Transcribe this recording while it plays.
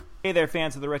Hey there,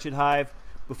 fans of the Wretched Hive.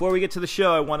 Before we get to the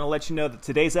show, I want to let you know that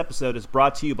today's episode is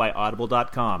brought to you by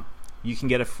Audible.com. You can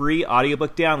get a free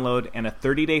audiobook download and a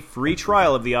 30-day free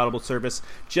trial of the Audible service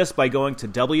just by going to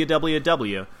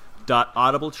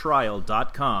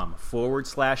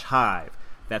www.audibletrial.com/hive.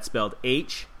 That's spelled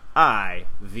Hive.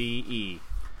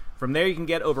 From there, you can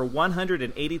get over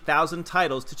 180,000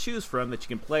 titles to choose from that you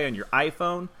can play on your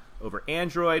iPhone, over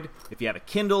Android, if you have a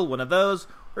Kindle, one of those,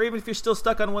 or even if you're still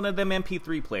stuck on one of them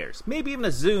MP3 players. Maybe even a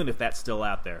Zune if that's still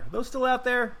out there. Are those still out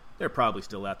there? They're probably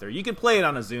still out there. You can play it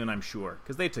on a Zune, I'm sure,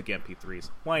 because they took MP3s.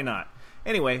 Why not?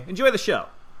 Anyway, enjoy the show.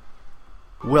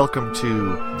 Welcome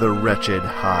to the Wretched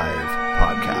Hive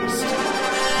podcast.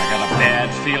 I got a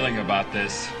bad feeling about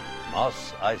this.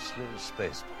 Moss Eisley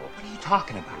Spaceport. What are you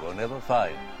talking about? You will never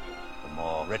find a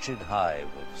more wretched hive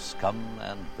of scum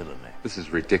and villainy. This is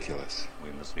ridiculous.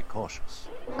 We must be cautious.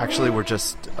 Actually, we're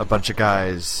just a bunch of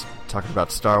guys talking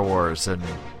about Star Wars and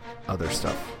other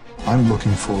stuff. I'm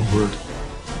looking forward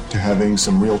to having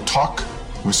some real talk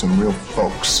with some real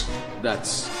folks.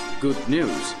 That's good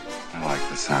news. I like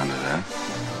the sound of that.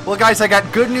 Well, guys, I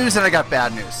got good news and I got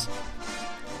bad news.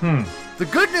 The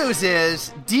good news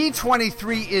is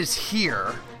D23 is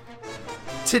here.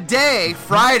 Today,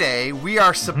 Friday, we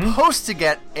are supposed to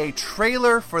get a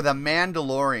trailer for The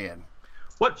Mandalorian.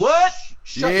 What?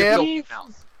 Shut Yep. your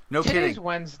mouth. No Today's kidding.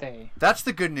 Wednesday. That's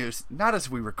the good news. Not as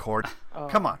we record. Oh.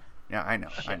 Come on. Yeah, I know.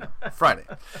 Friday.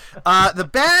 The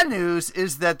bad news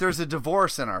is that there's a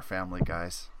divorce in our family,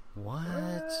 guys.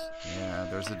 What? Yeah,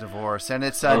 there's a divorce, and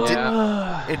it's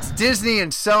it's Disney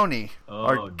and Sony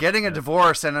are getting a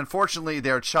divorce, and unfortunately,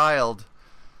 their child,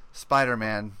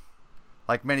 Spider-Man,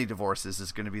 like many divorces,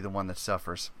 is going to be the one that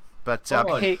suffers. But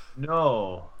I hate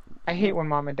when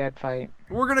mom and dad fight.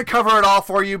 we're going to cover it all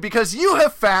for you because you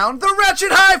have found the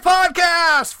Wretched Hive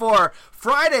podcast for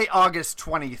Friday, August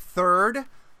 23rd,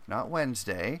 not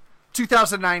Wednesday,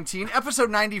 2019, episode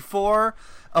 94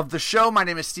 of the show. My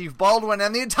name is Steve Baldwin,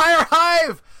 and the entire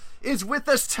Hive is with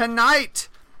us tonight.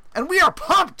 And we are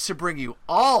pumped to bring you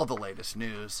all the latest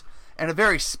news and a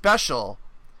very special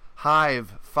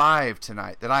Hive 5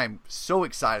 tonight that I'm so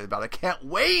excited about. I can't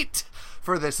wait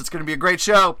for this. It's going to be a great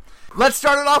show. Let's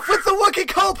start it off with the Wookiee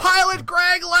co-pilot,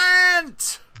 Greg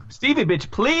Lent. Stevie,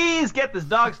 bitch, please get this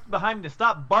dog behind me to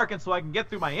stop barking so I can get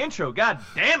through my intro. God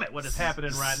damn it, what is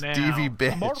happening right now? Stevie,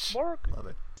 bitch. Mark. Love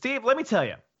it. Steve, let me tell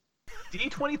you.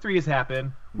 D23 has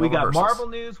happened. We got rehearsals. Marvel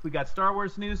news. We got Star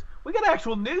Wars news. We got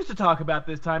actual news to talk about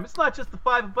this time. It's not just the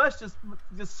five of us just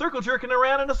circle jerking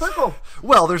around in a circle.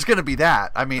 Well, there's going to be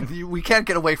that. I mean, we can't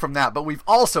get away from that, but we've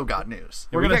also got news.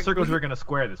 We're going to circle jerk in a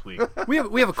square this week. We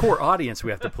have a core audience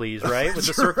we have to please, right? With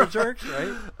the circle jerks,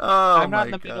 right? Oh, I'm not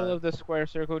in my the middle God. of the square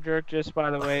circle jerk, just by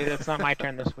the way. That's not my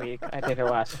turn this week. I did it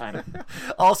last time.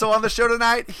 Also on the show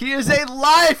tonight, he is a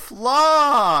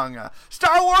lifelong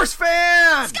Star Wars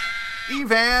fan.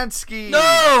 Evansky.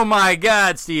 Oh my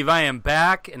God, Steve! I am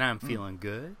back and I'm feeling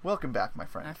good. Welcome back, my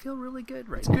friend. I feel really good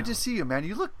right It's now. good to see you, man.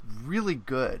 You look really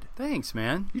good. Thanks,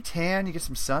 man. You tan, you get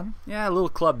some sun. Yeah, a little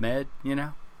Club Med, you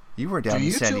know. You were down Do in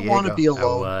you San two Diego. want to be I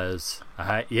alone? was.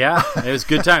 Yeah, it was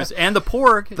good times. And the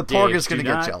Porg. The Porg Dave, is going to do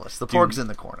get not- jealous. The do- Porg's in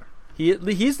the corner.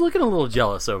 He's looking a little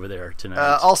jealous over there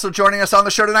tonight. Also joining us on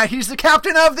the show tonight, he's the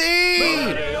captain of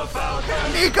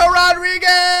the Nico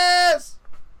Rodriguez.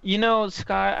 You know,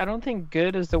 Scott, I don't think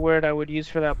good is the word I would use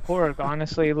for that pork.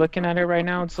 Honestly, looking at it right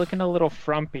now, it's looking a little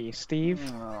frumpy. Steve,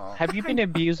 have you been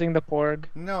abusing the pork?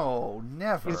 No,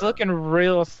 never. He's looking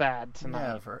real sad tonight.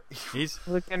 Never. he's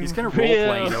Looking kind of real role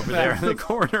playing over there in the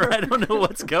corner. I don't know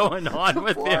what's going on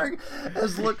with him. Porg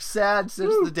has looked sad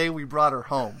since the day we brought her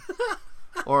home.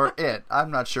 Or it. I'm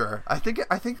not sure. I think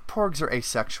porgs are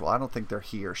asexual. I don't think they're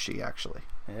he or she, actually.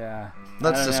 Yeah.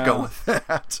 Let's just go with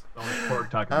that. Porg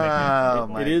talking Oh,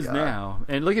 my It is God. now.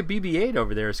 And look at BB-8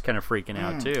 over there is kind of freaking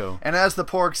out, too. And as the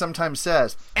porg sometimes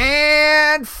says,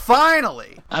 and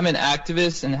finally, I'm an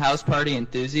activist and house party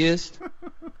enthusiast.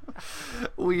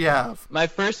 we have My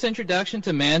first introduction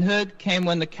to manhood came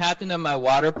when the captain of my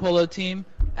water polo team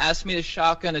asked me to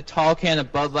shotgun a tall can of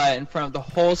Bud Light in front of the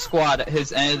whole squad at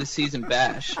his end of the season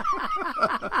bash.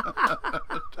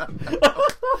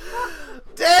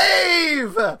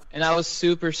 Dave! And I was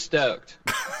super stoked.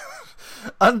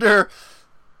 Under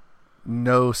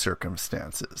no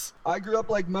circumstances. I grew up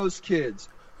like most kids,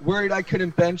 worried I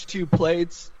couldn't bench 2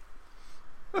 plates.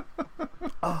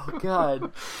 Oh,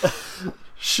 God.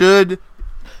 Should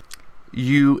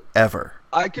you ever?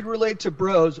 I could relate to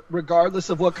bros regardless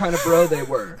of what kind of bro they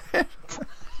were.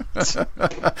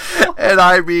 And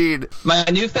I mean, My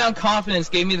newfound confidence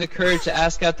gave me the courage to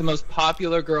ask out the most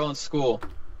popular girl in school.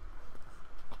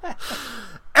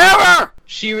 ever!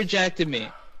 She rejected me.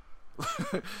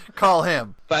 Call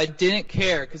him. But I didn't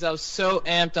care because I was so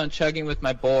amped on chugging with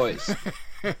my boys.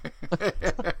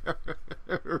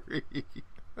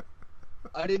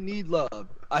 I didn't need love.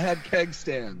 I had keg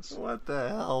stands. What the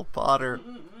hell, Potter?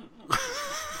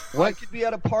 I could be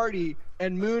at a party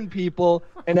and moon people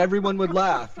and everyone would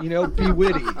laugh, be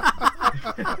witty.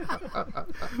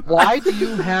 Why do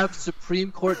you have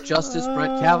Supreme Court Justice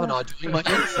Brett Kavanaugh doing my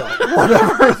intro?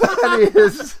 Whatever that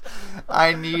is,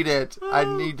 I need it. I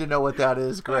need to know what that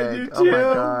is, Greg. Oh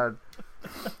my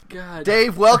God.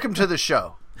 Dave, welcome to the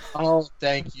show. Oh,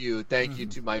 thank you. Thank you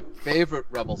to my favorite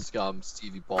rebel scum,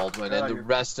 Stevie Baldwin, and the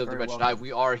rest of the Wretched Hive.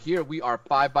 We are here. We are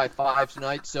 5x5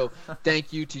 tonight, so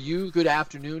thank you to you. Good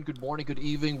afternoon, good morning, good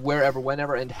evening, wherever,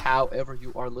 whenever, and however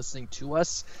you are listening to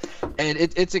us. And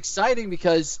it's exciting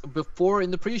because before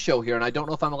in the pre-show here, and I don't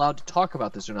know if I'm allowed to talk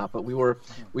about this or not, but we were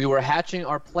hatching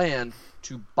our plan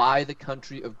to buy the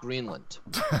country of Greenland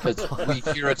because we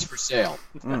hear it's for sale.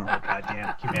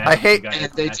 Goddamn, I hate,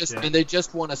 and they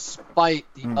just want to spite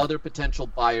the other potential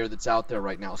buyer that's out there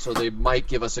right now, so they might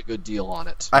give us a good deal on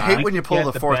it. I hate when you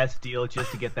pull the fourth best deal just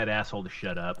to get that asshole to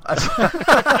shut up.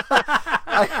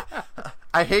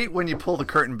 I hate when you pull the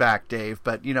curtain back, Dave.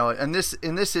 But in this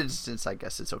instance, I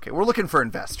guess it's okay. We're looking for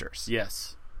investors.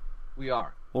 Yes, we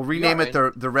are. We'll rename it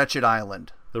the Wretched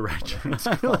Island. The Wretched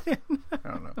Island. I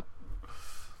don't know.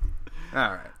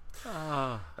 All right.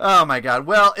 Oh my God.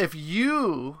 Well, if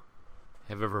you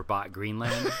have ever bought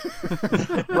Greenland,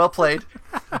 well played.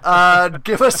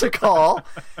 Give us a call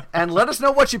and let us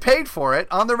know what you paid for it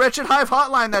on the Wretched Hive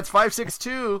hotline. That's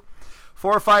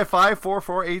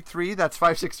 562-455-4483. That's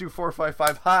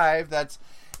 562-455-HIVE. That's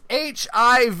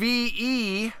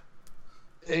HIVE.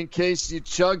 In case you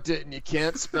chugged it and you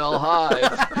can't spell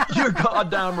hive. You're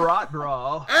goddamn right,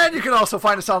 bro. And you can also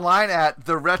find us online at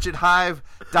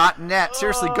thewretchedhive.net.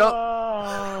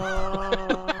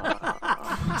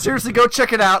 Seriously, go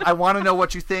check it out. I want to know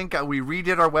what you think. We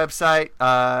redid our website.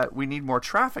 We need more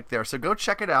traffic there, so go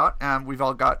check it out. We've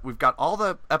got all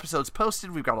the episodes posted.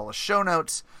 We've got all the show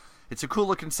notes. It's a cool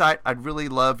looking site. I'd really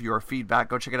love your feedback.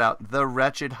 Go check it out.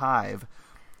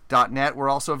 Thewretchedhive.net. We're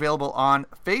also available on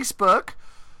Facebook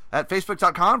at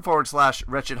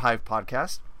facebook.com/Wretched Hive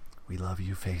Podcast. We love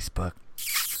you, Facebook.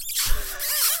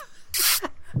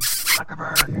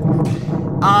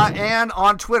 And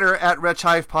on Twitter at Wretched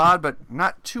Hive Pod, but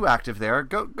not too active there.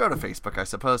 Go to Facebook, I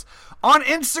suppose. On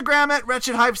Instagram at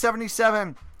Wretched Hive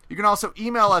 77. You can also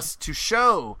email us to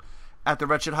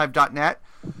show@thewretchedhive.net.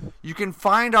 You can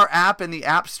find our app in the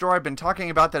App Store. I've been talking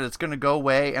about that it's going to go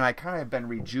away, and I kind of have been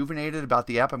rejuvenated about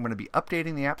the app. I'm going to be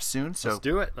updating the app soon. So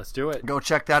Let's do it. Go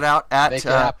check that out at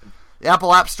the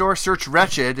Apple App Store. Search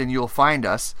Wretched, and you'll find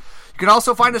us. You can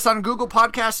also find us on Google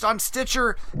Podcasts, on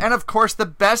Stitcher, and, of course, the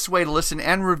best way to listen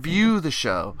and review the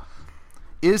show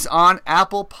is on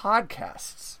Apple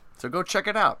Podcasts. So go check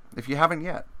it out if you haven't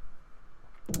yet.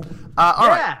 All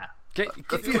right.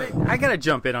 I gotta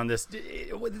jump in on this.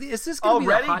 Is this gonna be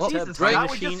the hot tub time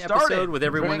machine episode with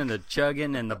everyone in the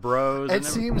chugging and the bros? It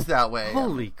seems that way.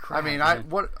 Holy crap! I mean,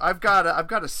 I've got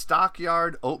a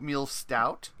Stockyard oatmeal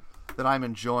stout that I'm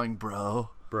enjoying, bro,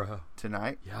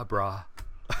 tonight. Yeah, brah.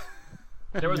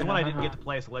 There was one I didn't get to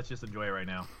play, so let's just enjoy it right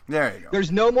now. There you go.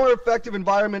 There's no more effective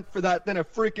environment for that than a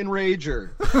freaking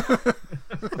rager.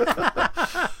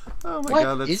 Oh my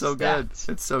God, that's so good.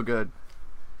 It's so good.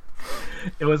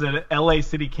 It was an LA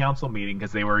City Council meeting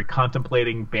because they were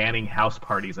contemplating banning house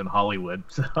parties in Hollywood.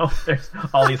 So there's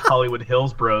all these Hollywood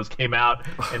Hills bros came out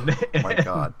and, my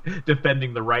God.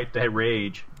 defending the right to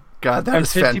rage. God, that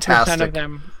is fantastic.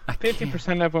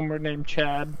 50% of them were named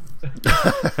Chad.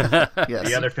 Yes.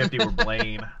 The other 50 were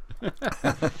Blaine.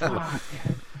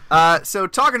 So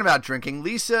talking about drinking,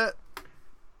 Lisa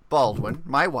Baldwin,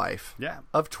 my wife,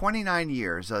 of 29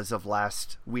 years as of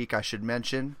last week, I should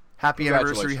mention. Happy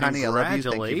anniversary, honey. I love you.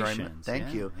 Thank you very much.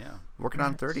 Thank you. Yeah. Working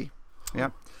on 30. Yeah.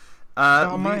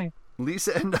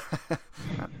 Lisa and...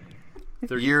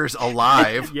 years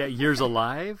alive. Yeah, years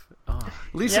alive. Oh,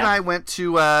 Lisa and I went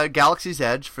to Galaxy's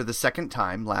Edge for the second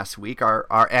time last week.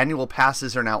 Our annual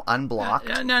passes are now unblocked.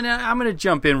 No, I'm going to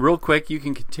jump in real quick. You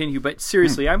can continue, but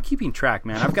seriously, I'm keeping track,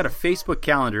 man. I've got a Facebook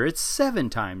calendar. It's 7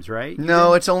 times, right?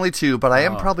 No, it's only 2, but I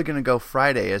am probably going to go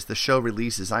Friday as the show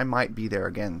releases. I might be there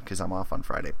again because I'm off on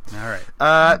Friday. All right.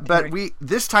 But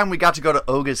this time we got to go to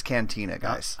Oga's Cantina,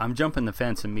 guys. I'm jumping the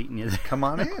fence and meeting you there. Come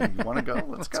on in. You want to go?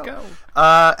 Let's go.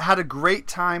 Had a great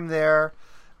time there.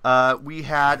 We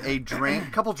had a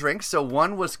couple drinks. So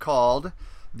one was called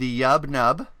the Yub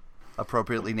Nub,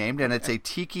 appropriately named, and it's a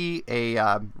tiki,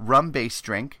 rum-based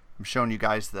drink. I'm showing you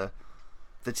guys the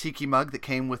the tiki mug that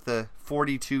came with the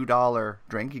 $42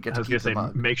 drink. You get to keep the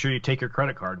mug. Make sure you take your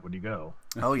credit card when you go.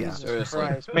 Oh yeah.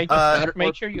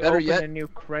 Make sure you open a new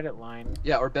credit line.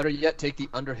 Yeah, or better yet, take the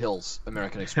Underhills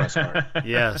American Express card.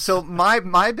 Yeah. So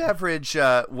my beverage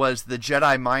was the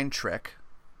Jedi Mind Trick,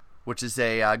 which is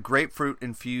a grapefruit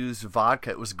infused vodka.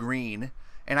 It was green,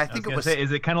 and I think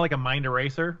is it kind of like a mind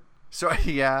eraser? So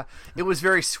yeah, it was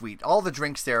very sweet. All the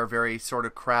drinks there are very sort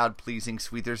of crowd pleasing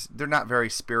sweet. They're not very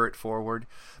spirit forward,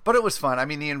 but it was fun. I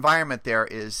mean, the environment there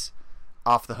is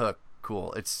off the hook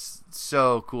cool. It's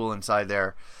so cool inside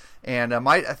there, and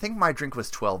I think my drink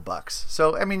was $12.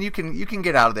 So I mean, you can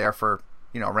get out of there for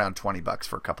around $20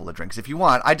 for a couple of drinks if you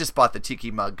want. I just bought the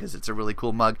tiki mug because it's a really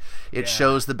cool mug. It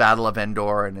shows the Battle of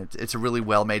Endor, and it's a really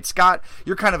well made. Scott,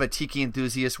 you're kind of a tiki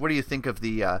enthusiast. What do you think of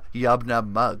the Yub Nub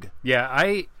mug?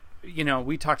 Yeah,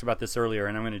 we talked about this earlier,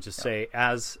 and I'm going to just say,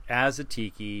 as a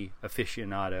tiki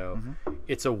aficionado,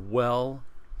 it's a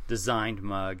well-designed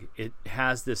mug. It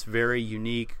has this very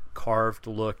unique carved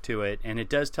look to it, and it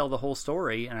does tell the whole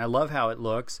story, and I love how it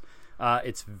looks.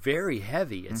 It's very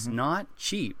heavy. It's not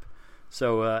cheap.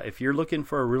 So if you're looking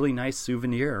for a really nice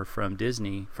souvenir from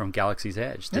Disney, from Galaxy's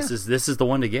Edge, this is the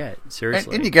one to get.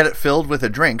 Seriously, and you get it filled with a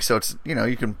drink, so it's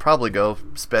you can probably go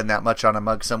spend that much on a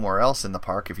mug somewhere else in the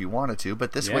park if you wanted to.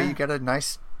 But this way, you get a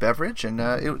nice beverage, and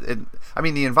I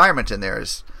mean the environment in there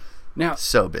is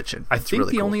so bitchin'. I think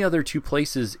really the only other two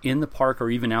places in the park or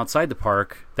even outside the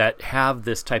park that have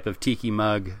this type of tiki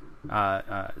mug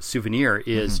souvenir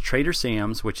is Trader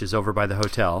Sam's, which is over by the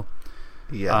hotel.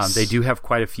 Yes. They do have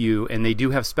quite a few, and they do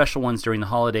have special ones during the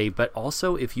holiday, but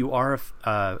also if you are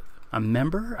a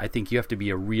member, I think you have to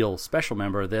be a real special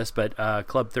member of this, but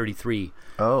Club 33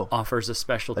 offers a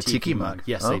special tiki mug.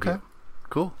 Yes, they do.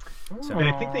 Cool. So,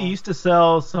 I think they used to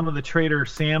sell some of the Trader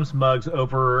Sam's mugs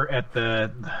over at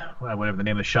whatever the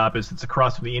name of the shop is. It's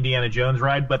across from the Indiana Jones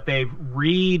ride, but they've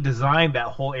redesigned that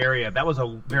whole area. That was a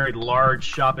very large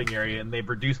shopping area, and they've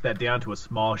reduced that down to a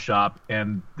small shop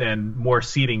and then more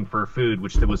seating for food,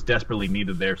 which was desperately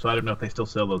needed there. So I don't know if they still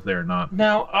sell those there or not.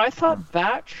 Now, I thought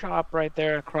that shop right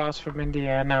there across from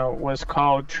Indiana was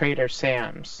called Trader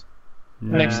Sam's.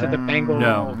 Next to the Bengal.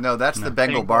 No, that's the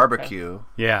Bengal barbecue.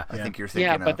 Yeah, I think you're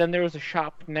thinking. Yeah, but then there was a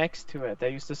shop next to it. They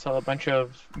used to sell a bunch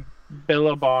of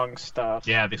Billabong stuff.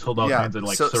 Yeah, they sold all kinds of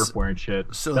surfwear and shit.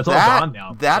 So that's all gone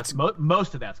now. That's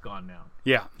most of that's gone now.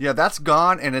 Yeah, that's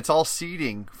gone, and it's all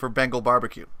seating for Bengal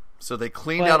barbecue. So they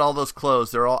cleaned out all those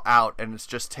clothes. They're all out, and it's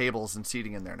just tables and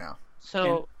seating in there now.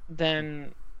 So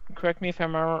then, correct me if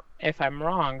I'm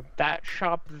wrong. That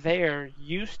shop there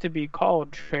used to be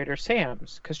called Trader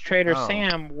Sam's because Trader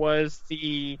Sam was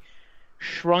the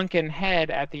shrunken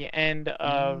head at the end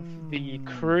of the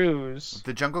cruise,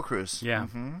 the Jungle Cruise. Yeah,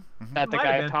 that the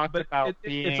guy talked about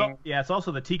being. It's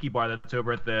also the Tiki Bar that's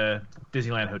over at the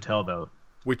Disneyland Hotel, though,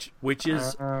 which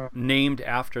is named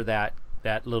after that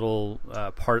little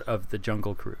part of the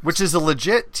Jungle Cruise, which is a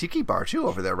legit tiki bar too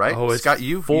over there, right? Oh, it's Scott,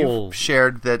 you've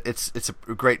shared that it's a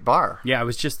great bar. Yeah, I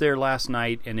was just there last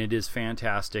night, and it is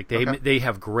fantastic. They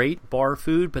have great bar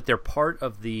food, but they're part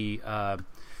of the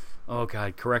oh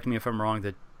god, correct me if I'm wrong,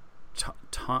 the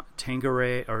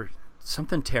Tangeray or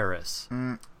something Terrace.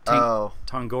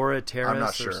 Tangora Terrace. I'm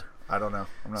not sure. I don't know.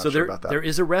 I'm not sure about that. There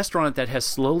is a restaurant that has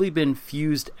slowly been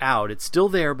fused out. It's still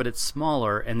there, but it's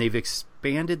smaller, and they've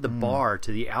expanded the bar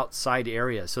to the outside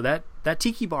area. So that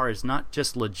tiki bar is not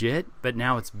just legit, but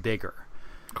now it's bigger.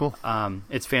 Cool.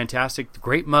 It's fantastic.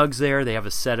 Great mugs there. They have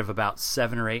a set of about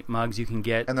 7 or 8 mugs you can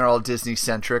get. And they're all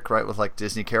Disney-centric, right, with like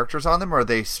Disney characters on them, or are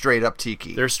they straight up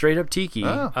tiki? They're straight up tiki.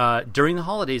 Oh. During the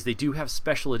holidays, they do have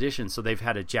special editions. So they've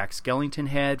had a Jack Skellington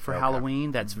head for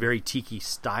Halloween. That's very tiki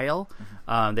style.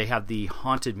 They have the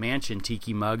Haunted Mansion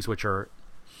tiki mugs, which are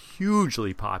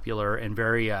hugely popular and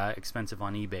very expensive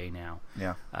on eBay now.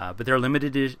 Yeah. But they're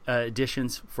limited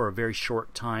editions for a very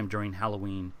short time during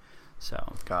Halloween.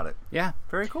 So got it. Yeah,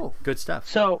 very cool. Good stuff.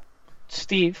 So,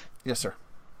 Steve. Yes, sir.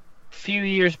 A few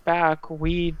years back,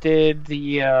 we did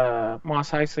the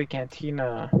Mos Eisley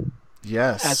Cantina.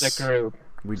 Yes. As a group.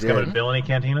 We did. The Villainy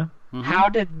Cantina. How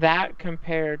did that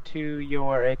compare to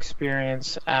your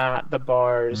experience at the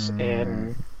bars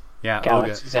in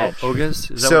Galaxy's Edge?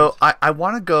 Oga's? So I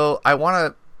want to go.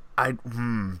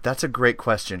 That's a great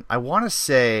question. I want to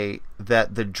say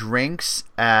that the drinks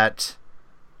at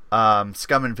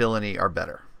Scum and Villainy are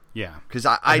better. Yeah, because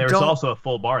there's also a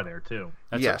full bar there too.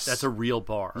 That's a real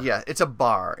bar. Yeah, it's a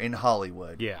bar in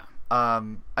Hollywood. Yeah.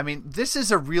 I mean, this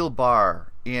is a real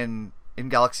bar in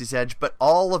Galaxy's Edge, but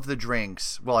all of the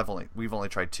drinks. Well, we've only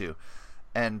tried 2,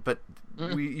 but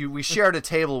we shared a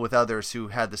table with others who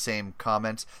had the same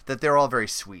comments that they're all very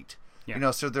sweet. Yeah. You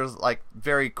know, so there's like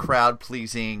very crowd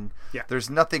pleasing. Yeah. There's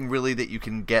nothing really that you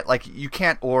can get. Like you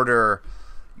can't order,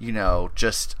 you know,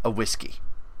 just a whiskey.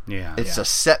 Yeah. It's a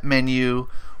set menu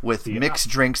with mixed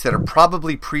drinks that are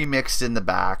probably pre-mixed in the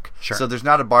back. Sure. So there's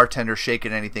not a bartender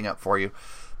shaking anything up for you.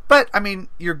 But I mean,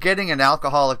 you're getting an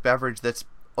alcoholic beverage that's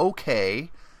okay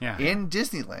in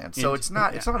Disneyland. So it's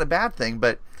not a bad thing,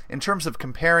 but in terms of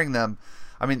comparing them,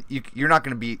 I mean, you're not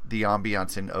going to beat the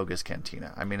ambiance in Oga's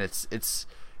Cantina. I mean, it's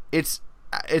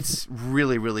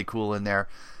really, really cool in there.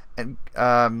 And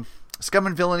Scum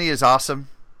and Villainy is awesome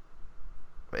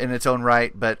in its own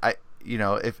right, but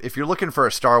if you're looking for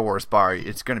a Star Wars bar,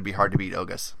 it's going to be hard to beat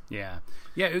Oga's. Yeah.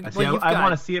 Yeah, I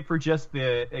want to see it for just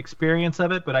the experience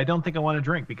of it, but I don't think I want to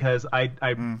drink because I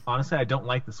honestly I don't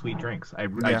like the sweet drinks.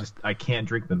 I can't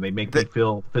drink them. They make me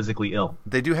feel physically ill.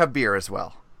 They do have beer as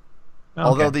well. Okay,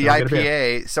 although the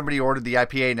IPA, somebody ordered the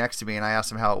IPA next to me, and I asked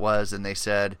them how it was, and they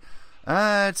said,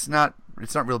 it's not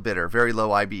real bitter, very low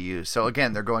IBU. So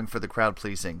again, they're going for the crowd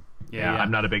pleasing. Yeah,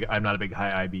 I'm not a big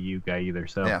high IBU guy either.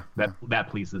 So that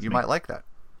pleases me. You might like that.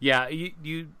 Yeah,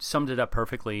 you summed it up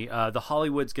perfectly. The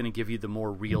Hollywood's going to give you the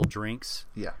more real drinks.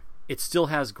 Yeah. It still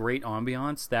has great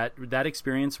ambiance. That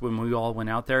experience when we all went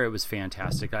out there, it was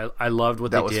fantastic. I loved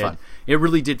what they did. Fun. It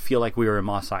really did feel like we were in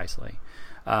Mos Eisley.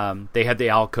 They had the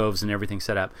alcoves and everything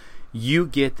set up. You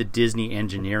get the Disney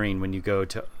engineering when you go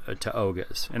to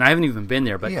Oga's. And I haven't even been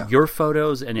there, but your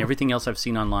photos and everything else I've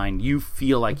seen online, you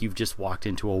feel like you've just walked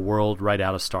into a world right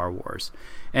out of Star Wars.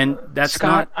 And that's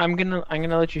Scott, not... I'm gonna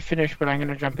let you finish, but I'm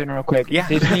gonna jump in real quick. Yeah.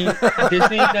 Disney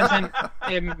doesn't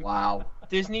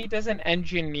Disney doesn't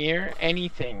engineer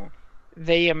anything.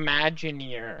 They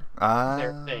imagineer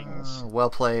their things. Well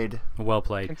played. Well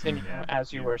played. Continue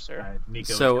as you were, sir.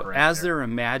 So as they're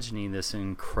imagining this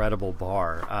incredible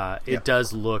bar, it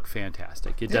does look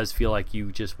fantastic. It does feel like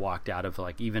you just walked out of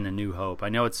like even A New Hope. I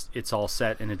know it's all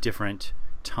set in a different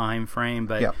time frame,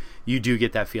 but you do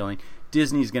get that feeling.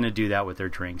 Disney's going to do that with their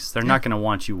drinks. They're not going to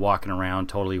want you walking around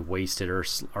totally wasted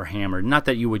or hammered. Not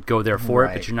that you would go there for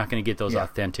it, but you're not going to get those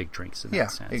authentic drinks in that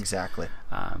sense. Yeah, exactly.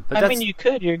 But I mean, you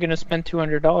could. You're going to spend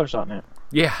 $200 on it.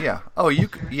 Yeah. Yeah. Oh, you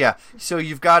could, yeah. So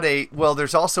you've got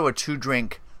there's also a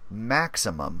 2-drink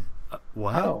maximum.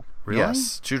 What? Oh. Really?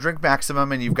 Yes, 2-drink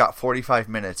maximum, and you've got 45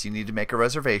 minutes. You need to make a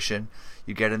reservation.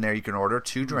 You get in there, you can order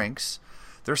 2 drinks.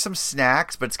 There's some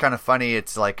snacks, but it's kind of funny.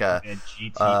 It's like a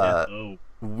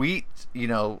wheat,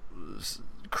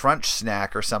 crunch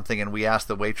snack or something, and we asked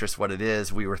the waitress what it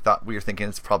is. We were thinking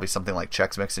it's probably something like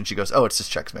Chex Mix, and she goes, "Oh, it's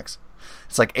just Chex Mix."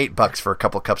 It's like $8 for a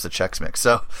couple cups of Chex Mix.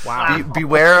 So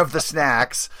beware of the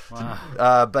snacks.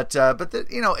 Wow.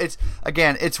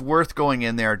 It's worth going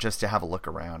in there just to have a look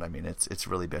around. I mean, it's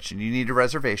really bitchin'. You need a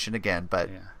reservation again, but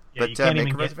you can't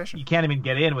make a reservation. You can't even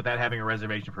get in without having a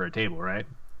reservation for a table, right?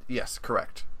 Yes,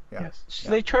 correct. Yeah. Yes. So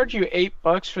they charge you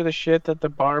 $8 for the shit that the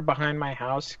bar behind my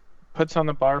house puts on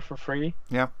the bar for free?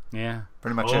 Yeah. Yeah.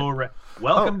 Pretty much it.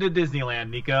 Welcome to Disneyland,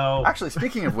 Nico. Actually,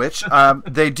 speaking of which,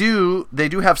 they do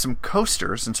have some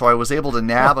coasters, and so I was able to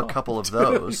nab a couple of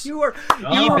those. You are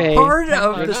eBay. part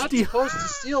of You're the not steal. supposed to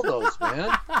steal those,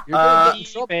 man. You're going to get in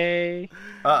trouble. eBay.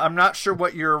 I'm not sure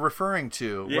what you're referring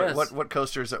to. Yes. What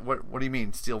coasters? What do you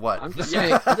mean? Steal what? I'm just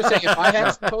saying. If I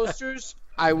had some posters,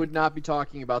 I would not be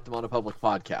talking about them on a public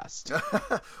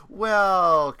podcast.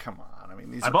 Well, come on. I mean,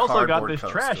 these I've are also got cardboard this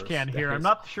coasters. trash can here. I'm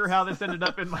not sure how this ended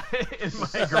up in my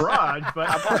garage, but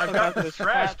I've got this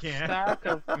trash can. Stack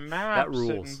of maps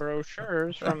and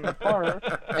brochures from the park.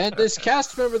 And this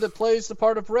cast member that plays the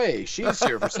part of Rey, she's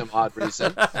here for some odd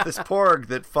reason. This porg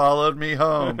that followed me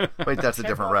home. Wait, that's a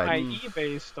different My ride.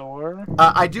 eBay store.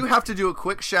 I do have to do a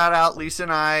quick shout out. Lisa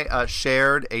and I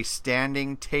shared a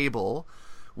standing table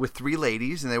with 3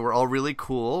 ladies, and they were all really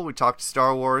cool. We talked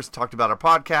Star Wars, talked about our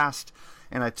podcast,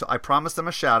 and I promised them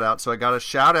a shout out. So I got a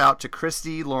shout out to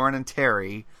Christy, Lauren, and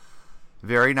Terry.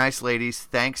 Very nice ladies.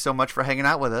 Thanks so much for hanging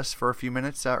out with us for a few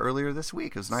minutes earlier this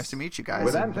week. It was nice to meet you guys.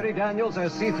 With Anthony Daniels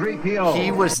as C-3PO.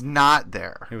 He was not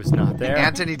there. He was not there.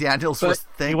 Anthony Daniels was.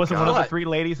 He wasn't one of the 3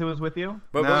 ladies who was with you.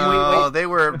 But no, they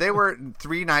were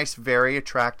 3 nice, very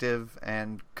attractive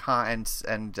and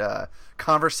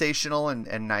conversational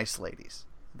and nice ladies.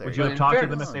 Would you have talked to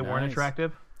them if they weren't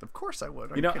attractive? Of course I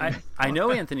would. I know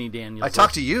Anthony Daniels. I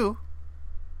talked to you.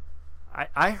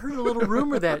 I heard a little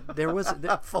rumor that there was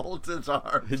folds his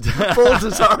arms. Folds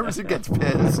his arms and gets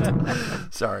pissed.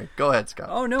 Sorry. Go ahead, Scott.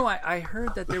 Oh no, I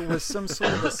heard that there was some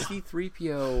sort of a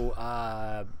C-3PO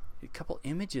a couple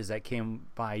images that came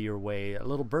by your way. A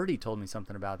little birdie told me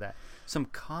something about that. Some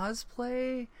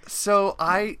cosplay? So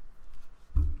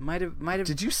Might have.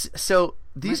 Did you? So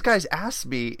these guys asked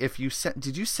me if you sent.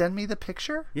 Did you send me the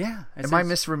picture? Yeah. Am I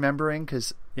misremembering?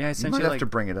 Because I sent you might you have to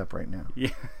bring it up right now.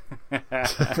 Yeah.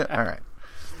 All right.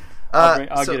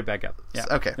 I'll get it back up. Yeah.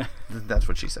 Okay. That's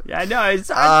what she said. Yeah, I know.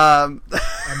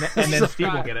 And then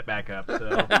Steve will get it back up.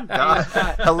 So.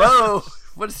 Hello.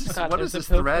 What is this? Scott, What is there's a this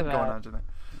pill thread for going that. on tonight?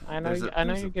 I know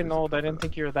you're getting old. I didn't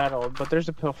think you were that old, but there's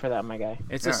a pill for that, my guy.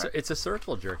 It's a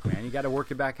circle jerk, man. You got to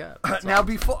work it back up. Now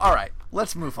all right,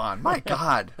 let's move on. My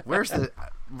God, where's the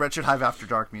Wretched Hive After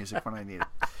Dark music when I need it?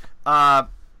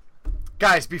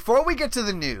 Guys, before we get to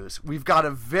the news, we've got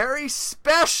a very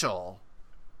special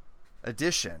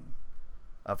edition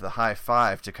of the High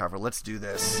Five to cover. Let's do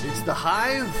this. It's the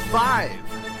High Five.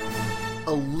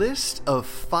 A list of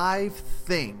 5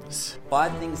 things.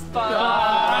 5 things.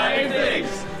 5 things.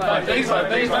 5 things. 5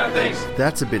 things. 5 things.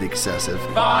 That's a bit excessive.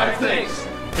 5 things.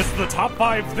 This is the top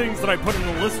 5 things that I put in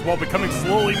the list while becoming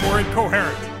slowly more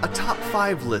incoherent. A top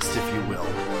 5 list, if you will,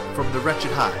 from the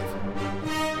Wretched Hive.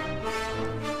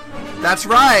 That's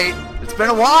right. It's been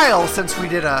a while since we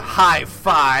did a High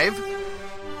Five.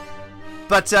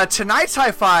 But tonight's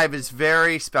High Five is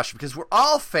very special because we're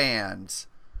all fans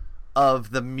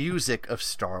of the music of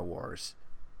Star Wars.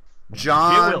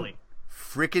 John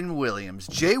frickin' Williams.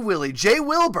 Jay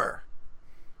Wilbur.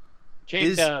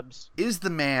 J-Dubs. Is the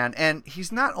man, and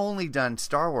he's not only done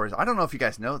Star Wars. I don't know if you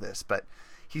guys know this, but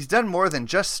he's done more than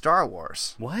just Star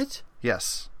Wars. What?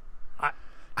 Yes. I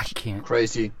can't.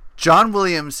 Crazy. John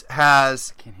Williams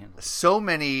has so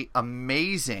many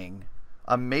amazing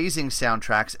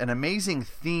soundtracks and amazing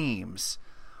themes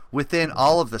within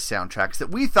all of the soundtracks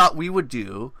that we thought we would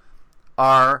do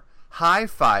our High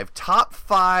Five, top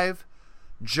 5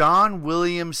 John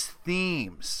Williams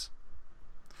themes.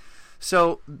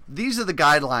 So these are the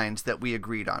guidelines that we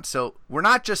agreed on. So we're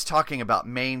not just talking about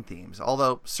main themes,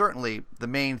 although certainly the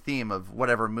main theme of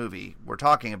whatever movie we're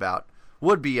talking about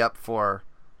would be up for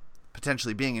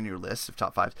potentially being in your list of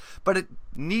top 5. But it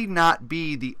need not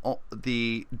be the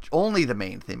only the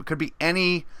main theme. It could be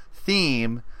any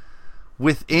theme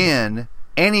within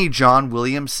any John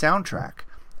Williams soundtrack.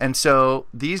 And so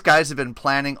these guys have been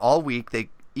planning all week.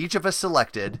 Each of us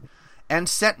selected and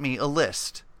sent me a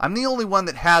list. I'm the only one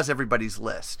that has everybody's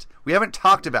list. We haven't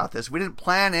talked about this. We didn't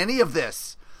plan any of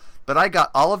this. But I got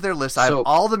all of their lists. I have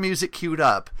all the music queued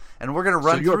up, and we're going to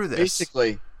run through this.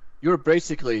 You're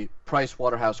basically Price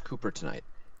Waterhouse Cooper tonight,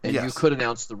 and you could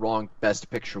announce the wrong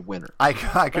Best Picture winner. I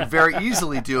could very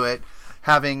easily do it,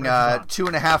 having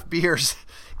 2.5 beers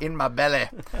in my belly.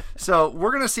 So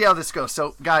we're going to see how this goes.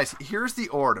 So, guys, here's the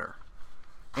order.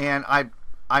 And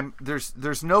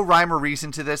there's no rhyme or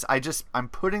reason to this. I'm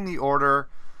putting the order.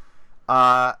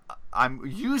 I'm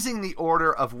using the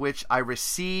order of which I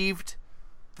received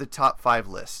the top 5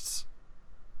 lists.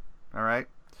 All right?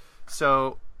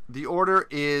 So the order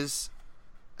is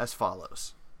as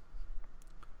follows.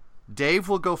 Dave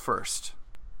will go first.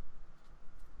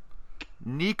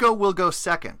 Nico will go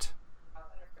second.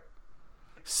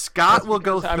 Scott will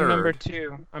go third. I'm number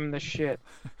 2. I'm the shit.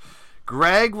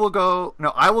 Greg will go... No,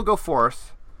 I will go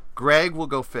 4th. Greg will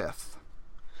go 5th.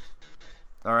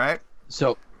 All right?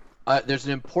 So there's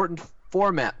an important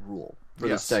format rule for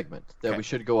this segment that we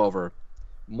should go over,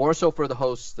 more so for the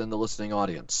hosts than the listening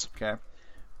audience. Okay.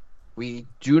 We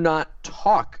do not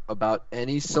talk about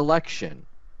any selection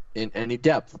in any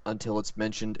depth until it's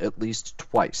mentioned at least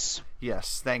twice.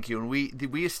 Yes, thank you. And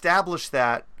we established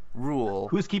that rule.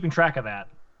 Who's keeping track of that?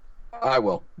 I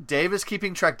will. Dave is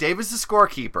keeping track. Dave is the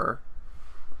scorekeeper.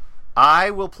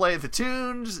 I will play the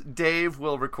tunes. Dave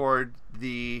will record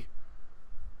the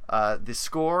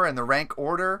score and the rank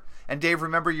order. And Dave,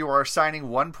 remember, you are assigning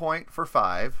 1 point for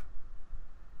 5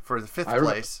 for the 5th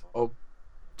place.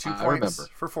 2 points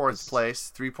for 4th place,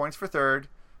 3 points for 3rd,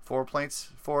 4 points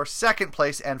for 2nd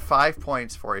place, and 5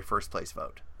 points for a 1st place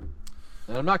vote.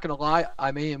 And I'm not going to lie,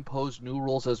 I may impose new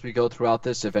rules as we go throughout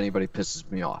this if anybody pisses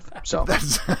me off. So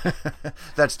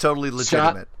that's totally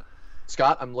legitimate.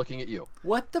 Scott, I'm looking at you.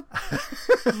 What the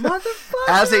motherfucker?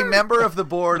 As a member of the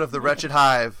board of the Wretched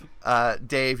Hive,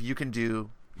 Dave, you can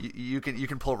do. You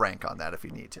can pull rank on that if you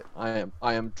need to.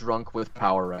 I am drunk with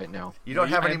power right now. You don't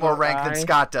have any more rank than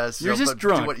Scott does. You're so just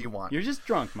drunk. Do what you want. You're just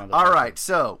drunk, motherfucker. All right,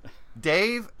 so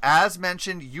Dave, as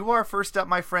mentioned, you are first up,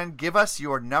 my friend. Give us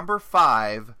your number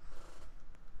 5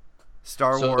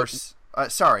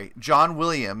 John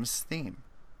Williams theme.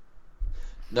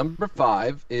 Number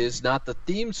 5 is not the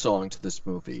theme song to this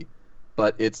movie,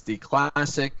 but it's the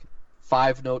classic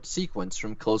 5-note sequence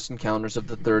from Close Encounters of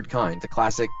the Third Kind, the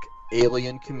classic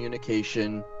alien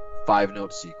communication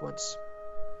 5-note sequence.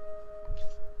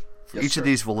 Each of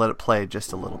these, we'll let it play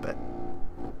just a little bit.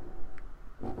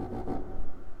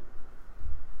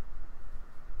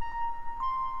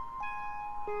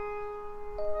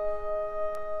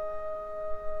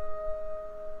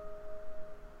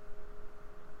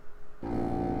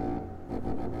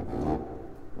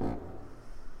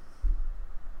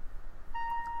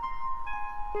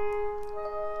 All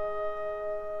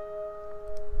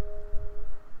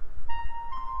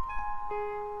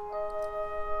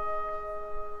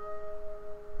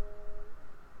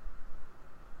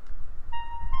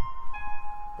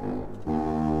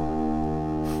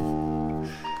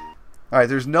right,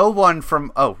 there's no one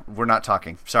from... Oh, we're not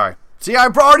talking. Sorry. See, I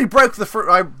already broke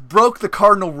the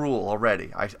cardinal rule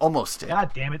already. I almost did.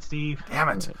 God damn it, Steve. Damn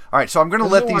it. All right, so I'm going to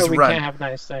let these we run. Can't have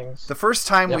nice things. The first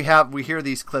time we hear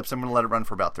these clips, I'm going to let it run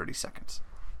for about 30 seconds.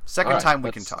 Second time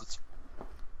we can talk.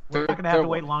 We're not going to have to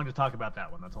wait long to talk about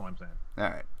that one. That's all I'm saying. All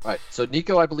right. All right. So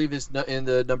Nico, I believe, is in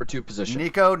the number 2 position.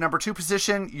 Nico, number 2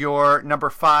 position. Your number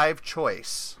 5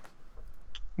 choice.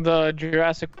 The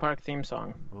Jurassic Park theme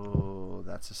song. Oh,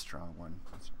 that's a strong one.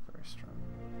 That's very strong.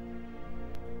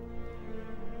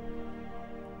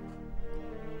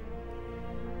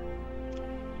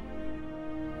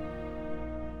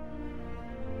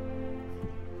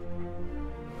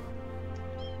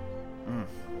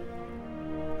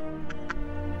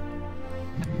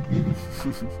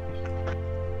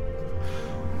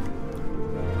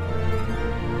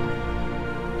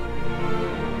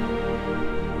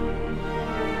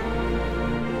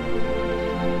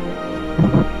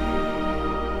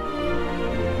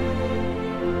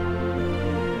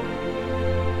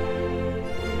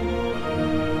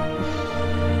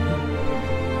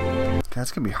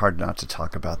 That's going to be hard not to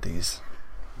talk about these.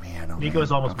 Man,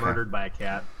 Nico's almost murdered by a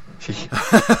cat.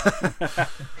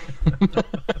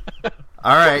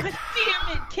 All right.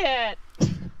 Damn it, cat.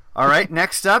 All right,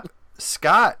 next up,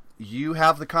 Scott, you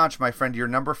have the conch, my friend. Your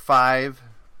number 5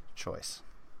 choice.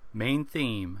 Main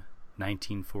theme,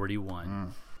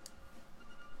 1941.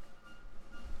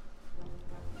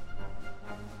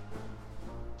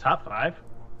 Top 5?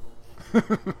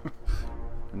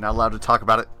 I'm not allowed to talk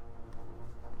about it.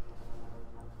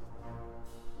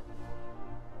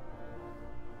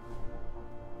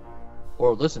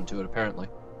 Or listen to it, apparently.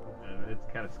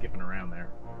 It's kind of skipping around there.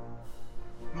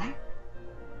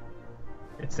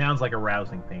 It sounds like a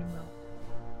rousing theme,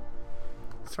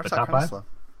 though. Starts out kind of slow.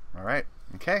 All right.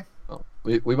 Okay. Well,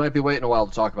 we might be waiting a while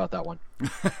to talk about that one.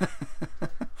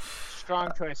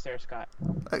 Strong choice there, Scott.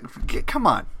 Come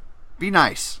on. Be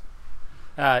nice.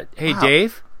 Hey, Wow.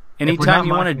 Dave. Anytime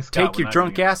you want to Scott, take your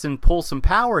drunk ass and pull some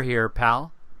power here,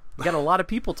 pal. You got a lot of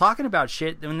people talking about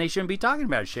shit when they shouldn't be talking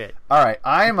about shit. All right.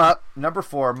 I am up. Number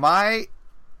 4. My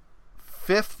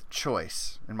 5th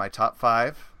choice in my top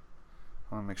 5.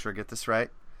 I want to make sure I get this right.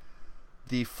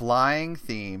 The flying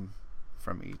theme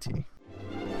from E.T.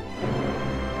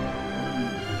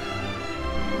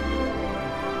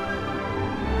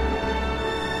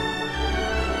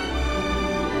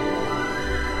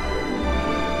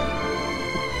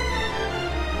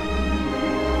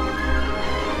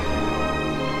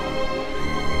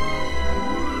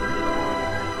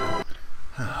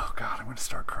 Oh, God, I'm going to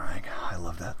start crying. I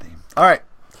love that theme. All right.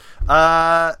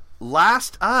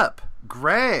 Last up,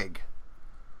 Greg.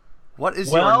 What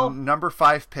is your number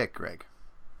 5 pick, Greg?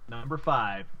 Number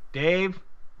 5. Dave,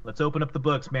 let's open up the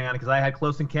books, man, because I had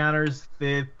Close Encounters.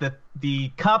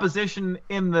 The composition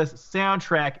in the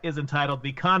soundtrack is entitled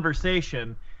The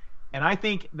Conversation, and I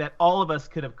think that all of us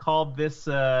could have called this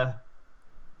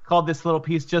little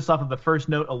piece just off of the first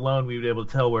note alone. We would be able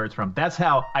to tell where it's from. That's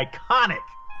how iconic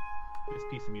this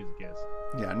piece of music is.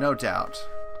 Yeah, no doubt.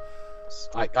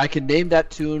 I can name that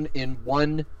tune in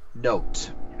one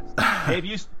note. Yes. Dave,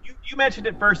 you mentioned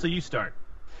it first, so you start.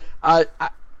 I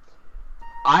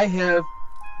have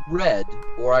read,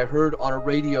 or I heard on a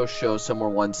radio show somewhere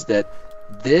once, that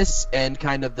this and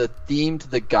kind of the theme to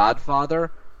The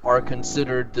Godfather are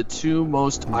considered the 2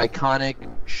 most iconic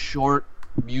short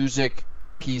music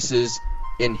pieces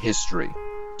in history.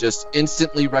 Just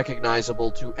instantly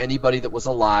recognizable to anybody that was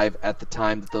alive at the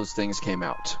time that those things came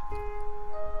out.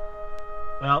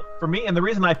 Well, for me, and the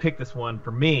reason I picked this one,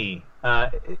 for me,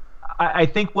 I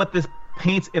think what this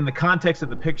paints in the context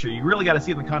of the picture, you really got to see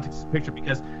it in the context of the picture,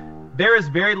 because there is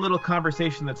very little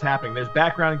conversation that's happening. There's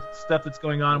background stuff that's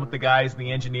going on with the guys and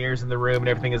the engineers in the room and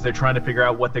everything as they're trying to figure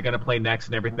out what they're going to play next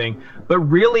and everything. But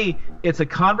really, it's a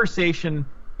conversation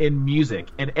in music.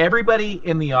 And everybody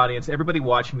in the audience, everybody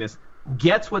watching this,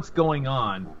 gets what's going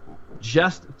on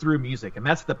just through music. And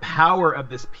that's the power of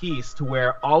this piece, to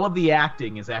where all of the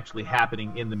acting is actually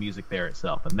happening in the music there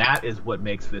itself. And that is what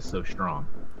makes this so strong.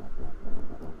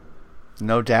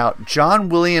 No doubt. John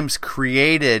Williams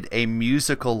created a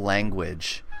musical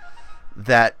language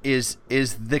that is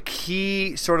the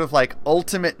key sort of like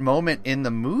ultimate moment in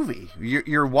the movie.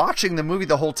 You're watching the movie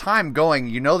the whole time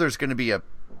going, there's going to be a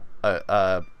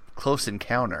close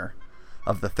encounter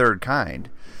of the third kind.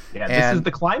 Yeah, this is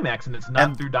the climax, and it's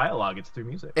not through dialogue, it's through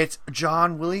music. It's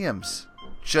John Williams.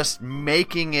 just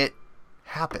making it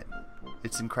happen.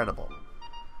 It's incredible.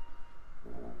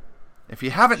 If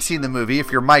you haven't seen the movie,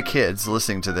 if you're my kids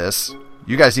listening to this,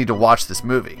 you guys need to watch this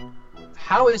movie.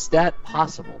 How is that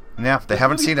possible? Yeah, they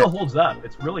haven't seen it. It holds up.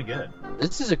 It's really good.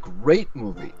 This is a great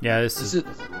movie. Yeah, this is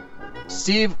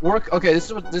Steve, okay,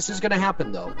 this is going to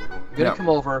happen, though. You're going to come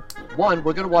over. One,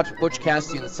 we're going to watch Butch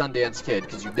Cassidy and the Sundance Kid,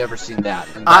 because you've never seen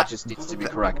that, and that just needs to be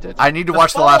corrected. I need to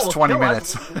watch the last 20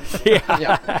 minutes.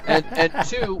 Yeah. And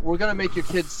two, we're going to make your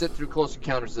kids sit through Close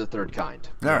Encounters of the Third Kind.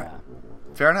 All right.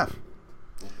 Fair enough.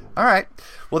 All right.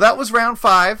 Well, that was round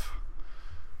 5.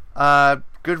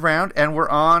 Good round, and we're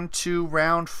on to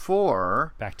round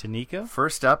 4. Back to Nico.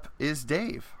 First up is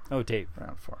Dave. Oh, Dave.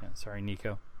 Round 4. Yeah, sorry,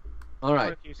 Nico. All right.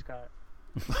 Fuck you, Scott.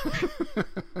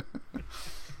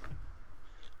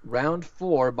 Round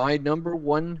 4, my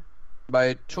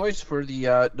choice for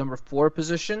the number 4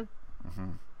 position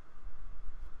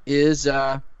is,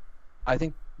 I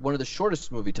think, one of the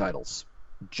shortest movie titles,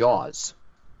 Jaws.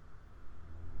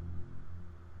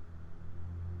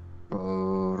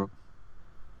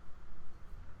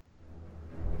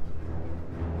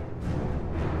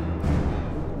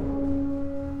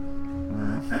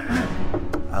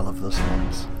 I love those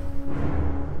horns.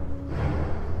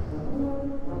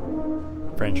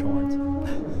 French horns.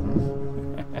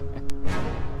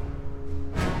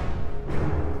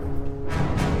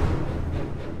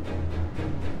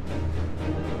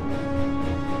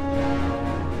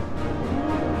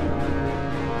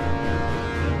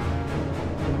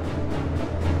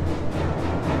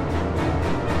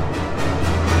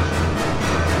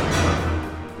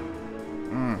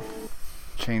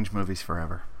 Change movies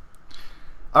forever.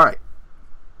 All right.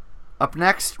 Up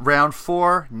next, round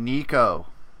 4, Nico.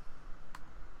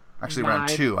 Actually, round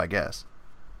 2, I guess.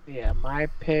 Yeah, my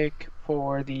pick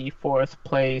for the 4th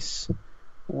place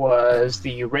was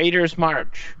the Raiders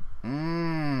March.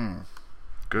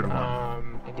 Good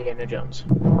one. Indiana Jones.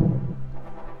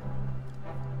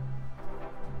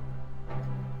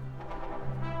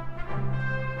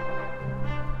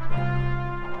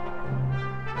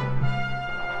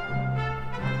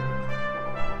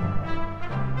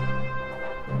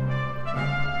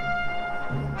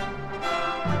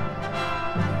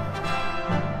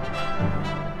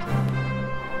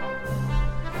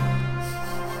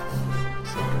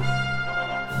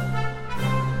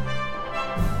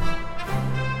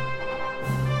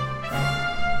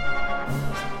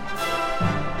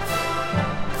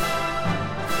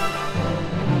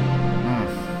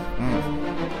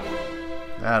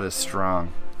 That is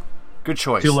strong. Good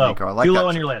choice, Too low. Nico. I like Too that low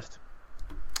on your list.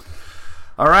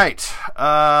 All right.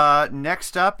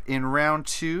 Next up in round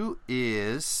 2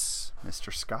 is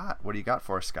Mr. Scott. What do you got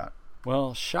for us, Scott?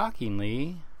 Well,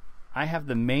 shockingly, I have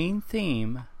the main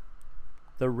theme,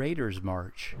 the Raiders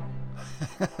March.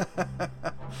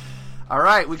 All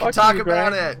right, we can talk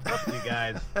about it. Fuck you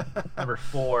guys. Number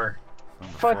 4.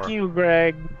 Fuck you,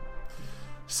 Greg.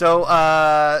 So,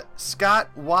 Scott,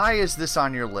 why is this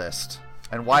on your list?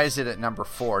 And why is it at number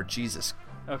 4? Jesus.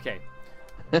 Okay.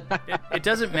 It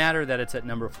doesn't matter that it's at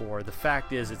number 4. The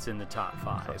fact is it's in the top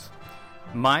 5.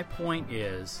 My point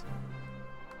is,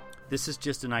 this is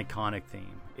just an iconic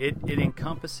theme. It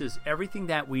encompasses everything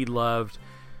that we loved.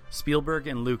 Spielberg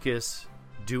and Lucas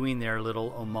doing their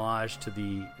little homage to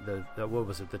the what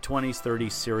was it, the 20s,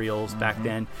 30s serials back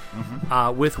then,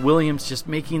 with Williams just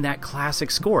making that classic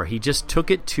score. He just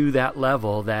took it to that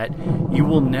level that you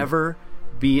will never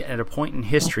be at a point in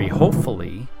history,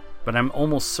 hopefully, but I'm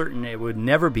almost certain it would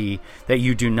never be that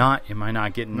you do not, am I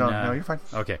not getting... No, you're fine.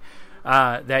 Okay.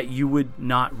 That you would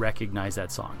not recognize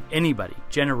that song. Anybody,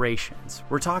 generations.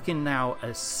 We're talking now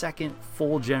a second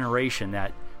full generation,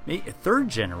 a third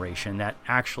generation that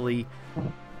actually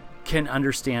can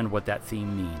understand what that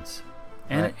theme means.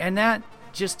 And that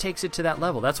just takes it to that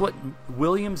level. That's what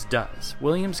Williams does.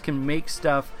 Williams can make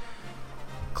stuff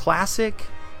classic,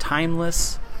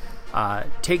 timeless,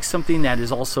 take something that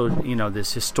is also,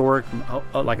 this historic,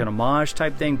 like an homage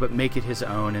type thing, but make it his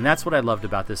own. And that's what I loved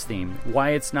about this theme.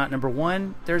 Why it's not number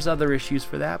 1, there's other issues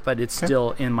for that, but it's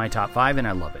still in my top 5, and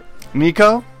I love it.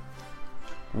 Nico,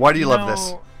 why do you love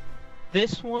this?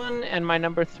 This one and my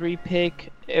number 3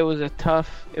 pick, it was a tough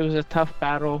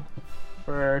battle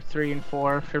for 3 and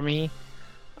 4 for me.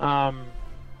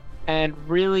 And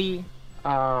really,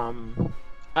 I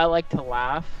like to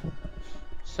laugh.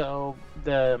 So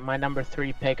my number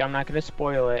 3 pick, I'm not going to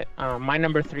spoil it. My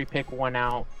number 3 pick won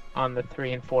out on the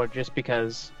 3 and 4 just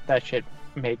because that shit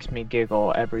makes me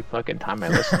giggle every fucking time I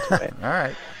listen to it. All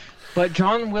right. But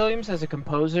John Williams as a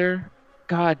composer,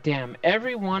 goddamn,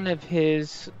 every one of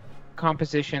his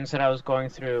compositions that I was going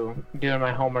through doing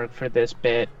my homework for this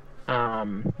bit,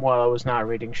 while I was not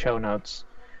reading show notes.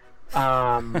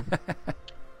 God,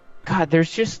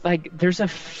 there's just there's a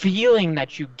feeling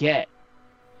that you get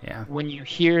when you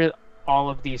hear all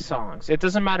of these songs. It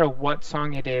doesn't matter what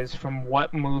song it is, from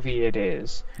what movie it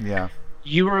is. Yeah.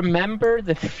 You remember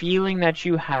the feeling that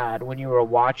you had when you were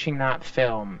watching that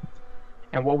film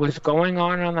and what was going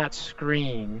on that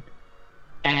screen,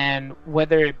 and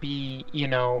whether it be,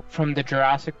 from the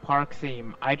Jurassic Park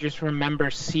theme. I just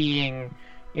remember seeing,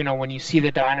 when you see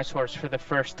the dinosaurs for the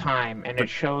first time and it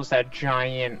shows that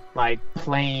giant,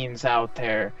 plains out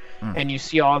there and you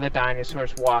see all the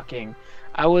dinosaurs walking.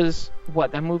 I was,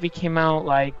 that movie came out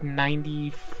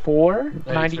 94,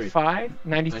 95,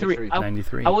 93.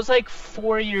 93. I was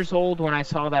 4 years old when I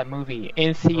saw that movie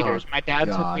in theaters. My dad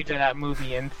took me to that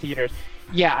movie in theaters.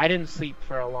 Yeah, I didn't sleep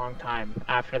for a long time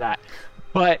after that.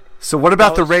 But so what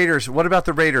about the Raiders? What about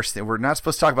the Raiders theme? We're not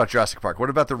supposed to talk about Jurassic Park. What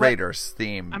about the Raiders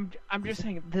theme? I'm just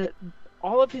saying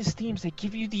all of his themes, they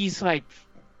give you these I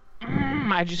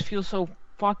just feel so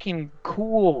fucking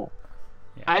cool.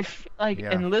 Yeah.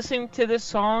 And listening to this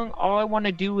song, all I want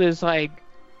to do is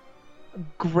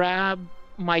grab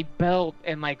my belt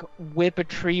and whip a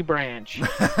tree branch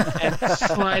and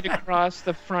slide across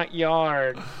the front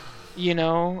yard.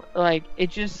 It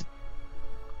just,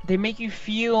 they make you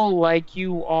feel like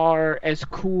you are as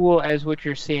cool as what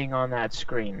you're seeing on that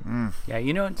screen.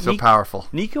 Yeah, so powerful.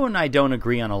 Nico and I don't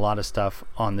agree on a lot of stuff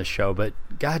on the show, but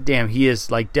goddamn, he is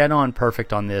dead on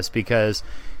perfect on this, because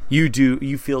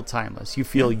you feel timeless. You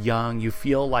feel young. You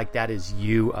feel like that is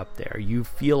you up there. You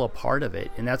feel a part of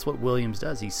it, and that's what Williams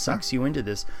does. He sucks you into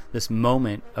this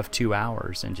moment of 2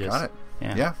 hours and just. Got it.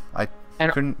 Yeah. I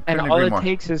couldn't all agree it more.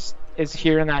 takes is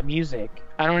hearing that music.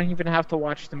 I don't even have to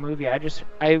watch the movie. I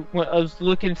was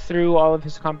looking through all of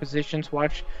his compositions,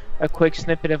 watched a quick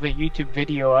snippet of a YouTube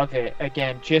video of it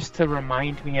again, just to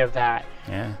remind me of that.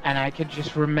 Yeah. And I could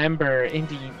just remember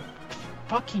Indy,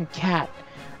 fucking cat.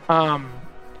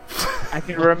 I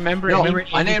can remember.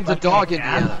 My name's a dog,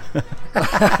 Indiana.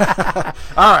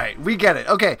 All right, we get it.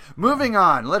 Okay, moving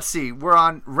on. Let's see. We're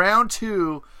on round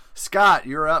 2. Scott,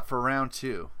 you're up for round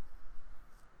 2.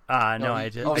 No, I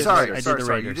did. Oh, sorry. I did the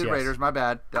Raiders. You did yes. Raiders. My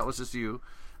bad. That was just you.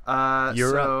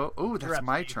 You're up. Oh, that's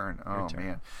my turn. Oh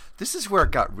man, this is where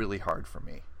it got really hard for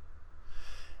me.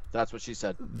 That's what she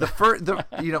said.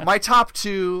 My top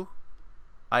 2,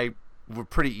 were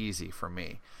pretty easy for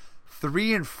me.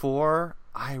 3 and 4,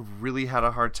 I really had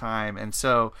a hard time, and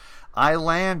so I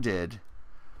landed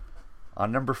on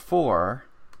number 4.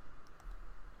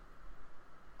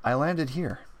 I landed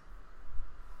here.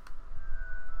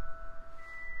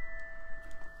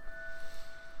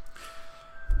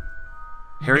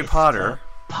 Harry Potter.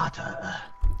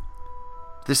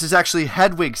 This is actually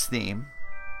Hedwig's theme.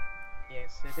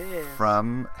 Yes, it is.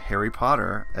 From Harry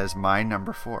Potter as my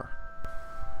number 4.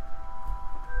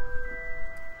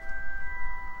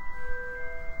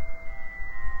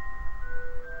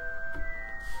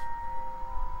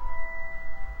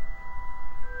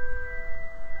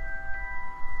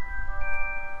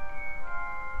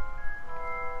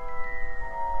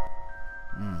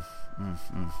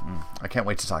 I can't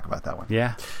wait to talk about that one.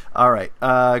 Yeah. All right.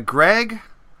 Greg,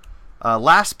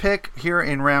 last pick here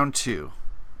in round 2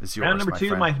 is yours. Round number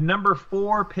 2, my number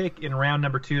 4 pick in round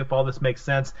number 2, if all this makes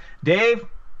sense. Dave,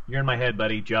 you're in my head,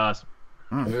 buddy. Jaws.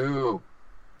 Ooh.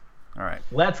 All right.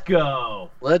 Let's go.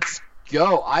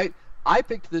 I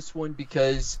picked this one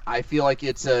because I feel like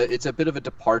it's a bit of a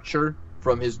departure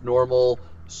from his normal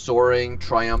soaring,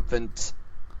 triumphant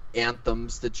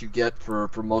anthems that you get for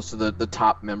most of the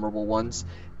top memorable ones.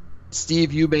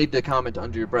 Steve, you made the comment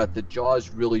under your breath that Jaws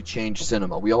really changed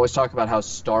cinema. We always talk about how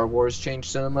Star Wars changed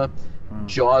cinema.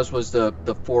 Jaws was the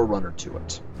forerunner to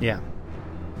it. Yeah.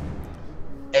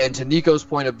 And to Nico's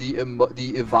point of the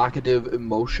evocative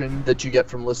emotion that you get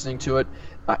from listening to it,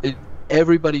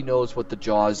 everybody knows what the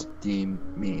Jaws theme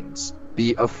means.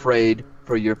 Be afraid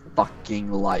for your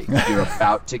fucking life. You're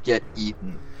about to get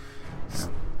eaten.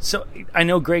 So I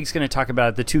know Greg's going to talk about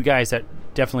it, the two guys that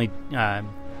definitely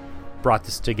brought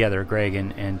this together, Greg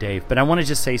and Dave. But I want to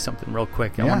just say something real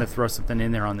quick. I want to throw something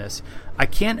in there on this. I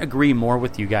can't agree more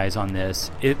with you guys on this.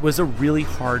 It was a really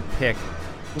hard pick.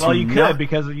 Well, you could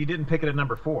because you didn't pick it at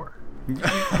number 4.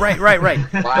 Right.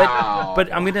 Wow.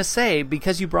 But I'm going to say,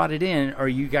 because you brought it in, or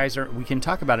you guys we can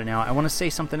talk about it now, I want to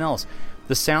say something else.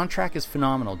 The soundtrack is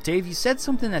phenomenal. Dave, you said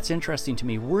something that's interesting to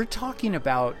me. We're talking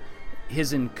about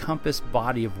his encompassed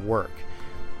body of work.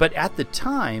 But at the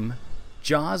time,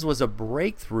 Jaws was a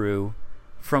breakthrough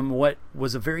from what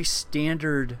was a very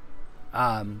standard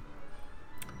body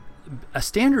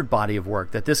of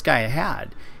work that this guy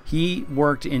had. He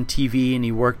worked in TV and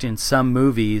he worked in some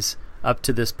movies up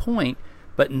to this point,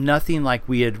 but nothing like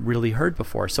we had really heard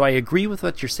before. So I agree with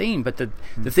what you're saying, but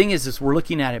the thing is we're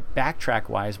looking at it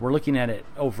backtrack-wise. We're looking at it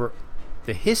over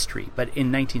the history. But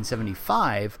in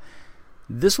 1975,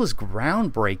 this was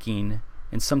groundbreaking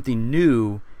and something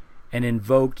new and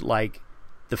invoked like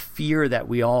the fear that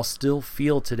we all still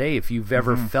feel today. If you've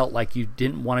ever felt like you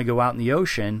didn't want to go out in the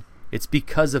ocean, it's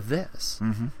because of this.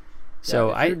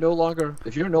 So if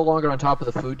you're no longer on top of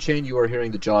the food chain, you are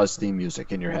hearing the Jaws theme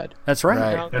music in your head. That's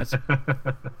right.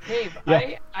 Dave,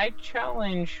 I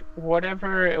challenge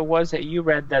whatever it was that you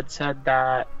read that said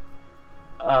that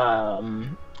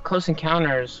Close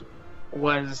Encounters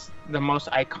was the most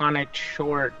iconic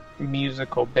short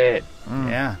musical bit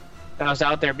that was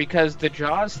out there, because the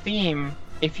Jaws theme,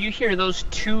 if you hear those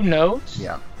 2 notes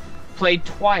played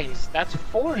twice, that's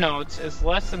 4 notes, is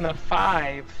less than the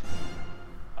 5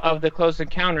 of the Close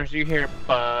Encounters. You hear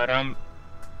ba-dum,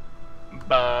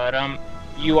 ba-dum,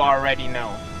 you already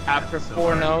know. After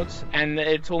 4 notes, and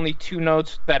it's only 2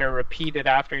 notes that are repeated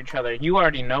after each other, you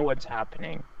already know what's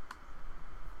happening.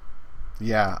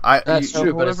 Yeah, that's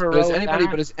true. But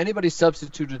has anybody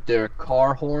substituted their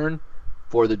car horn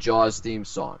for the Jaws theme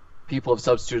song? People have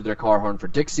substituted their car horn for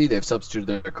Dixie. They've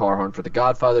substituted their car horn for the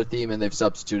Godfather theme, and they've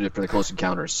substituted it for the Close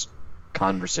Encounters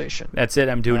conversation. That's it.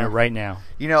 I'm doing it right now.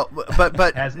 You know,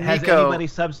 but has Nico, anybody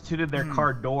substituted their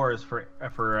car doors for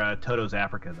Toto's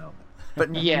Africa though?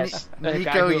 But yes, the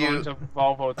guy who owns a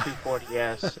Volvo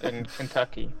 240S in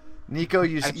Kentucky. Nico,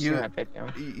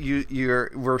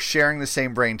 we're sharing the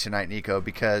same brain tonight, Nico,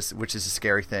 which is a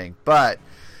scary thing. But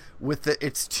with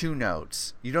it's 2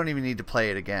 notes. You don't even need to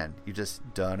play it again. You just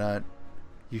donut.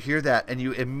 You hear that, and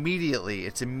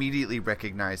it's immediately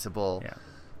recognizable. Yeah.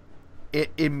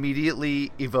 It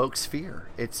immediately evokes fear.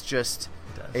 It's just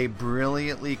a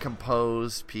brilliantly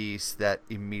composed piece that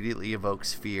immediately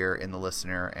evokes fear in the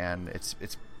listener, and it's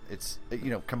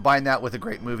combine that with a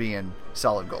great movie and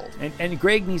solid gold. And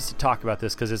Greg needs to talk about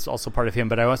this because it's also part of him,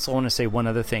 but I also want to say one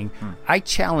other thing. I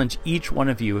challenge each one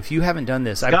of you, if you haven't done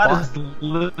this. Scott is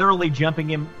literally jumping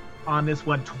in on this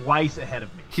one twice ahead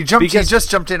of me. He just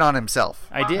jumped in on himself.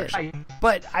 I did.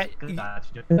 But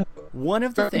one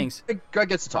of the things... Greg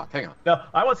gets to talk. Hang on. No,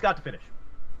 I want Scott to finish.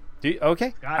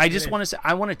 Okay. I just want to say,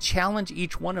 I want to challenge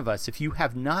each one of us. If you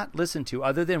have not listened to,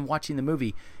 other than watching the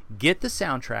movie, get the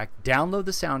soundtrack, download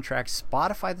the soundtrack,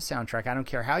 Spotify the soundtrack. I don't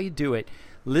care how you do it.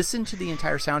 Listen to the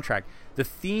entire soundtrack. The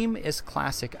theme is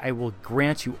classic. I will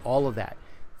grant you all of that.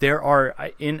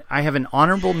 I have an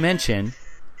honorable mention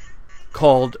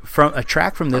from a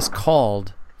track from this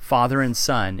called Father and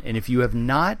Son. And if you have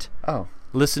not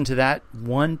listened to that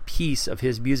one piece of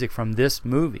his music from this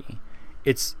movie,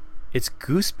 it's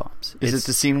goosebumps. Is it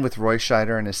the scene with Roy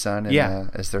Scheider and his son?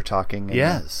 As they're talking?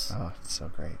 Yes. It's so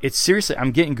great. It's seriously,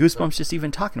 I'm getting goosebumps just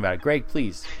even talking about it. Greg,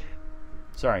 please.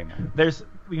 Sorry, man. There's,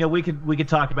 we could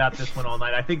talk about this one all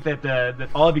night. I think that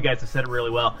all of you guys have said it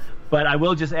really well. But I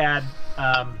will just add,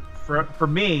 for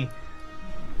me,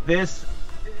 this,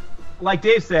 like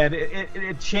Dave said,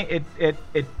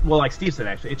 well, like Steve said,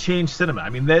 actually, it changed cinema. I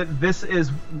mean, this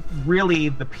is really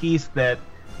the piece that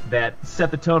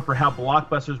set the tone for how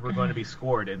blockbusters were going to be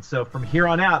scored. And so from here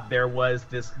on out, there was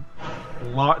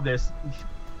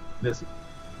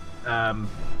I'm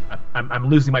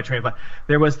losing my train of thought.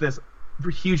 There was this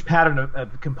huge pattern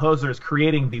of composers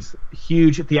creating these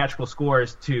huge theatrical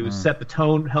scores to help set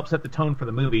the tone for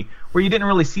the movie, where you didn't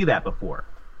really see that before.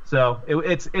 So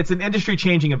it's an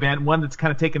industry-changing event, one that's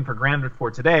kind of taken for granted for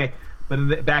today,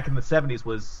 but back in the 70s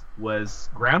was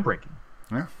groundbreaking.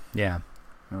 Yeah.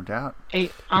 No doubt. Hey,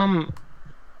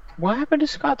 what happened to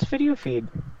Scott's video feed?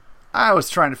 I was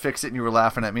trying to fix it, and you were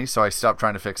laughing at me, so I stopped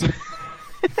trying to fix it.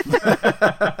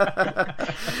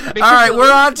 All right,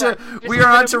 we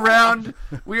are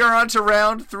on to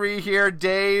round 3 here.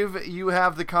 Dave, you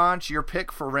have the conch. Your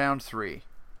pick for round 3.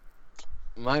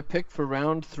 My pick for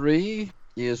round 3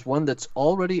 is one that's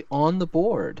already on the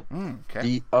board. Okay.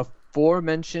 The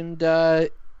aforementioned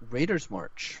Raiders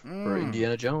March for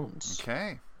Indiana Jones.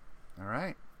 Okay. All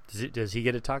right. Does he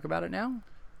get to talk about it now?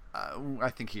 I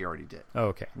think he already did. Oh,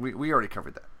 okay. We already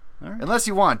covered that. All right. Unless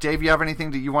you want, Dave, you have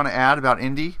anything that you want to add about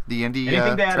Indy? Anything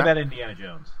to add about Indiana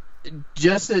Jones?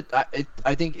 Just that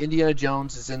I think Indiana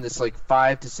Jones is in this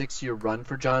 5 to 6 year run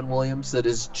for John Williams that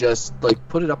is just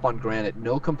put it up on granite.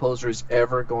 No composer is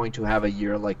ever going to have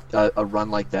a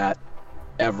run like that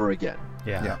ever again.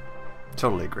 Yeah.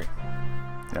 Totally agree.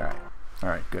 All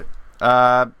right. Good.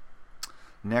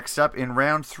 Next up in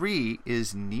round 3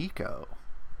 is Nico,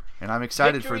 and I'm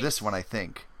excited for this one. I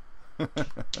think.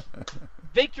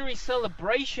 Victory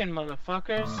celebration,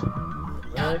 motherfuckers.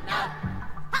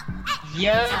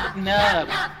 Yeah, nub.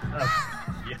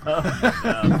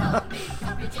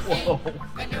 Whoa.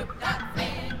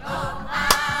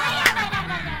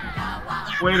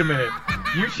 Wait a minute.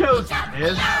 You chose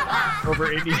this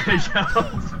over Indiana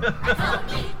Jones?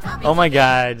 Oh my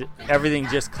God! Everything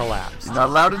just collapsed. Not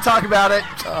allowed to talk about it.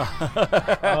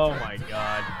 Oh my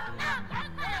God.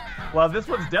 Well, this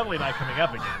one's definitely not coming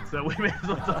up again, so we may as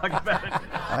well talk about it.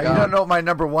 You don't know what my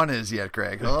number one is yet,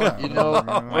 Greg. Hold on. You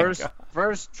know,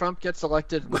 first Trump gets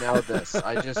elected, now this.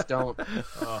 I just don't.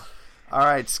 All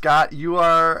right, Scott, you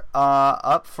are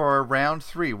up for round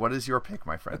 3. What is your pick,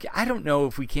 my friend? Okay, I don't know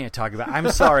if we can't talk about. I'm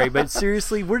sorry, but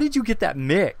seriously, where did you get that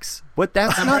mix? What?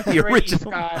 That's not the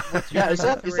original. Yeah, is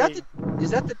that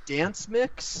the dance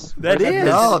mix? That is.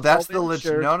 No, that's the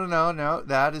no.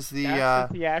 That is the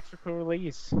theatrical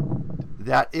release.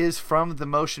 That is from the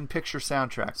motion picture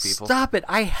soundtrack, people. Stop it!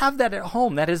 I have that at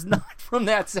home. That is not from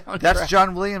that soundtrack. That's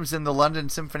John Williams in the London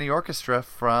Symphony Orchestra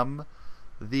from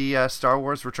the Star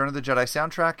Wars Return of the Jedi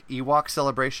soundtrack, Ewok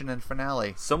Celebration and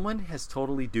Finale. Someone has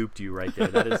totally duped you right there.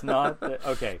 That is not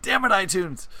okay. Damn it,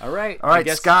 iTunes. All right,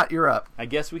 Scott, you're up. I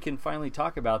guess we can finally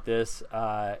talk about this.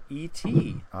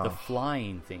 E.T., the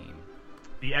flying theme.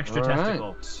 The extra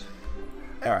testicle.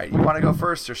 All right, you want to go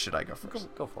first, or should I go first?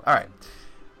 Go for it. All right.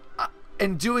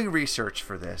 In doing research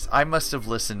for this, I must have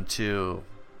listened to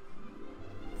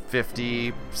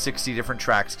 50, 60 different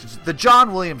tracks. The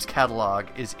John Williams catalog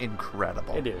is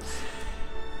incredible. It is.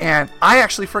 And I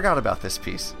actually forgot about this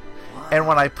piece. What? And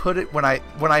when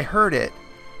I heard it,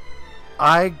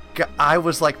 I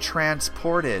was like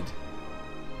transported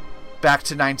back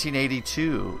to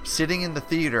 1982, sitting in the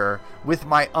theater with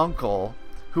my uncle,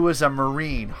 who was a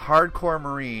Marine, hardcore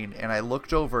Marine, and I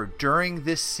looked over during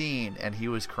this scene and he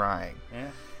was crying.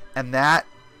 Yeah. And that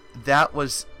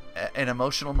was an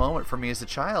emotional moment for me as a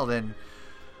child, and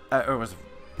I was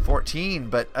 14,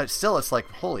 but still, it's like,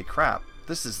 holy crap,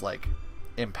 this is like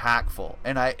impactful.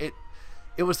 And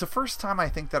it was the first time I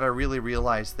think that I really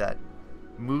realized that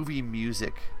movie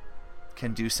music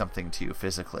can do something to you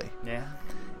physically. Yeah.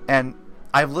 And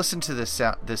I've listened to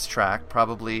this track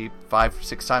probably 5 or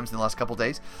 6 times in the last couple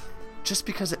days, just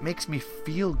because it makes me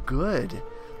feel good,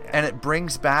 and it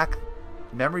brings back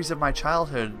memories of my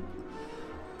childhood.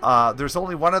 There's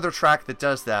only one other track that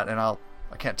does that, and I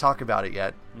can't talk about it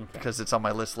yet because it's on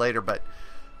my list later. But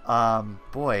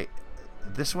boy,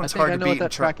 this one's hard to beat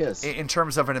in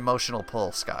terms of an emotional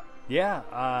pull, Scott. Yeah,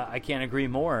 I can't agree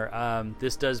more.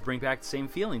 This does bring back the same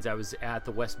feelings. I was at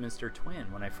the Westminster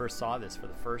Twin when I first saw this for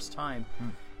the first time,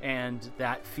 and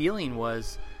that feeling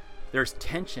was, there's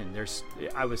tension.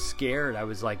 I was scared. I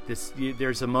was like, this.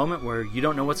 There's a moment where you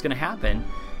don't know what's going to happen,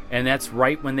 and that's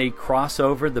right when they cross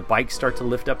over. The bikes start to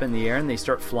lift up in the air, and they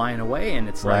start flying away, and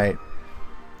it's like,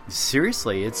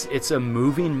 seriously, it's a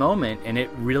moving moment, and it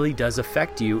really does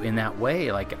affect you in that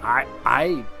way. Like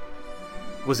I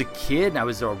was a kid and I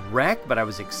was a wreck, but I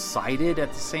was excited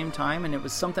at the same time, and it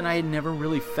was something I had never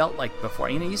really felt like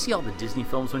before. You know, you see all the Disney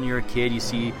films when you're a kid, you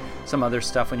see some other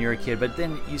stuff when you're a kid, but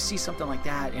then you see something like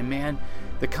that, and man,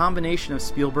 the combination of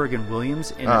Spielberg and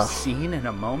Williams in a scene, in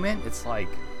a moment, it's like,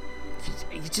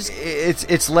 you just,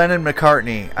 it's Lennon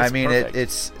McCartney. I mean, perfect.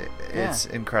 it's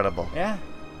incredible. Yeah.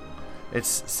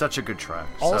 It's such a good track.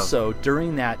 Also,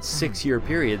 during that 6-year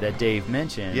period that Dave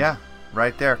mentioned. Yeah.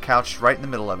 Right there, couched right in the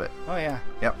middle of it. Oh, yeah.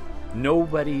 Yep.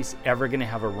 Nobody's ever going to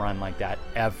have a run like that,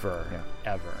 ever.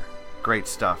 Yeah. Ever. Great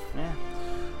stuff. Yeah.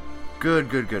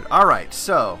 Good. All right,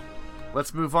 so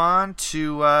let's move on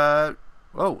to...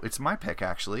 it's my pick,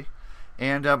 actually.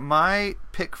 And my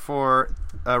pick for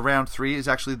round 3 is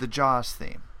actually the Jaws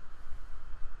theme.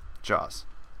 Jaws.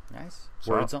 Nice.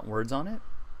 So, words on it?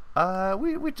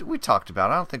 We talked about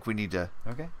it. I don't think we need to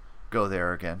go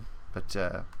there again.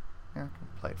 But... I can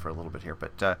play it for a little bit here,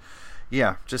 but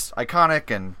just iconic,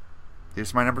 and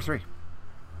here's my number 3.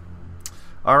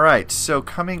 All right, so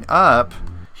coming up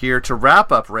here to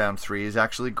wrap up round 3 is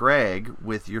actually Greg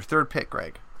with your third pick,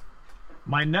 Greg.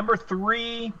 My number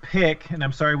 3 pick, and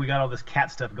I'm sorry we got all this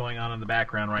cat stuff going on in the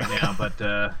background right now, but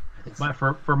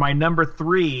for my number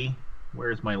 3,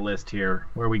 where's my list here?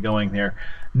 Where are we going there?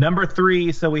 Number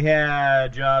 3, so we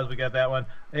had Jaws, we got that one.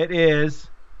 It is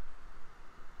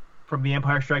from The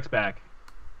Empire Strikes Back.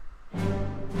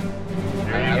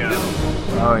 There you go.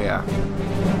 Oh, yeah.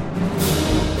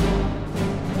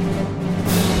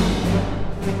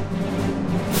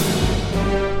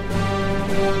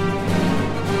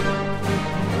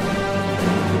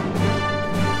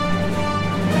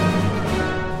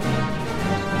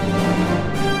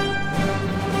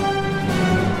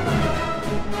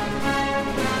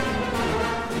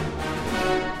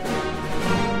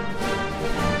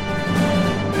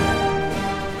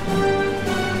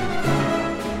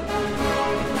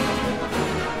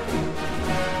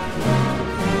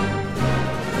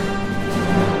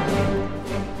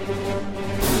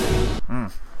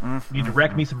 need to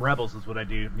wreck me some rebels is what I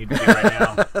need to do right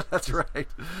now. That's right.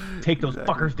 Take those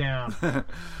fuckers down.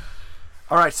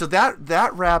 All right, so that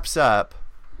wraps up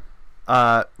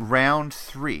round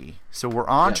 3. So we're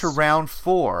on to round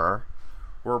 4.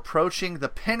 We're approaching the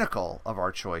pinnacle of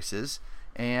our choices,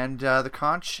 and the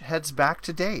conch heads back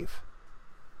to Dave.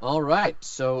 All right,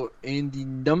 so in the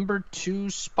number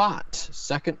 2 spot,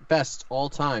 second best all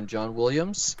time, John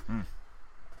Williams.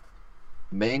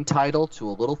 Main title to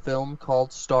a little film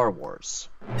called Star Wars.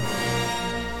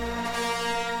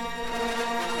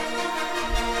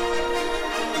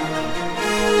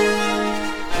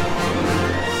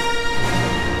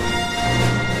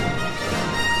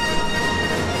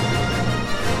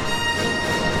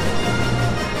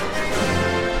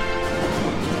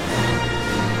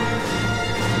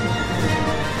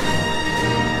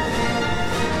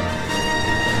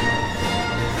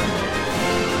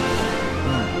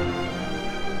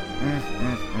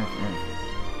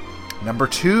 Number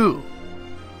 2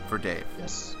 for Dave.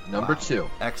 Yes, number 2.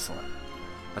 Excellent.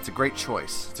 That's a great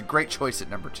choice. It's a great choice at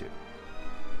number 2.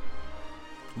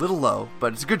 Little low,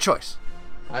 but it's a good choice.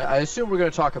 I assume we're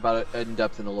going to talk about it in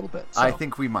depth in a little bit. So. I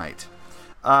think we might.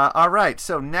 All right,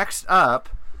 so next up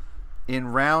in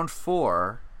round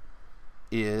 4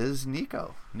 is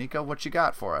Nico. Nico, what you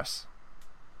got for us?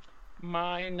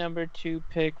 My number 2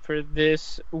 pick for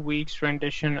this week's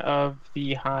rendition of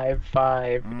the Hive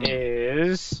 5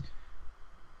 is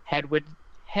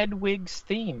Hedwig's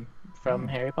theme from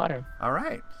Harry Potter. All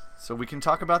right, so we can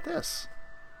talk about this.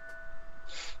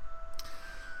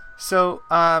 So,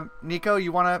 Nico,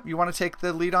 you wanna take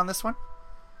the lead on this one?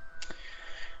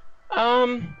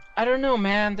 I don't know,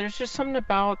 man. There's just something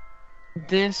about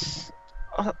this.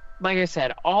 Like I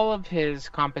said, all of his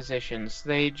compositions,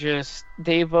 they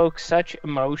evoke such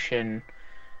emotion,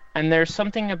 and there's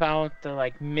something about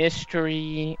the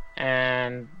mystery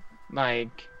and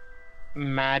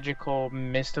magical,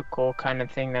 mystical kind of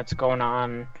thing that's going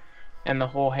on in the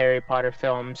whole Harry Potter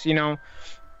films.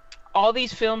 All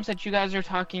these films that you guys are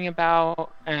talking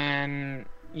about, and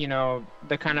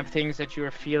the kind of things that you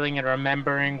were feeling and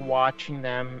remembering watching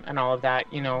them and all of that.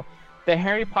 The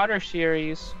Harry Potter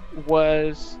series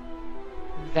was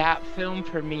that film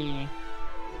for me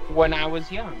when I was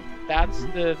young. That's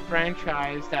the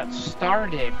franchise that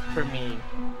started for me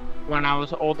when I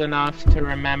was old enough to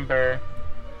remember,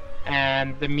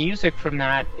 and the music from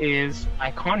that is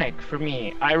iconic for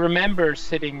me. I remember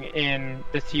sitting in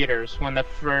the theaters when the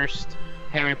first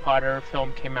Harry Potter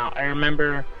film came out. I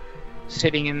remember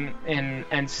sitting in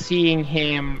and seeing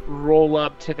him roll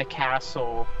up to the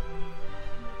castle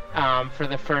for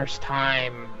the first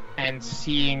time, and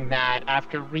seeing that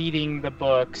after reading the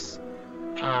books,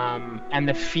 and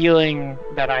the feeling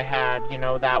that I had,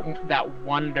 that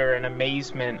wonder and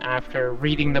amazement after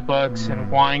reading the books and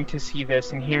wanting to see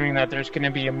this and hearing that there's going to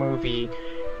be a movie,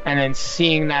 and then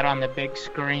seeing that on the big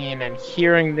screen and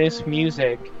hearing this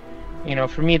music,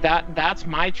 for me, that's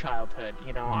my childhood.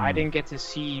 I didn't get to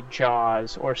see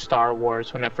Jaws or Star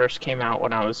Wars when it first came out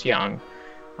when I was young.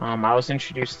 I was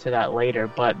introduced to that later,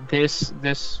 but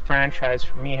this franchise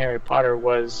for me, Harry Potter,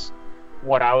 was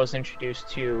what I was introduced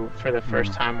to for the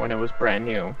first time when it was brand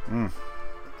new.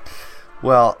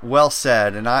 Well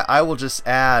said. And I will just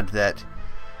add that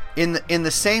in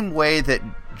the same way that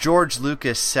George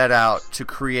Lucas set out to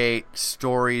create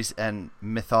stories and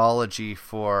mythology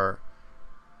for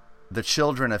the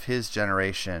children of his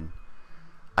generation,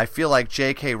 I feel like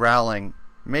J.K. Rowling,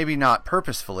 maybe not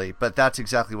purposefully, but that's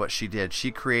exactly what she did. She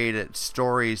created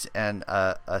stories and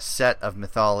a set of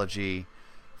mythology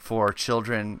for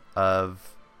children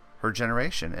of her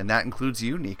generation, and that includes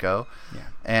you, Nico. Yeah.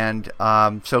 And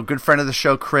so, good friend of the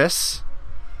show, Chris,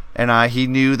 and he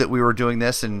knew that we were doing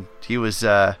this, and he was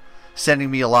sending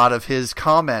me a lot of his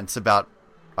comments about.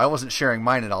 I wasn't sharing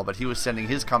mine at all, but he was sending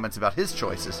his comments about his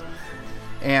choices,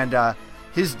 and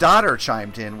his daughter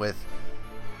chimed in with,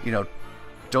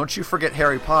 don't you forget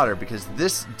Harry Potter, because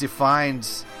this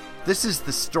is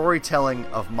the storytelling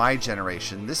of my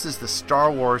generation. This is the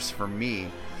Star Wars for me.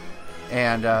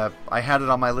 And I had it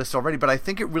on my list already, but I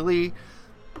think it really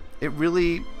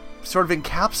sort of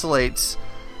encapsulates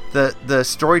the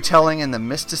storytelling and the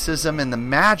mysticism and the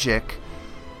magic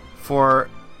for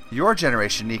your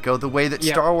generation, Nico, the way that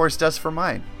Star Wars does for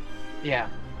mine. Yeah,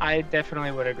 I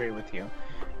definitely would agree with you.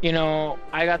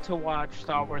 I got to watch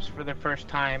Star Wars for the first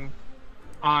time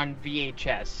on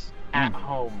VHS at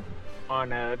home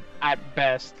on a, at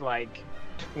best,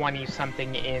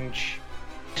 20-something inch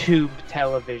tube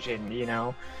television.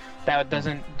 That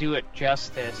doesn't do it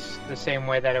justice the same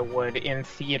way that it would in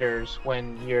theaters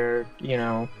when you're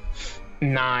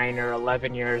 9 or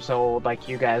 11 years old, like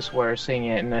you guys were seeing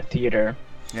it in the theater.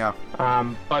 Yeah.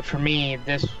 But for me,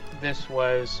 this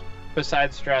was,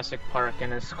 besides Jurassic Park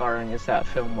and as scarring as that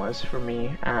film was for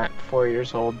me at 4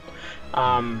 years old,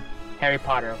 Harry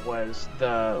Potter was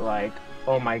the, like,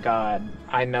 oh my god,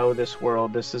 I know this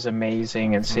world, this is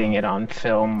amazing, and seeing it on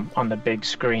film on the big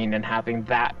screen and having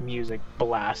that music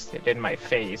blasted in my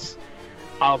face,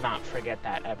 I'll not forget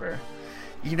that ever.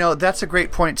 You know, that's a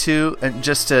great point too, and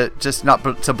just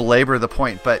not to belabor the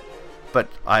point, but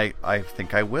I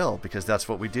think I will, because that's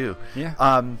what we do.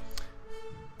 Yeah.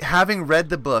 Having read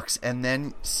the books and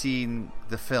then seen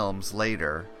the films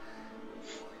later,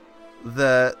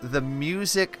 the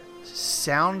music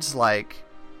sounds like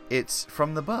it's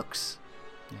from the books.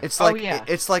 It's like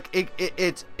it's like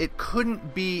it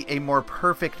couldn't be a more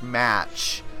perfect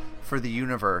match for the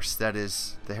universe that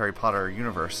is the Harry Potter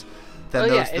universe than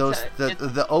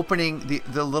the opening,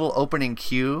 the little opening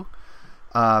cue.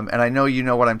 And I know you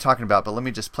know what I'm talking about, but let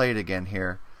me just play it again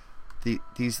here.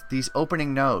 These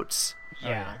opening notes.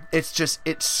 Yeah. It's just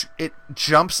it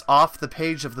jumps off the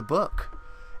page of the book.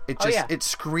 It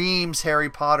screams Harry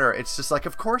Potter. It's just like,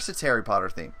 of course it's Harry Potter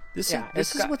theme.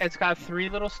 It's got 3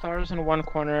 little stars in one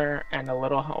corner and a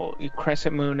little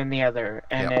crescent moon in the other,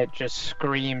 and it just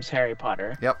screams Harry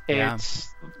Potter. Yep.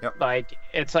 It's like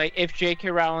if J.K.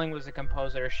 Rowling was a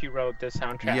composer, she wrote this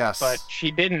soundtrack. Yes. But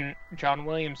she didn't. John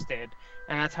Williams did,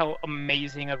 and that's how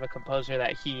amazing of a composer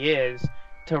that he is,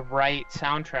 to write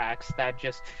soundtracks that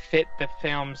just fit the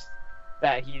films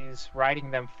that he's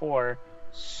writing them for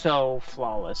so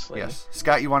flawlessly. Yes.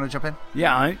 Scott, you want to jump in?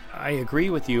 Yeah, I agree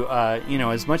with you. You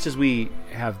know, as much as we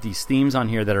have these themes on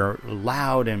here that are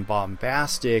loud and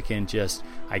bombastic and just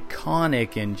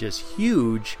iconic and just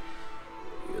huge,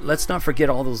 let's not forget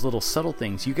all those little subtle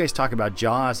things. You guys talk about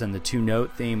Jaws and the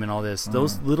 2-note theme and all this.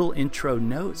 Those little intro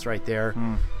notes right there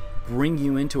bring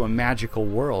you into a magical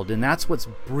world, and that's what's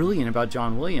brilliant about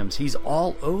John Williams. He's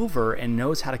all over and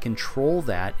knows how to control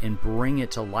that and bring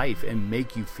it to life and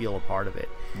make you feel a part of it.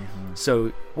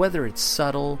 So whether it's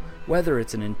subtle, whether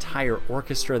it's an entire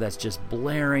orchestra that's just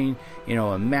blaring, you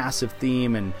know, a massive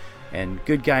theme, and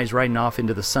good guys riding off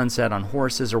into the sunset on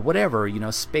horses, or whatever, you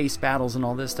know, space battles and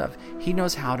all this stuff, he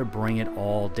knows how to bring it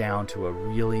all down to a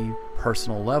really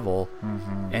personal level,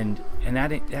 and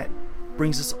that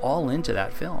brings us all into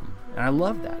that film, and I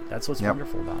love that. That's what's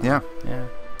wonderful about it. Yeah.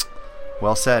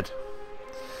 Well said.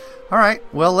 All right,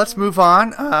 well, let's move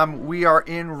on. We are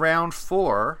in round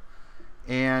 4,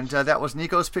 and that was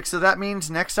Nico's pick, so that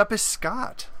means next up is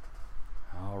Scott.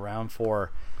 Oh, round 4.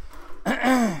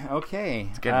 Okay.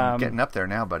 It's getting up there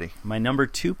now, buddy. My number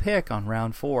 2 pick on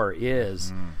round 4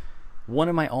 is one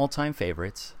of my all-time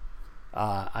favorites.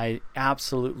 I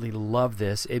absolutely love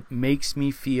this. It makes me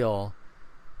feel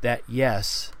that,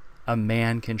 yes, a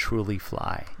man can truly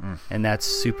fly. And that's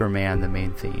Superman, the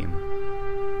main theme.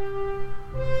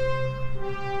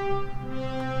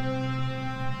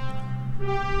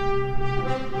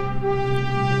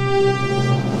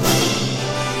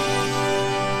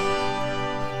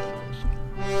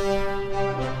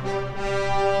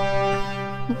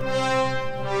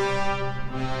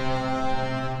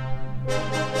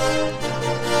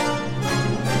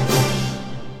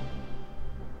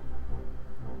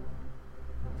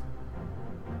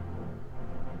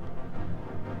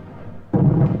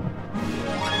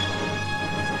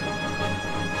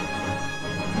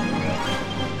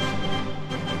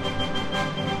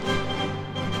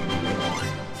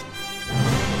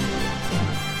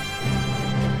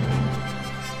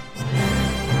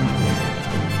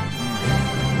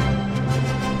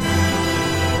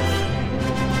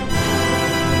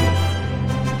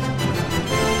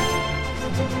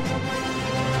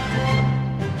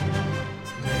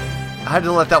 I had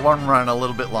to let that one run a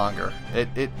little bit longer.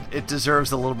 It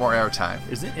deserves a little more airtime.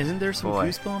 Isn't there some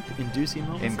goosebump-inducing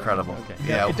moments? Incredible. Okay.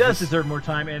 Yeah, it does deserve more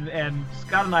time. And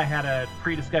Scott and I had a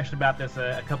pre-discussion about this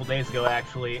a couple days ago,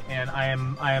 actually. And I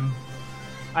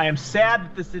am sad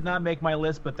that this did not make my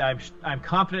list, but I'm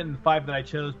confident in the 5 that I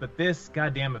chose. But this,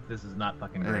 goddamn, if this is not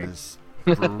fucking great. It is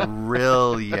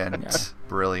brilliant,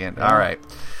 brilliant. All right.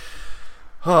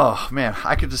 Oh, man,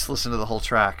 I could just listen to the whole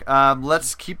track.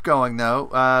 Let's keep going,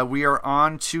 though. We are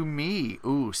on to me.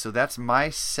 Ooh, so that's my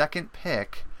second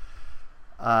pick.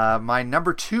 My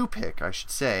number 2 pick, I should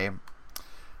say.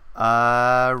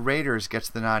 Raiders gets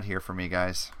the nod here for me,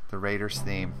 guys. The Raiders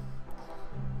theme.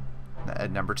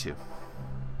 At number 2.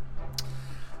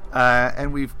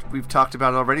 And we've talked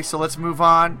about it already, so let's move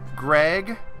on.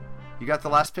 Greg, you got the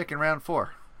last pick in round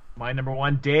 4. My number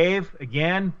 1, Dave,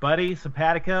 again, buddy,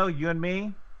 simpatico, you and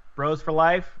me, bros for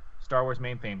life, Star Wars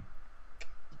main theme.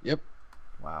 Yep.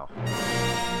 Wow.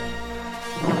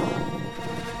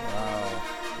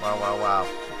 Wow.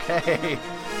 Okay.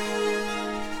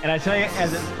 And I tell you,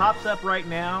 as it pops up right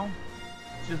now,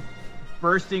 just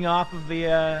bursting off of the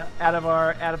out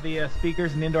of the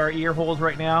speakers and into our ear holes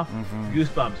right now.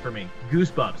 Goosebumps for me.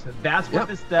 Goosebumps. That's what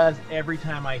this does every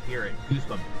time I hear it.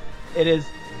 Goosebumps. It is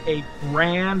a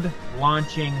brand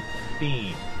launching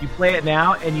theme. You play it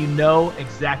now and you know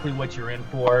exactly what you're in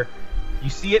for. You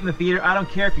see it in the theater. I don't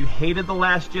care if you hated The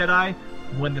Last Jedi.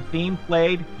 When the theme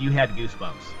played, you had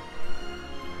goosebumps.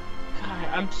 God,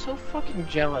 I'm so fucking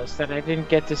jealous that I didn't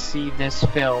get to see this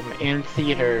film in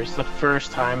theaters the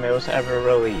first time it was ever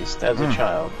released as a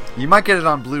child. You might get it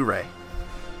on Blu-ray.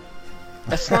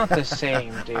 That's not the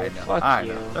same, dude. I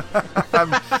know. Fuck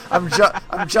you.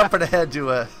 I'm jumping ahead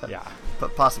to a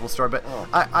possible story, but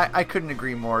I couldn't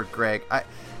agree more, Greg.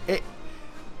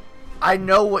 I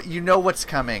know what's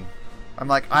coming. I'm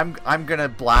like, I'm gonna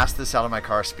blast this out of my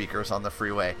car speakers on the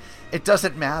freeway. It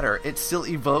doesn't matter. It still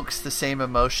evokes the same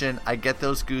emotion. I get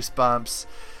those goosebumps.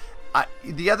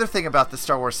 The other thing about the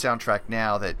Star Wars soundtrack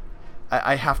now that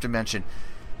I have to mention,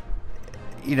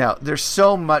 there's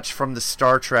so much from the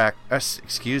Star Trek.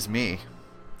 Excuse me.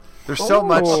 There's so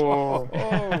much.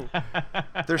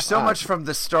 There's so much from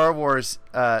the Star Wars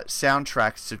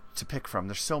soundtracks to pick from.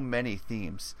 There's so many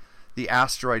themes. The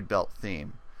asteroid belt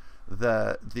theme.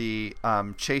 The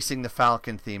chasing the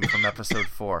Falcon theme from Episode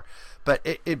 4, but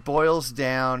it boils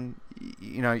down.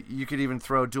 You could even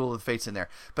throw Duel of the Fates in there,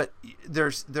 but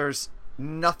there's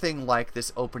nothing like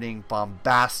this opening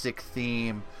bombastic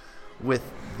theme with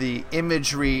the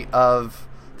imagery of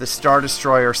the Star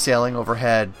Destroyer sailing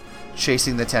overhead,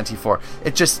 chasing the Tantive 4.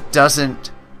 It just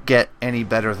doesn't get any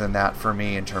better than that for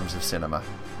me in terms of cinema.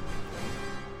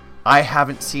 I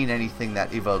haven't seen anything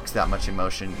that evokes that much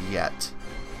emotion yet.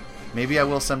 Maybe I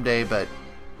will someday, but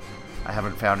I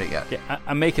haven't found it yet. Yeah,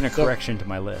 I'm making a correction to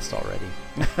my list already.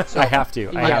 I have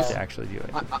to. I have to actually do it.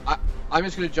 I'm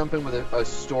just going to jump in with a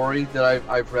story that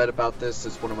I've read about this.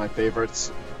 It's one of my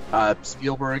favorites.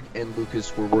 Spielberg and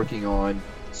Lucas were working on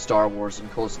Star Wars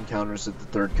and Close Encounters of the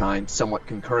Third Kind somewhat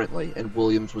concurrently, and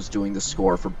Williams was doing the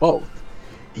score for both.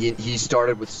 He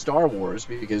started with Star Wars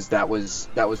because that was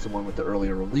the one with the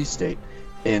earlier release date,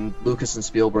 and Lucas and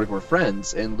Spielberg were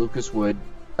friends, and Lucas would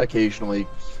occasionally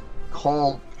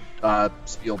call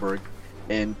Spielberg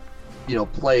and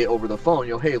play over the phone.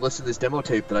 Hey, listen to this demo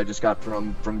tape that I just got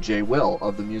from Jay Will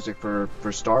of the music for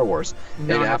Star Wars.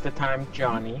 Not at the time,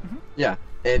 Johnny. Yeah,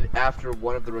 and after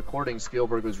one of the recordings,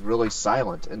 Spielberg was really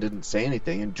silent and didn't say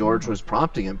anything, and George was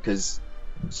prompting him because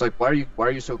it's like, why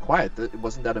are you so quiet?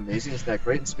 Wasn't that amazing? Isn't that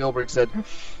great? And Spielberg said,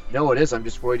 no, it is. I'm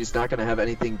just worried he's not going to have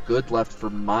anything good left for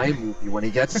my movie when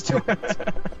he gets to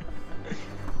it.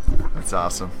 That's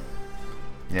awesome.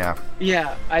 Yeah.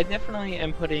 Yeah, I definitely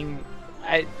am putting...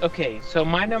 Okay, so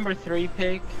my number 3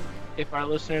 pick, if our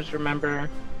listeners remember,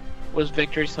 was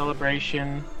Victory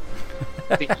Celebration,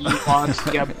 the Ewoks,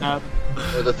 Yub Nub.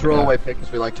 Or the throwaway pick,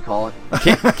 as we like to call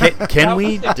it. Can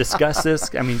we discuss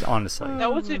this? I mean, honestly.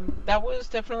 That was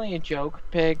definitely a joke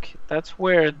pick. That's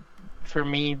where, for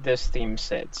me, this theme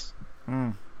sits.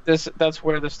 That's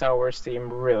where the Star Wars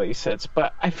theme really sits.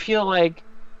 But I feel like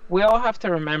we all have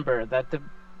to remember that the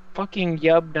fucking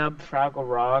Yub Nub Fraggle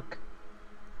Rock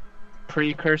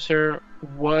precursor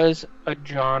was a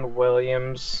John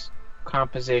Williams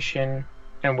composition,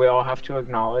 and we all have to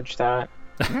acknowledge that.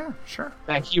 Yeah, sure.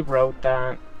 That he wrote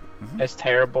that, as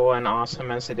terrible and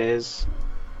awesome as it is.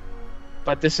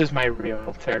 But this is my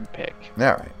real third pick.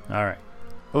 All right.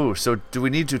 Oh, so do we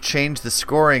need to change the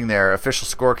scoring there? Official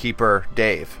scorekeeper,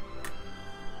 Dave.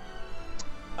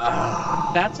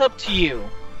 That's up to you.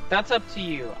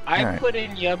 I right. put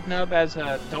in Yub Nub as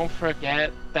a don't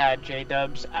forget that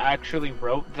J-Dubs actually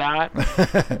wrote that.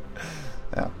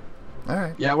 Yeah. All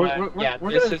right. Yeah,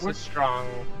 this is a strong...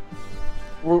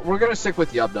 We're gonna stick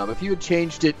with Yub Nub. If you had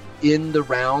changed it in the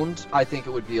round, I think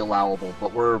it would be allowable.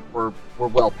 But we're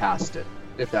well past it,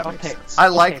 if that makes sense. I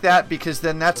like that because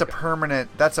then that's a permanent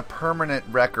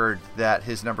record that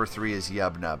his number 3 is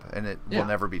Yub Nub, and it will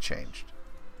never be changed.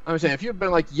 I'm saying if you'd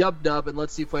been like Yub Nub and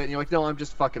let's see if and you're like, no, I'm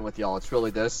just fucking with y'all. It's really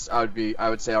this. I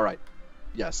would say, all right,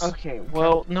 yes. Okay,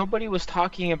 well, nobody was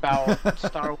talking about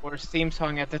Star Wars theme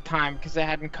song at the time because it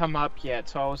hadn't come up yet,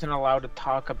 so I wasn't allowed to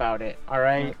talk about it. All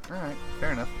right. All right.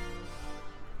 Fair enough.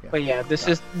 Yeah. But yeah,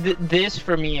 this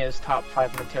for me is top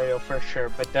 5 material for sure,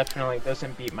 but definitely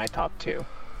doesn't beat my top 2.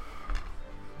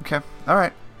 Okay. All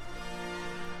right.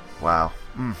 Wow.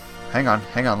 Hang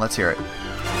on. Let's hear it.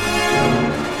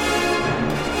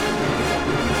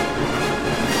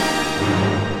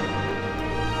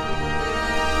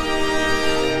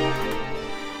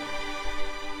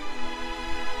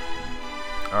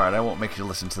 All right, I won't make you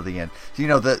listen to the end. You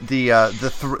know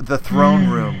the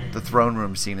throne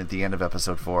room scene at the end of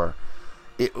episode 4.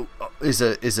 It is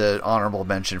a honorable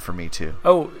mention for me too.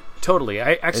 Oh, totally.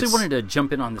 I actually wanted to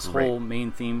jump in on this whole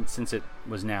main theme since it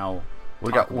was now.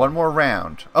 We got one more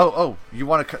round. Oh, you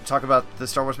want to talk about the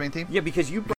Star Wars main theme? Yeah,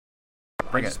 because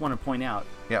I just want to point out.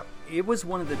 Yeah. It was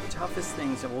one of the toughest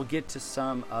things, and we'll get to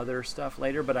some other stuff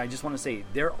later, but I just want to say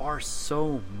there are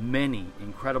so many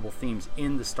incredible themes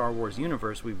in the Star Wars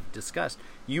universe we've discussed.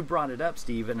 You brought it up,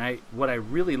 Steve, and what I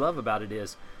really love about it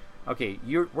is, okay,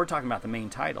 we're talking about the main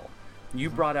title. You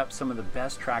brought up some of the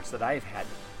best tracks that I've had,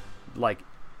 like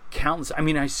countless. I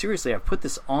mean, I've put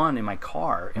this on in my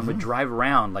car and would drive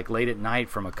around like late at night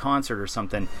from a concert or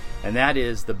something, and that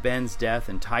is the Ben's death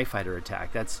and TIE Fighter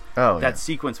attack. That's that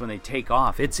sequence when they take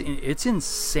off. It's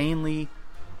insanely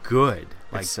good.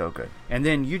 It's so good. And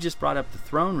then you just brought up the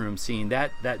throne room scene.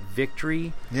 That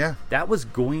victory. Yeah. That was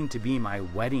going to be my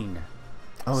wedding.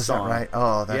 Oh, is song. that right?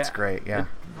 Oh, that's great. Yeah.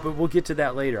 But we'll get to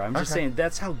that later. I'm just saying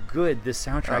that's how good this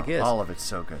soundtrack is. All of it's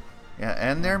so good. Yeah,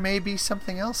 and there may be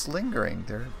something else lingering.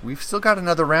 We've still got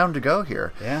another round to go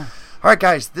here. Yeah. All right,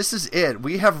 guys, this is it.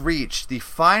 We have reached the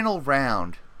final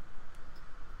round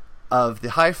of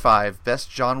the High Five Best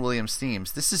John Williams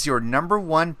Themes. This is your number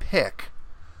 1 pick.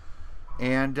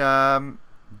 And,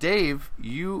 Dave,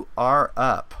 you are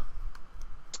up.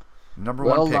 Number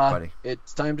 1 pick, buddy.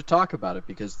 It's time to talk about it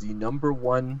because the number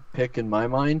 1 pick in my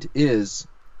mind is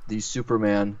the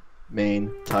Superman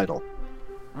main title.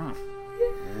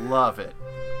 Love it.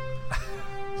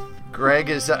 Greg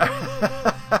is...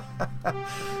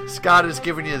 Scott is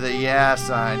giving you the yeah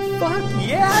sign. Fuck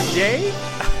yeah, Dave!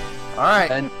 All right.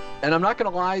 And I'm not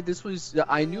going to lie,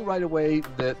 I knew right away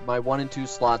that my 1 and 2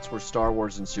 slots were Star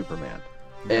Wars and Superman.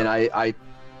 Yeah. And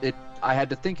I had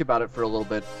to think about it for a little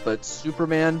bit, but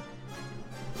Superman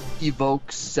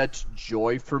evokes such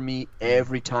joy for me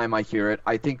every time I hear it.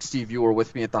 I think, Steve, you were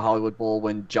with me at the Hollywood Bowl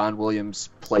when John Williams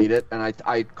played it, and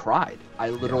I cried. I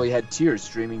literally had tears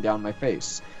streaming down my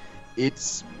face.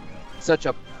 It's such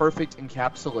a perfect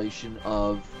encapsulation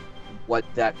of what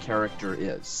that character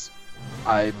is.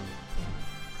 I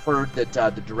heard that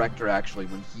the director, actually,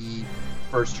 when he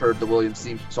first heard the Williams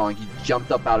theme song, he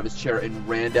jumped up out of his chair and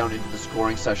ran down into the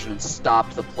scoring session and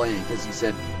stopped the playing because he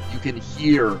said you can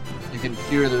hear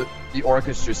the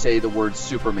orchestra say the word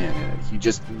Superman in it. He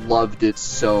just loved it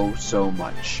so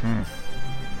much.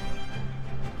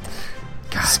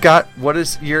 Scott, what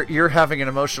is you're having an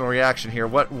emotional reaction here?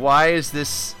 Why is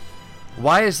this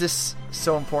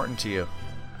so important to you?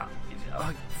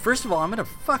 First of all, I'm going to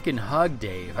fucking hug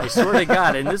Dave. I swear to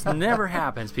God. And this never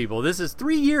happens, people. This is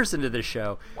 3 years into this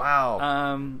show.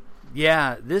 Wow.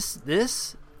 Yeah,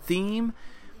 this theme,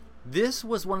 this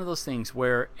was one of those things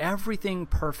where everything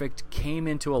perfect came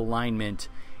into alignment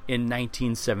in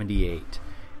 1978.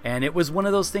 And it was one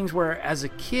of those things where, as a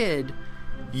kid,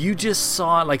 you just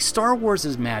saw, like, Star Wars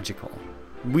is magical.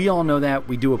 We all know that.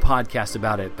 We do a podcast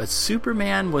about it. But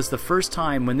Superman was the first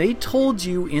time when they told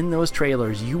you in those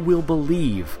trailers, you will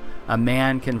believe a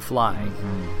man can fly.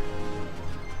 Mm-hmm.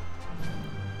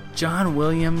 John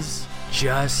Williams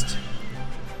just...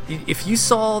 If you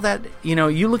saw that,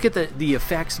 you look at the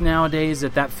effects nowadays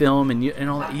at that film and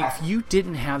all that, if you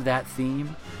didn't have that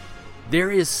theme,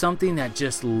 there is something that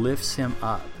just lifts him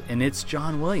up. And it's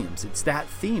John Williams. It's that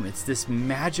theme. It's this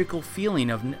magical feeling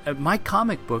of my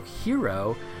comic book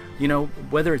hero,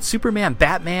 whether it's Superman,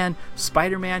 Batman,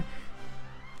 Spider-Man.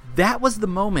 That was the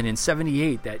moment in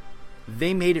 78 that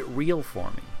they made it real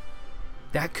for me.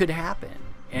 That could happen.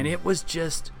 And it was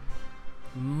just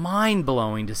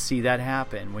mind-blowing to see that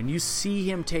happen. When you see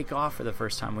him take off for the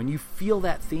first time, when you feel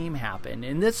that theme happen.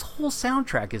 And this whole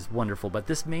soundtrack is wonderful, but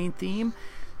this main theme,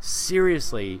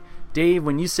 seriously... Dave,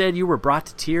 when you said you were brought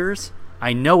to tears,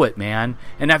 I know it, man.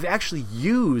 And I've actually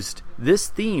used this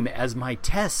theme as my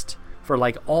test for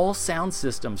like all sound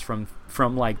systems from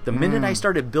like the minute I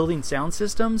started building sound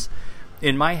systems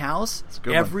in my house.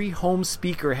 Every home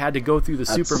speaker had to go through the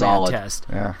Superman test.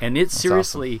 Yeah, and it's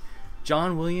seriously awesome.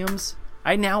 John Williams.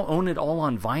 I now own it all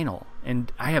on vinyl,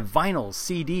 and I have vinyl,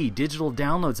 CD, digital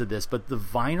downloads of this. But the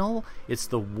vinyl, it's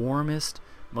the warmest,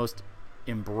 most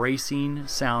embracing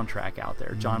soundtrack out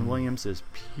there. John Williams is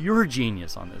pure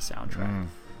genius on this soundtrack.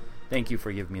 Thank you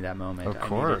for giving me that moment. Of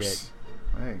course.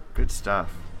 Hey, good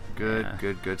stuff.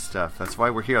 Good stuff. That's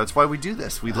why we're here. That's why we do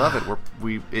this. We love it.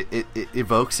 It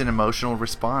evokes an emotional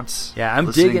response. Yeah, I'm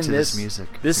digging to this music.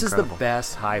 This is the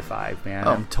best high five, man.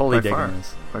 I'm totally digging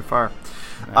this. By far.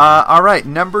 All right,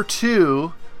 number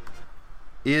 2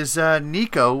 is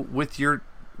Nico with your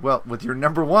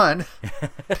number 1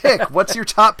 pick. What's your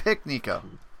top pick, Nico?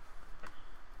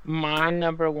 My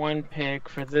number one pick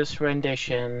for this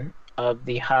rendition of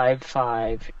the Hive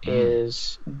 5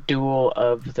 is Duel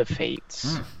of the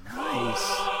Fates.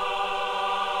 Nice.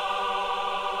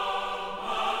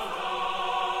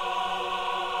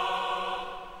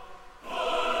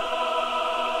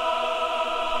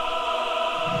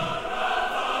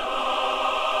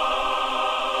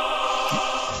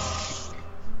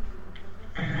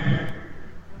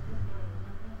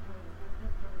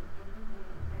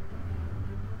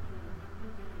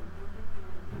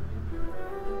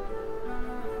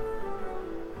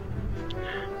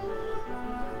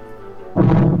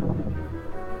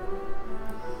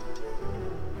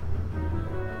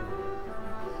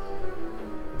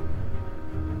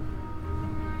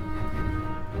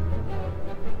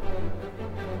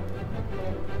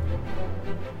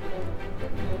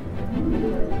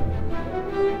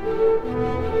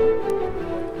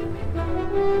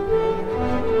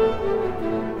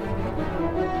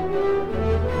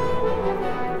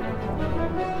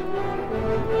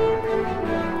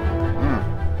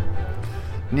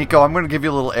 Nico, I'm going to give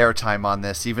you a little airtime on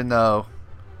this, even though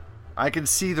I can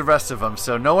see the rest of them.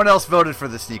 So no one else voted for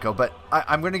this, Nico, but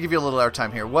I'm going to give you a little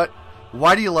airtime here.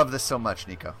 Why do you love this so much,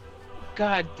 Nico?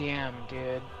 God damn,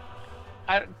 dude.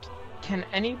 Can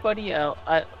anybody else...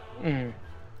 Yeah.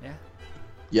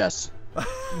 Yes.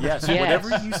 Yes. Whatever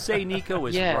you say, Nico,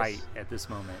 is right at this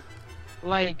moment.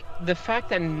 Like, the fact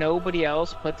that nobody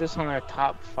else put this on their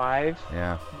top 5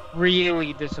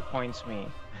 really disappoints me.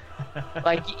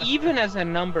 Like, even as a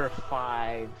number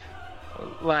 5,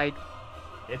 like,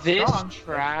 it's this strong.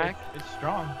 track... It's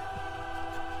strong.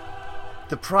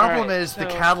 The problem is the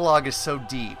catalog is so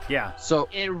deep. Yeah. So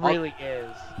it really is.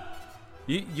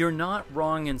 You're not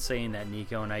wrong in saying that,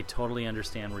 Nico, and I totally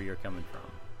understand where you're coming from.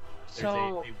 There's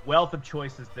a wealth of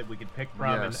choices that we could pick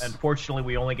from, and unfortunately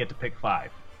we only get to pick 5.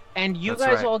 And you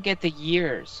guys all get the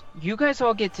years. You guys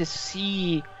all get to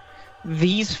see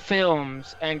these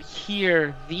films and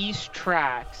hear these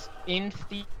tracks in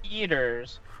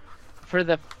theaters for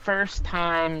the first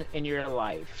time in your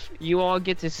life. You all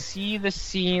get to see the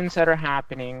scenes that are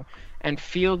happening and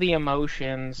feel the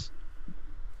emotions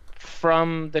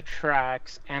from the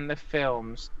tracks and the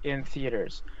films in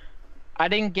theaters. I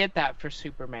didn't get that for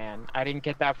Superman. I didn't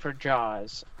get that for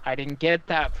Jaws. I didn't get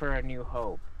that for A New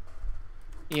Hope.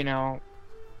 You know.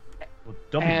 Well,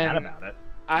 don't be mad about it.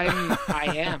 I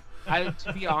am.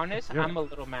 To be honest, I'm a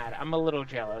little mad. I'm a little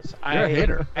jealous. You're a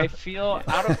hater. I feel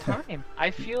out of time.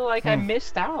 I feel like I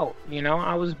missed out. You know,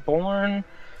 I was born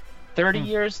 30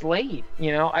 years late.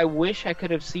 You know, I wish I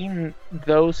could have seen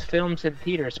those films in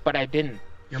theaters, but I didn't.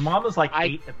 Your mom was like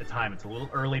 8 at the time. It's a little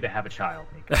early to have a child,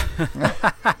 Nico.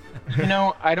 You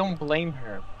know, I don't blame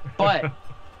her. But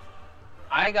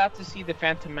I got to see The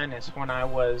Phantom Menace when I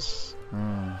was...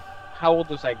 How old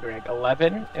was I, Greg?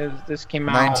 11? This came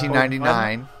out...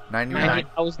 1999. 99.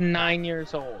 I was 9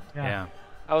 years old. Yeah.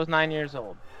 I was 9 years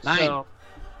old. 9. So,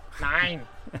 9.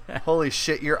 Holy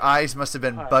shit, your eyes must have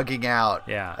been bugging out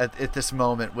at this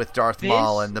moment with Darth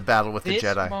Maul and the battle with the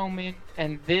Jedi. This moment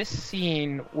and this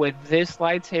scene with this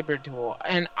lightsaber duel,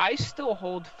 and I still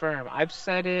hold firm. I've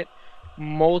said it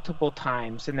multiple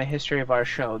times in the history of our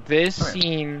show. This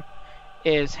scene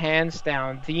is hands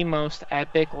down the most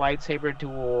epic lightsaber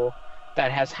duel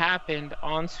that has happened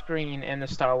on screen in the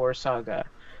Star Wars saga.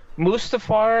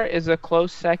 Mustafar is a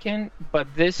close second, but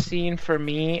this scene for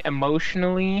me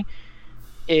emotionally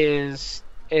is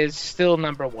still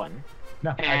number 1.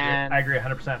 No, I agree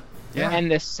 100%. Yeah. And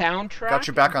the soundtrack... Got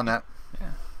your back on that.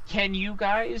 Can you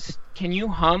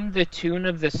hum the tune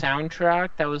of the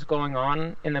soundtrack that was going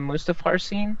on in the Mustafar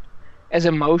scene? As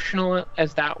emotional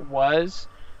as that was,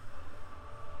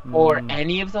 or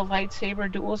any of the lightsaber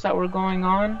duels that were going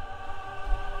on,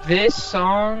 this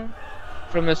song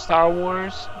from the Star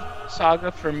Wars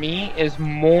saga for me is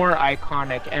more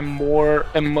iconic and more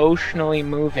emotionally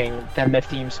moving than the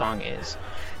theme song is.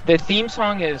 The theme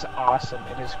song is awesome.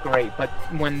 It is great. But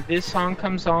when this song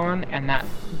comes on and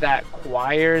that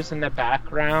choir's in the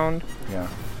background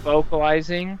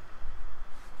vocalizing,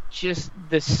 just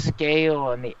the scale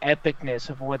and the epicness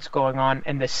of what's going on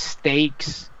and the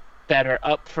stakes that are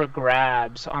up for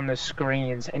grabs on the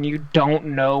screens, and you don't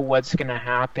know what's going to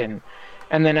happen.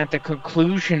 And then at the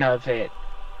conclusion of it,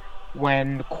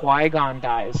 when Qui-Gon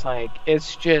dies, like,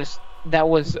 it's just... that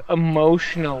was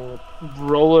emotional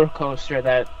roller coaster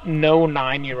that no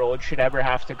 9-year-old should ever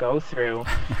have to go through.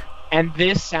 And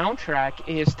this soundtrack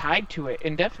is tied to it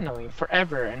indefinitely,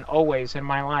 forever and always in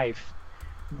my life.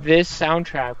 This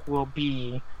soundtrack will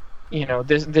be, you know,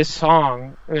 this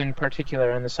song in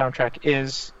particular in the soundtrack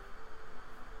is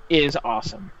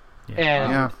awesome.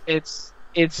 And it's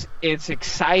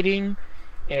exciting.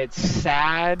 It's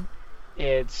sad.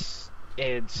 It's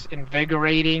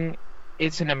invigorating.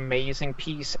 It's an amazing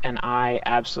piece, and I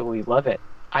absolutely love it.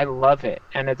 I love it,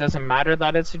 and it doesn't matter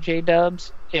that it's a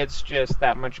J-Dubs. It's just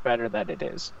that much better that it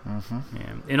is. Yeah.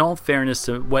 In all fairness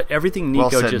to everything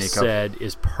Nico said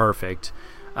is perfect.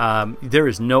 There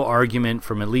is no argument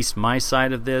from at least my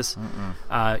side of this.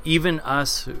 Even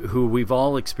us, who we've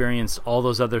all experienced all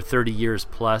those other 30 years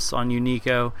plus on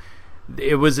Unico,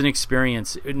 it was an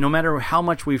experience. No matter how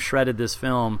much we've shredded this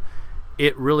film,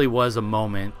 it really was a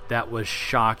moment that was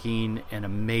shocking and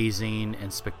amazing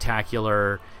and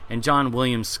spectacular. And John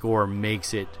Williams' score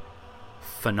makes it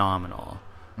phenomenal.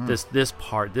 This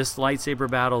part, this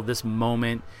lightsaber battle, this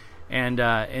moment. And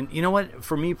you know what?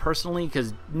 For me personally,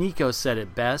 because Nico said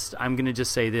it best, I'm going to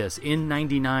just say this. In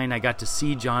 99, I got to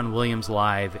see John Williams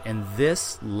live, and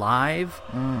this live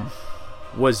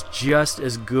was just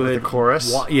as good. With the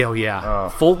chorus?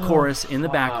 Full chorus in the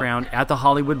background at the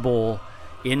Hollywood Bowl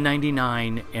in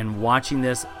 99, and watching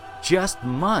this just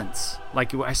months.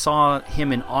 Like, I saw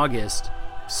him in August,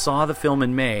 saw the film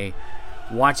in May,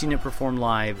 watching it perform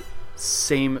live,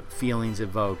 same feelings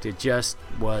evoked. It just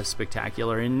was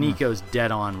spectacular, and Nico's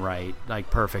dead on right, like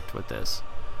perfect with this.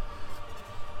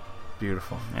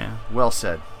 Beautiful. Yeah. Well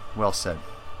said. Well said.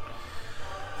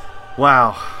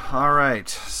 Wow. All right.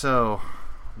 So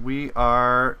we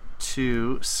are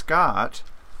to Scott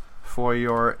for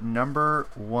your number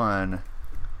one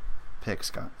pick,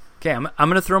 Scott. Okay, I'm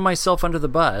going to throw myself under the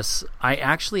bus. I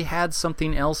actually had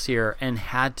something else here and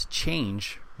had to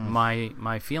change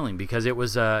my feeling, because it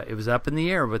was up in the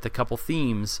air with a couple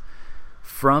themes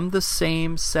from the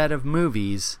same set of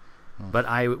movies, but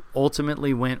I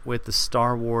ultimately went with the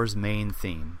Star Wars main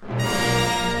theme.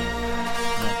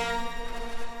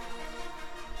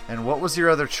 And what was your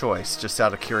other choice, just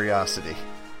out of curiosity?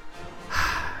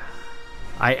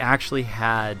 I actually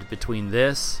had between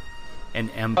this and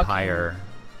Empire,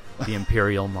 the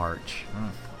Imperial March.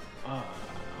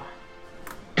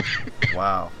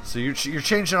 Wow. So you're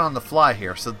changing on the fly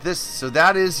here. So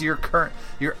that is your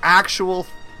actual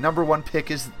number one pick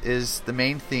is the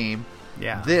main theme.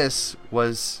 Yeah. This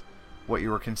was what you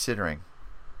were considering.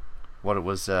 What it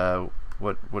was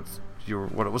what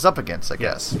it was up against, I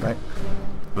guess, right?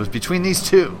 It was between these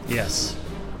two. Yes.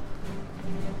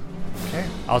 Okay.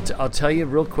 I'll tell you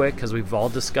real quick, because we've all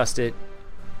discussed it.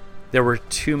 There were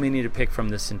too many to pick from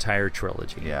this entire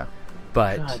trilogy. Yeah.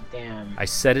 But God damn. I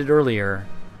said it earlier.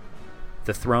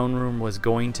 The throne room was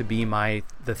going to be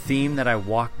the theme that I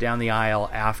walked down the aisle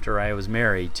after I was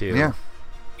married to. Yeah.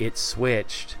 It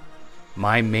switched.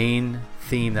 My main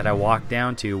theme that I walked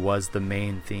down to was the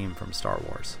main theme from Star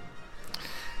Wars.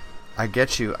 I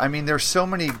get you. I mean, there's so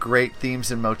many great themes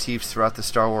and motifs throughout the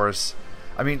Star Wars.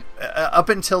 I mean, up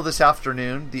until this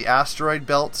afternoon, the asteroid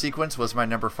belt sequence was my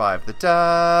number 5. The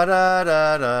da da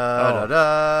da da da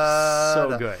da.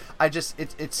 So good.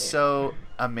 It's so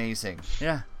amazing.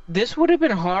 Yeah. This would have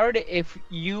been hard if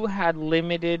you had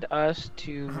limited us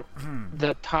to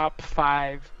the top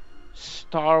 5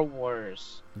 Star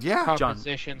Wars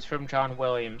compositions from John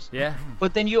Williams. Yeah.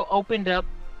 But then you opened up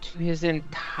to his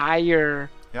entire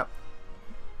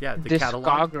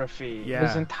discography,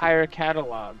 his entire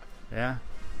catalog. Yeah.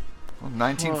 Well,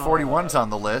 1941's on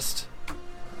the list.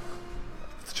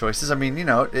 The choices. I mean,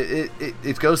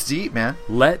 it goes deep, man.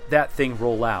 Let that thing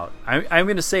roll out. I'm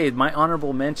going to say my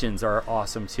honorable mentions are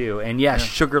awesome too. And yes,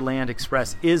 Sugarland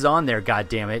Express is on there. God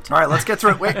damn it! All right, let's get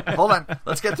through it. Wait, hold on.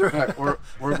 Let's get through it.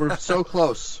 We're so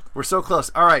close. We're so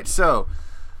close. All right, so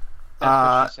That's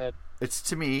what she said. It's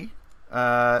to me.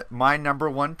 My number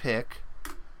one pick.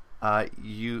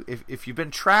 If you've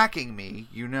been tracking me,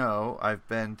 you know I've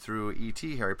been through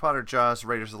E.T., Harry Potter, Jaws,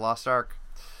 Raiders of the Lost Ark.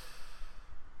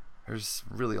 There's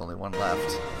really only one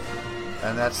left,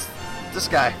 and that's this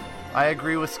guy. I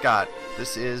agree with Scott.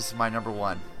 This is my number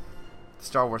one.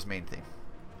 Star Wars main theme.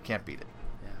 Can't beat it.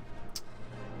 Yeah.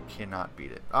 Cannot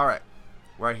beat it. All right.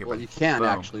 Right here. Well, you can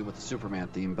actually with the Superman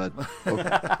theme, but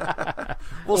okay.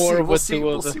 We'll see.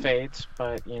 Duel of the see. Fates,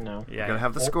 but Yeah, gotta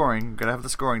have the scoring. Gotta have the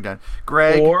scoring done.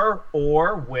 Greg, or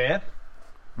with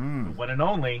the one and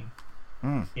only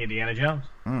Indiana Jones.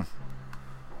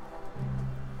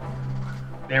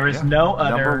 There is no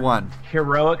other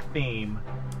heroic theme,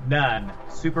 none.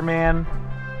 Superman,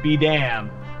 be damned,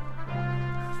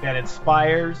 that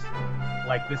inspires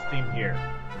like this theme here.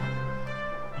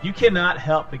 You cannot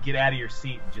help but get out of your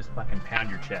seat and just fucking pound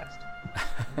your chest.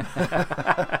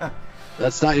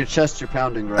 That's not your chest you're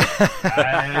pounding, right?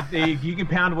 You can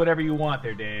pound whatever you want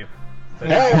there, Dave. But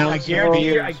Hey,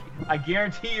 I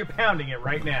guarantee you're pounding it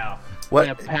right now. What?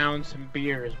 Gonna pound some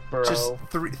beers, bro. Just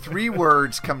three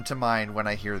words come to mind when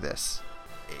I hear this.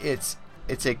 It's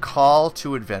it's a call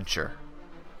to adventure.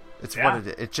 It's Yeah. what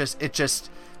it is. It just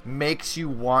makes you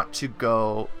want to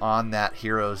go on that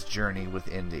hero's journey with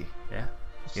Indy. Yeah.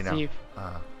 You know, Steve.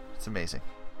 it's amazing.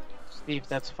 Steve,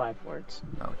 that's 5 words.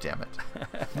 Oh, damn it.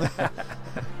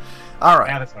 All right.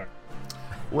 Yeah, that's hard.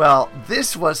 Well,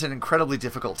 this was an incredibly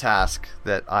difficult task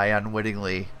that I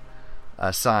unwittingly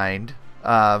assigned.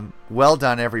 Well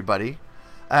done, everybody.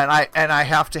 And I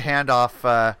have to hand off.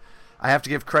 I have to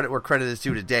give credit where credit is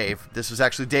due to Dave. This was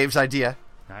actually Dave's idea.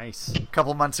 Nice. A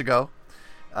couple months ago.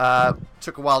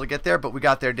 Took a while to get there, but we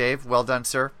got there, Dave. Well done,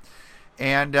 sir.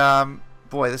 And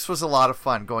boy, this was a lot of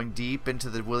fun, going deep into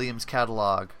the Williams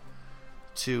catalog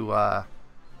to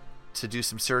do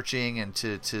some searching and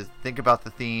to think about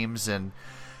the themes. And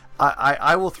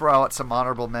I will throw out some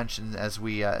honorable mentions as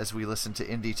we listen to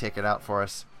Indy take it out for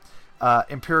us.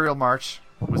 Imperial March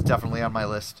was definitely on my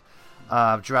list.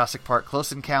 Jurassic Park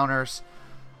Close Encounters.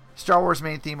 Star Wars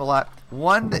main theme a lot.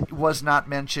 One that was not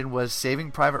mentioned was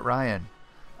Saving Private Ryan.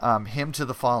 Hymn to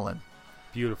the Fallen.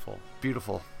 Beautiful.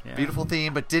 Yeah. Beautiful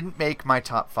theme, but didn't make my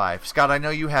top 5. Scott, I know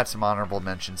you had some honorable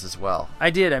mentions as well. I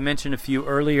did. I mentioned a few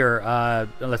earlier.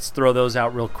 Let's throw those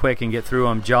out real quick and get through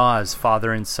them. Jaws,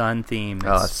 father and son theme.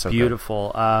 That's so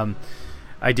beautiful.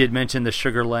 I did mention the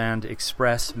Sugarland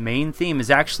Express main theme is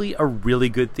actually a really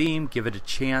good theme. Give it a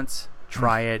chance.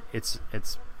 Try it. It's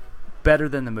better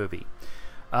than the movie.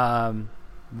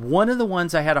 One of the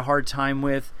ones I had a hard time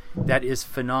with that is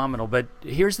phenomenal. But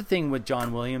here's the thing with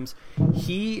John Williams.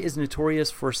 He is notorious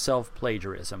for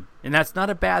self-plagiarism. And that's not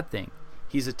a bad thing.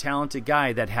 He's a talented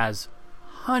guy that has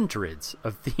hundreds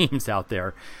of themes out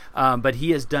there. But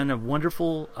he has done a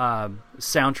wonderful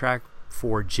soundtrack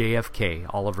for JFK,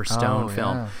 Oliver Stone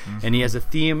film. Yeah. Mm-hmm. And he has a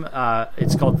theme.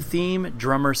 It's called Theme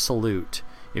Drummer Salute.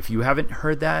 If you haven't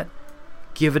heard that,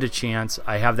 give it a chance.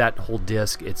 I have that whole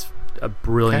disc. It's a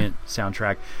brilliant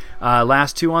soundtrack.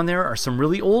 Last two on there are some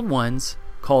really old ones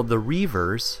called The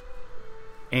Reavers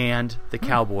and the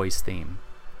Cowboys theme.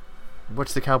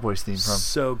 What's the Cowboys theme from?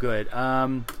 So good.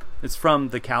 It's from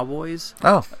the Cowboys.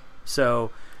 Oh.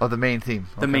 So. Oh, the main theme.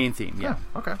 The main theme, yeah.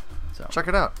 Okay. So check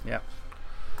it out. Yeah.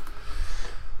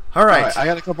 All right. I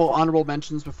got a couple honorable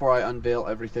mentions before I unveil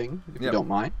everything, if you don't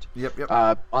mind. Yep.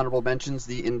 Honorable mentions,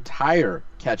 the entire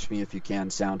Catch Me If You Can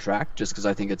soundtrack, just because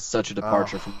I think it's such a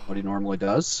departure from what he normally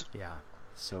does. Yeah.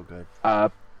 So good.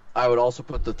 I would also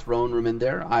put the Throne Room in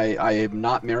there. I am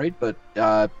not married, but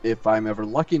if I'm ever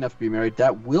lucky enough to be married,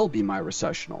 that will be my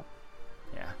recessional.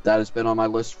 Yeah. That has been on my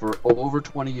list for over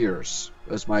 20 years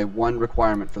as my one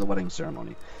requirement for the wedding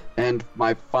ceremony. And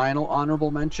my final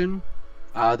honorable mention,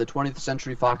 the 20th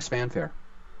Century Fox Fanfare.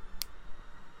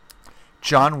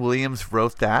 John Williams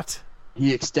wrote that?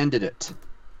 He extended it.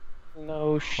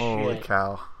 No shit. Holy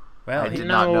cow. Well, I did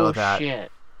not know that.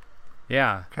 Shit.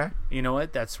 Yeah. Okay. You know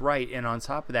what? That's right. And on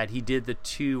top of that, he did the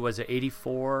two, was it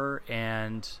 84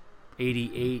 and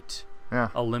 88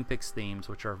 Olympics themes,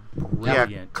 which are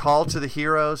brilliant. Yeah, Call to the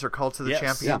Heroes or Call to the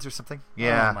Champions or something?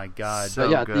 Yeah. Oh, my God.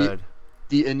 So good.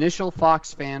 The initial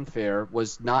Fox Fanfare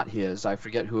was not his. I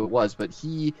forget who it was, but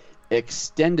he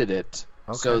extended it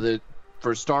so that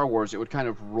for Star Wars, it would kind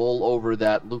of roll over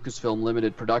that Lucasfilm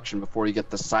limited production before you get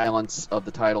the silence of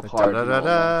the title card.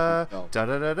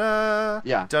 Yeah.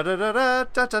 Yeah.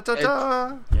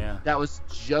 That was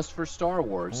just for Star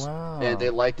Wars. Wow. And they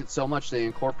liked it so much they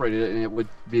incorporated it, and it would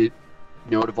be, it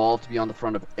evolved to be on the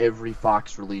front of every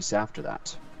Fox release after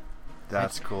that.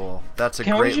 That's cool. That's a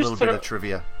Can we great just little bit of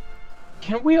trivia.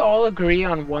 Can we all agree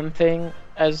on one thing?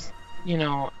 As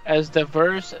as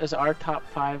diverse as our top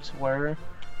 5s were,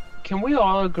 can we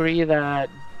all agree that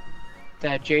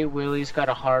Jay Willie's got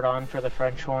a hard-on for the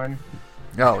French horn?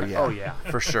 Oh yeah. Oh yeah.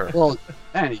 For sure. Well,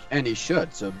 and he should.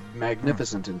 It's a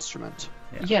magnificent instrument.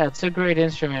 Yeah, it's a great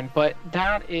instrument, but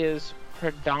that is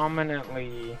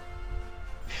predominantly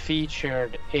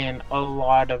featured in a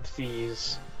lot of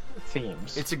these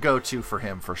themes. It's a go-to for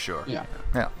him for sure. Yeah.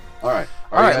 Yeah. All right.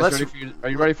 All right. Are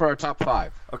you ready for our top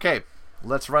 5? Okay.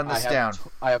 Let's run this down.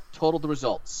 I have totaled the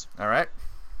results. All right.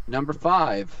 Number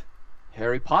 5,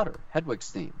 Harry Potter, Hedwig's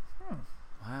theme.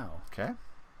 Wow. Okay.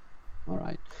 All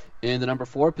right. In the number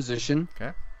 4 position,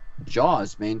 okay,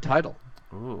 Jaws main title.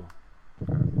 Ooh.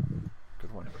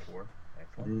 Good one. Number 4.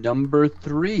 Excellent. Number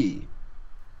 3,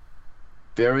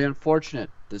 very unfortunate,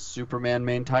 the Superman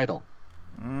main title.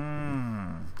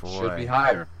 Boy. Should be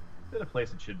higher. The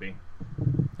place it should be.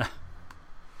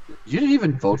 You didn't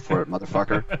even vote for it,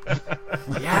 motherfucker.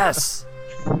 Yes.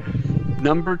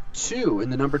 Number 2, in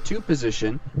the number 2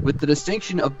 position, with the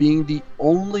distinction of being the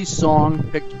only song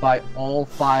picked by all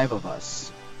 5 of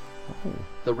us.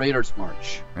 The Raiders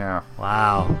March. Yeah.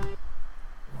 Wow.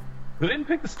 Who didn't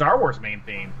pick the Star Wars main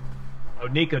theme? Oh,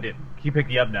 Nico didn't. He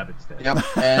picked Yub Nub instead. Yep,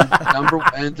 and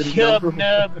the Yub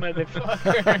Nub,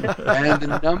 motherfucker. And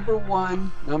the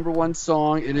number one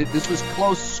song, and this was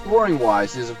close scoring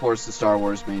wise, is of course the Star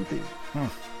Wars main theme.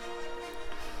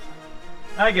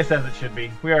 I guess as it should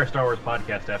be. We are a Star Wars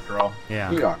podcast after all.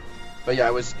 Yeah, We are. But yeah,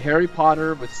 it was Harry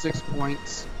Potter with 6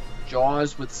 points,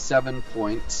 Jaws with 7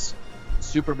 points,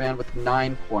 Superman with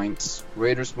 9 points,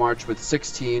 Raiders March with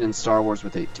 16, and Star Wars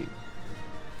with 18.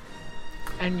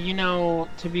 And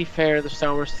to be fair, the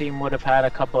Star Wars theme would have had a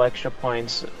couple extra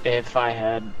points if I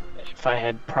had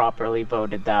properly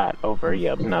voted that over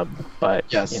Yub Nub. But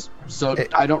yes, so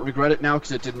I don't regret it now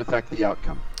because it didn't affect the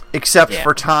outcome. Except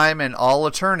for time and all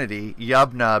eternity,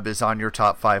 Yub Nub is on your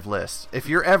top 5 list. If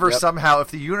you're ever somehow,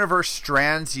 if the universe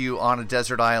strands you on a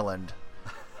desert island,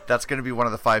 that's going to be one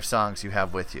of the 5 songs you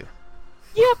have with you.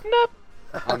 Yub Nub.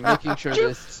 I'm making sure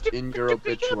this in your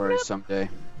obituary someday.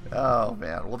 Oh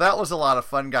man, well that was a lot of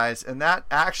fun, guys, and that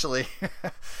actually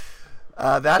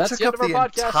that took up the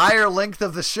entire length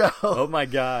of the show. Oh my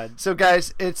god! So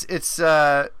guys,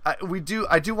 I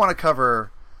do want to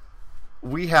cover.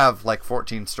 We have like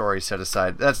 14 stories set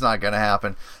aside. That's not going to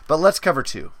happen, but let's cover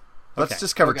 2. Let's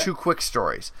just cover 2 quick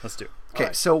stories. Let's do it.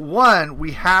 Okay, so one,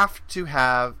 we have to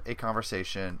have a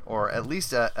conversation or at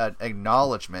least an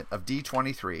acknowledgement of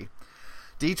D23.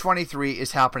 D23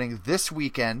 is happening this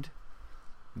weekend.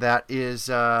 That is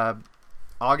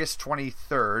August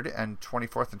 23rd and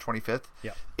 24th and 25th.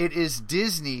 Yeah. It is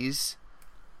Disney's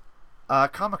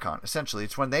Comic-Con, essentially.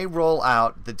 It's when they roll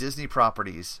out the Disney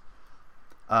properties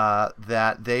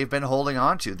that they've been holding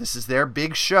on to. This is their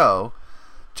big show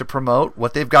to promote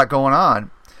what they've got going on.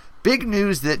 Big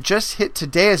news that just hit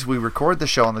today as we record the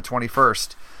show on the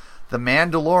 21st. The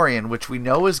Mandalorian, which we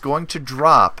know is going to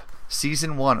drop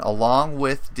Season 1 along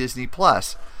with Disney+.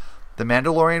 The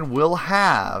Mandalorian will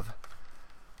have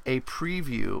a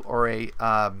preview or a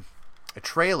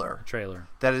trailer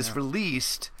that is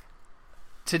released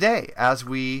today as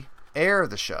we air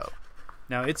the show.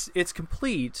 Now it's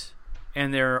complete,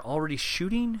 and they're already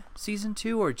shooting Season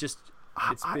 2, or just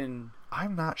been.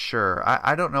 I'm not sure.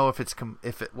 I don't know if it's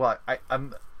I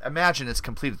imagine it's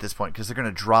complete at this point because they're going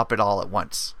to drop it all at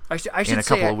once. I should in a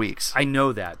couple of weeks. I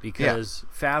know that because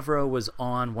Favreau was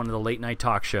on one of the late night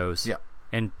talk shows. Yeah.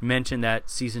 And mentioned that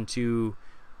Season 2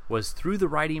 was through the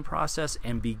writing process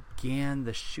and began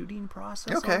the shooting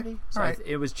process already. So all right.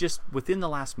 It was just within the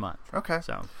last month. Okay.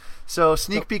 So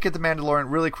sneak peek at The Mandalorian.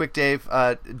 Really quick, Dave.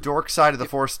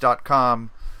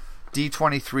 Dorksideoftheforce.com,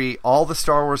 D23, all the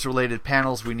Star Wars related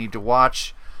panels we need to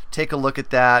watch. Take a look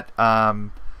at that.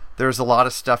 There's a lot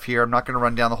of stuff here. I'm not going to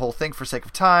run down the whole thing for sake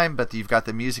of time, but you've got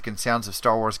the music and sounds of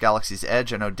Star Wars Galaxy's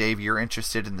Edge. I know, Dave, you're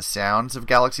interested in the sounds of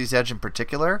Galaxy's Edge in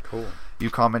particular. Cool.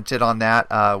 You commented on that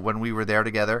when we were there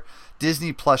together.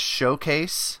 Disney Plus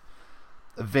Showcase,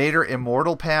 Vader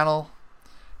Immortal panel,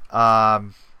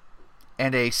 and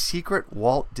a secret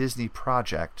Walt Disney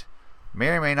project. May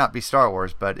or may not be Star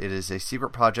Wars, but it is a secret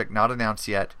project not announced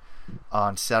yet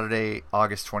on Saturday,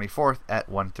 August 24th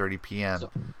at 1:30 p.m. So,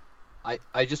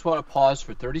 I just want to pause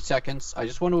for 30 seconds. I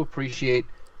just want to appreciate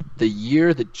the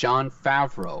year that Jon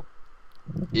Favreau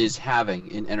is having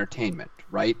in entertainment,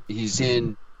 right? He's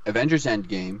in Avengers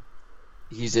Endgame.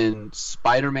 He's in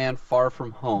Spider-Man Far From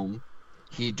Home.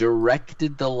 He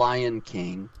directed The Lion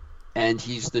King. And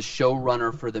he's the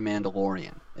showrunner for The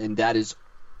Mandalorian. And that is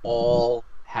all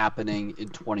happening in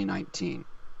 2019.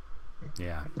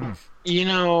 Yeah. Nico, how do you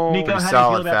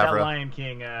feel about Favreau. that Lion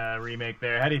King remake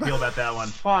there? How do you feel about that one?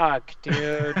 Fuck,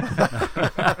 dude.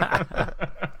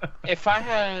 If I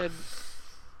had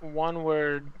one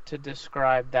word to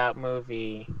describe that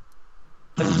movie,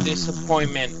 the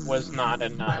disappointment was not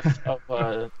enough of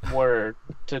a word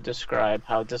to describe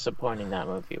how disappointing that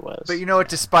movie was. But you know what?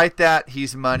 Despite that,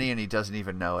 he's money and he doesn't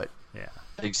even know it. Yeah.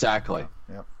 Exactly.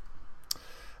 Yep.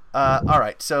 All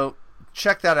right, so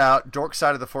check that out,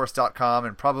 dorksideoftheforce.com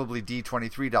and probably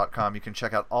d23.com. You can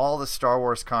check out all the Star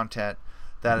Wars content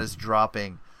that is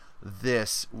dropping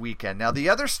this weekend. Now, the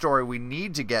other story we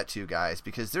need to get to, guys,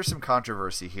 because there's some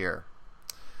controversy here.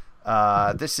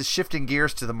 This is shifting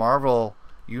gears to the Marvel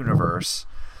universe.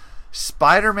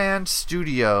 Spider-Man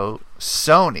studio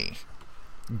Sony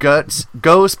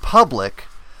goes public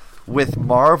with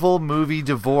Marvel movie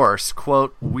divorce.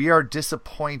 Quote, "We are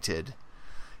disappointed."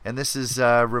 And this is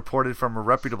reported from a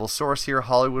reputable source here,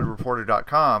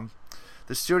 HollywoodReporter.com.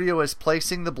 The studio is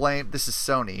placing the blame, this is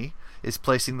Sony, is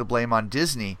placing the blame on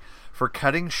Disney for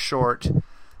cutting short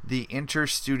the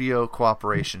inter-studio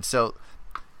cooperation. So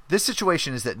this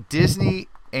situation is that Disney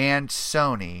and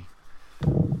Sony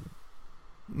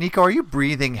Nico, are you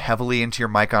breathing heavily into your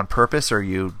mic on purpose, or are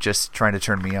you just trying to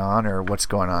turn me on, or what's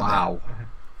going on there?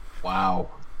 Wow.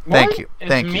 Thank you. It's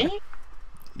Thank me? you.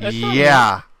 That's not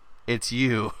Yeah, it's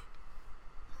you.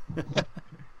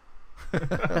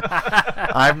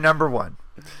 I'm number one.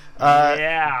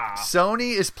 Yeah.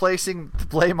 Sony is placing the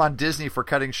blame on Disney for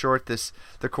cutting short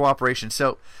the cooperation.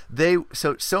 So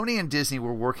Sony and Disney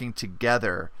were working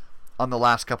together on the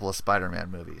last couple of Spider-Man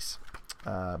movies,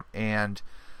 and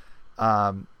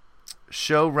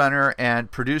showrunner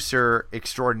and producer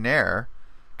extraordinaire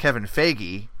Kevin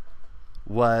Feige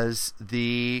was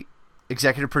the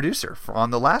executive producer on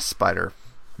the last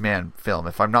Spider-Man film.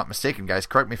 If I'm not mistaken, guys,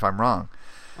 correct me if I'm wrong.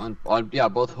 On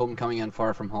both Homecoming and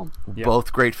Far From Home.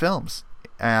 Both great films.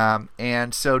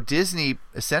 And so Disney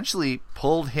essentially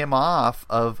pulled him off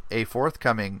of a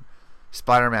forthcoming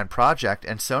Spider-Man project,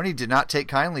 and Sony did not take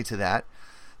kindly to that.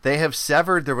 They have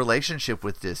severed the relationship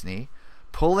with Disney,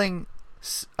 pulling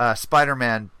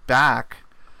Spider-Man back,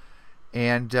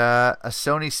 and a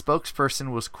Sony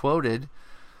spokesperson was quoted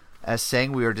as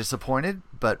saying, "We are disappointed,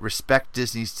 but respect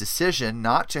Disney's decision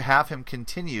not to have him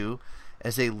continue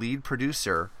as a lead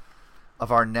producer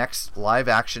of our next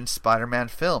live-action Spider-Man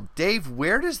film." Dave,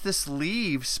 where does this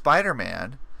leave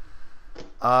Spider-Man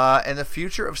and the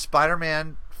future of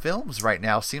Spider-Man films right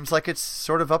now? Seems like it's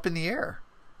sort of up in the air.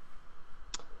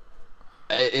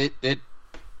 It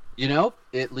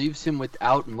leaves him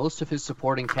without most of his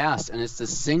supporting cast, and it's the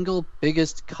single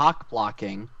biggest cock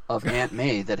blocking of Aunt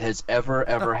May that has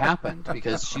ever happened,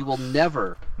 because she will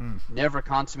never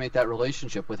consummate that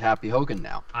relationship with Happy Hogan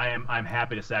now. I'm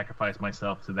happy to sacrifice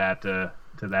myself to that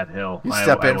hill. You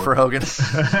step in for Hogan.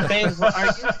 Dave,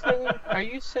 are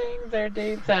you saying there,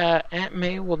 Dave, that Aunt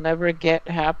May will never get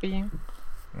happy?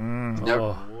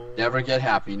 Never get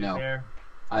happy. No.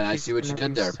 I see what you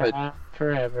did there, but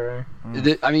forever.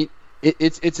 I mean,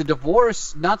 it's a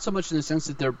divorce, not so much in the sense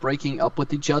that they're breaking up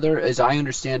with each other. As I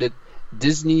understand it,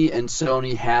 Disney and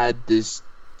Sony had this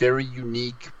very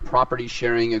unique property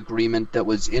sharing agreement that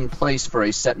was in place for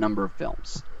a set number of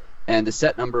films, and the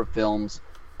set number of films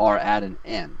are at an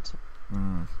end.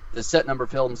 The set number of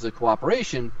films, the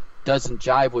cooperation, doesn't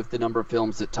jive with the number of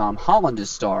films that Tom Holland is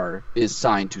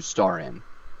signed to star in.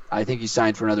 I think he's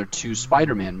signed for another 2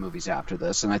 Spider-Man movies after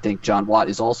this, and I think John Watt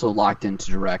is also locked in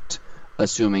to direct,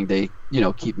 assuming they,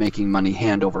 keep making money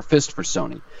hand over fist for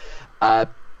Sony.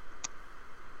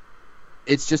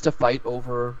 It's just a fight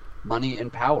over money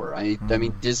and power. I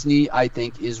mean, Disney, I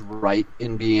think, is right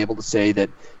in being able to say that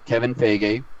Kevin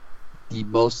Feige, the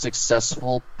most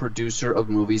successful producer of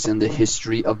movies in the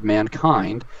history of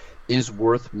mankind, is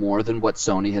worth more than what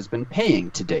Sony has been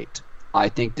paying to date. I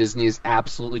think Disney is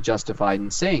absolutely justified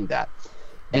in saying that.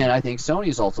 And I think Sony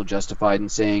is also justified in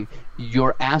saying,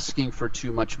 you're asking for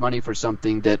too much money for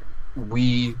something that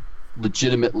we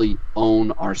legitimately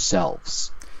own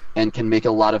ourselves and can make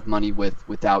a lot of money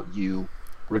without you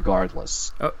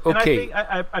regardless. Okay. And I think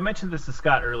I mentioned this to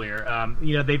Scott earlier.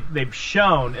 They've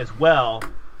shown as well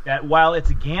that while it's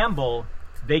a gamble,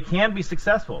 they can be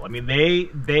successful. I mean,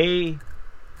 they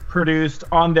produced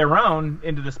on their own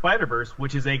Into the Spider-Verse,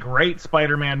 which is a great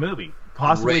Spider-Man movie.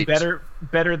 Possibly better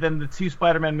than the 2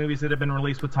 Spider-Man movies that have been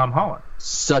released with Tom Holland.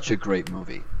 Such a great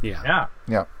movie. Yeah.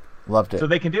 Loved it. So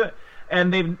they can do it.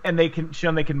 And they can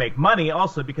show they can make money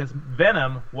also, because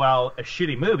Venom, while a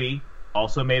shitty movie,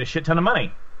 also made a shit ton of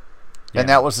money. And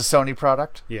that was a Sony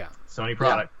product? Yeah. Sony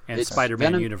product. And it's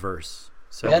Spider-Man universe.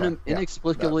 So, Venom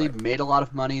inexplicably made a lot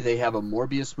of money. They have a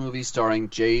Morbius movie starring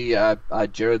Jared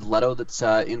Leto that's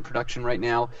in production right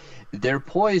now. They're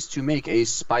poised to make a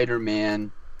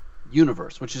Spider-Man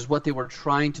universe, which is what they were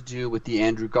trying to do with the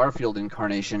Andrew Garfield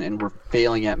incarnation and were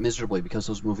failing at miserably because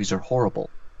those movies are horrible.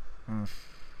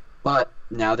 But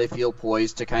now they feel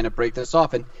poised to kind of break this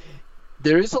off. And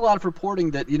there is a lot of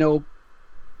reporting that,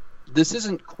 this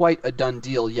isn't quite a done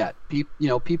deal yet.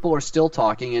 People are still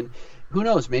talking, and who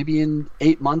knows, maybe in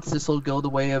 8 months this will go the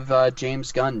way of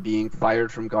James Gunn being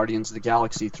fired from Guardians of the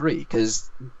Galaxy 3, because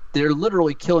they're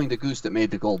literally killing the goose that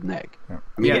made the golden egg. Yeah.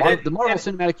 I mean, the Marvel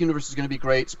Cinematic Universe is going to be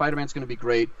great, Spider-Man's going to be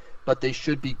great, but they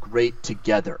should be great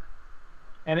together.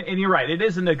 And you're right, it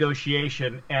is a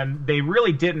negotiation, and they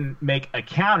really didn't make a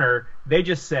counter, they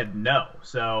just said no,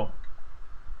 so...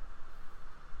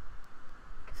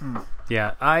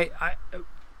 Yeah, I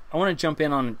want to jump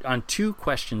in on 2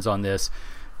 questions on this.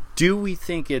 Do we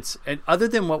think it's, other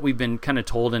than what we've been kind of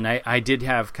told, and I did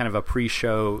have kind of a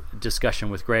pre-show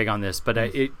discussion with Greg on this, but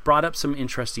it brought up some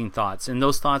interesting thoughts. And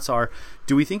those thoughts are,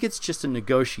 do we think it's just a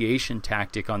negotiation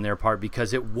tactic on their part,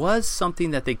 because it was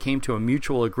something that they came to a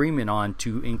mutual agreement on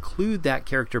to include that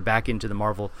character back into the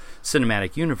Marvel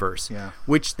Cinematic Universe,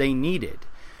 which they needed.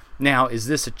 Now, is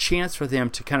this a chance for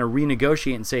them to kind of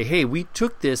renegotiate and say, hey, we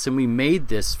took this and we made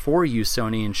this for you,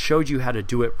 Sony, and showed you how to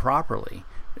do it properly?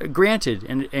 Granted,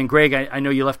 and Greg, I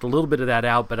know you left a little bit of that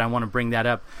out, but I want to bring that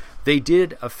up. They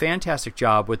did a fantastic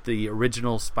job with the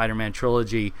original Spider-Man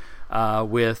trilogy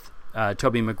with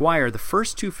Tobey Maguire. The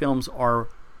first 2 films are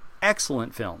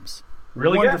excellent films.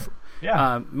 Really wonderful. Good.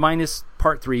 Yeah. Minus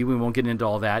part 3, we won't get into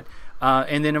all that.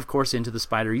 And then, of course, into the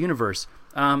Spider-Universe.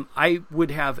 I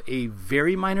would have a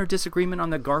very minor disagreement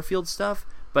on the Garfield stuff,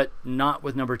 but not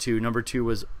with number 2. Number 2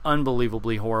 was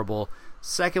unbelievably horrible.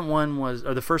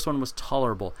 The first one was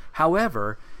tolerable.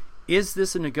 However, is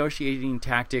this a negotiating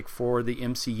tactic for the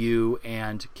MCU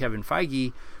and Kevin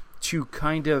Feige to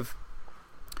kind of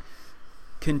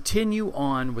continue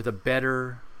on with a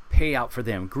better payout for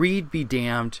them? Greed be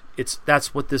damned.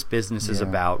 That's what this business is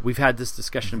about. We've had this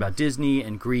discussion about Disney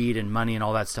and greed and money and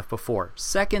all that stuff before.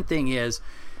 Second thing is,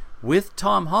 with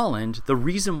Tom Holland, the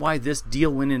reason why this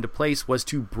deal went into place was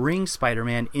to bring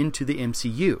Spider-Man into the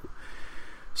MCU.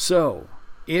 So,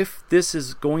 if this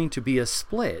is going to be a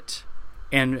split,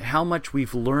 and how much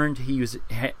we've learned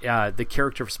the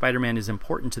character of Spider-Man is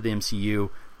important to the MCU,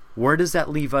 where does that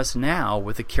leave us now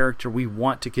with a character we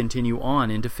want to continue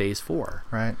on into Phase 4?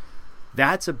 Right.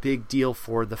 That's a big deal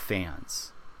for the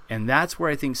fans. And that's where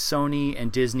I think Sony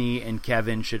and Disney and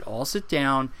Kevin should all sit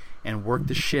down and work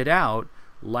the shit out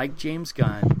like James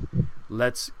Gunn.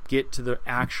 Let's get to the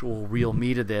actual real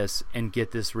meat of this and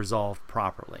get this resolved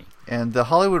properly. And the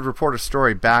Hollywood Reporter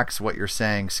story backs what you're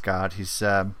saying, Scott.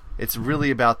 It's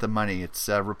really about the money.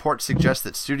 Reports suggest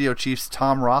that studio chiefs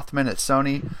Tom Rothman at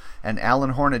Sony and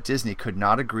Alan Horn at Disney could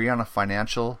not agree on a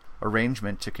financial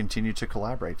arrangement to continue to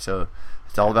collaborate. So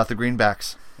it's all about the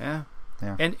greenbacks. Yeah.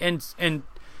 And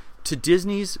to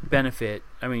Disney's benefit,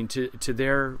 I mean, to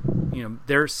their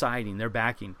their siding, their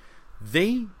backing,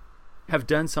 they have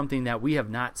done something that we have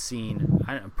not seen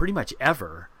pretty much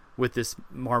ever with this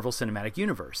Marvel Cinematic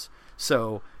Universe.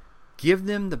 So give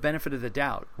them the benefit of the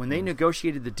doubt. When they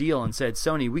negotiated the deal and said,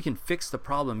 Sony, we can fix the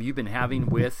problem you've been having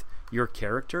with your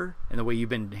character and the way you've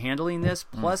been handling this.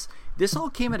 Plus, this all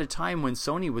came at a time when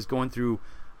Sony was going through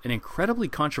an incredibly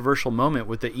controversial moment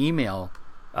with the email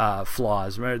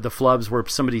flaws, right? The flubs where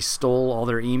somebody stole all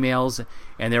their emails,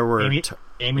 and there were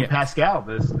Amy Pascal,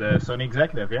 the Sony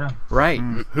executive, right,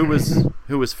 who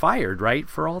was fired, right,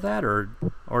 for all that, or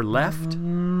left.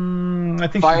 I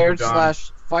think fired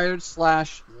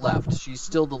 / left. She's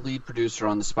still the lead producer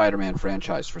on the Spider-Man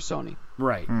franchise for Sony.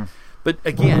 Right. But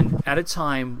again, at a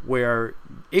time where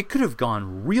it could have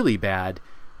gone really bad,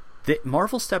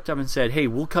 Marvel stepped up and said, hey,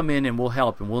 we'll come in and we'll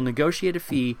help and we'll negotiate a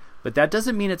fee, but that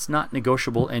doesn't mean it's not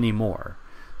negotiable anymore.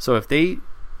 So if they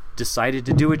decided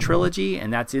to do a trilogy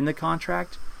and that's in the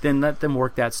contract, then let them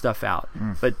work that stuff out.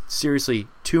 But seriously,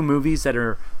 2 movies that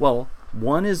are,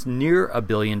 one is near $1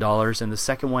 billion and the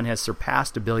second one has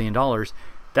surpassed $1 billion.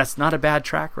 That's not a bad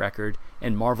track record,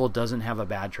 and Marvel doesn't have a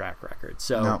bad track record.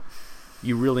 So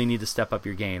you really need to step up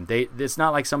your game. It's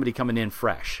not like somebody coming in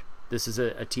fresh. This is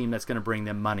a team that's going to bring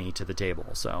them money to the table.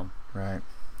 So right.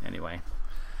 Anyway.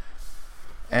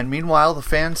 And meanwhile, the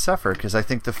fans suffer because I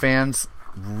think the fans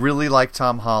really like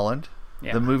Tom Holland.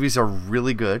 Yeah. The movies are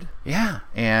really good. Yeah.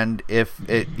 And if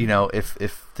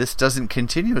this doesn't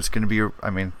continue, it's going to be a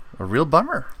real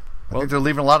bummer. I think they're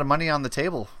leaving a lot of money on the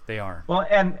table. They are. Well,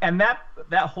 and that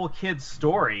whole kid's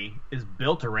story is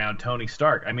built around Tony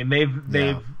Stark. I mean, they've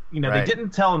they didn't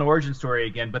tell an origin story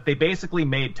again, but they basically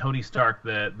made Tony Stark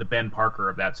the Ben Parker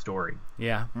of that story.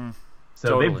 Yeah.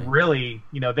 So totally. They've really,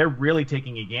 they're really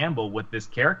taking a gamble with this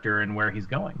character and where he's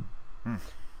going.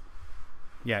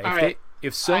 Yeah.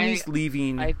 If Sony's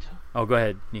leaving, go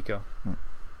ahead, Nico.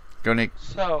 Go, Nick.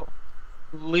 So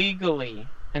legally,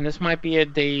 and this might be a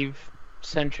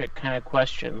Dave-centric kind of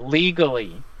question.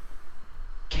 Legally,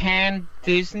 can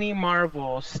Disney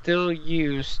Marvel still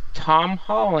use Tom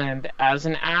Holland as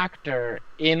an actor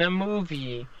in a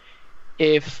movie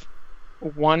if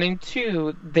 1 and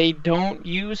 2 they don't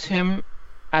use him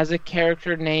as a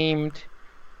character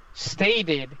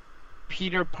stated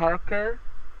Peter Parker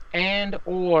and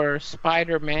or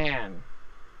Spider-Man?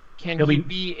 Can he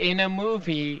be in a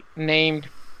movie named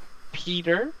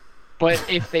Peter, but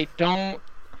if they don't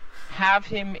have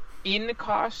him in the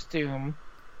costume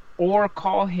or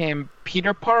call him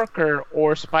Peter Parker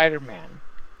or Spider-Man?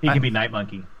 He can be Night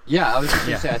Monkey. Yeah, I was just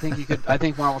going to say, I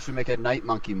think Marvel should make a Night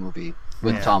Monkey movie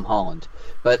with Tom Holland.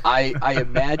 But I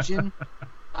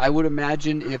would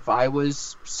imagine if I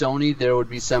was Sony, there would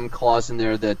be some clause in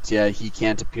there that he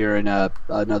can't appear in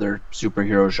another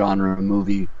superhero genre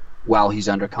movie while he's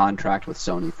under contract with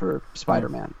Sony for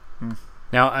Spider-Man.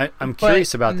 Now, I'm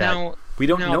curious about that. We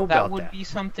don't No, know about that would that. be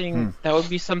something. That would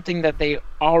be something that they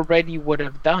already would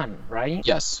have done, right?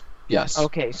 Yes. Yes.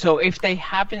 Okay, so if they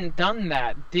haven't done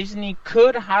that, Disney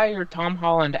could hire Tom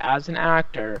Holland as an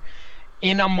actor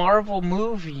in a Marvel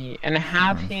movie and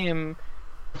have him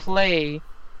play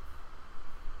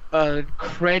a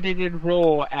credited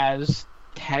role as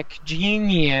tech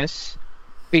genius,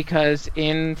 because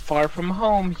in Far From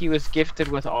Home he was gifted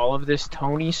with all of this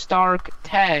Tony Stark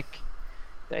tech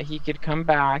that he could come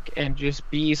back and just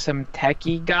be some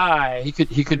techie guy. He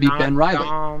could be Ben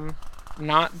Reilly.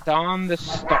 Not don the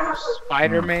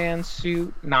Spider-Man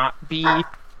suit, not be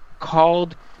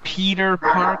called Peter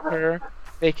Parker.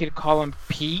 They could call him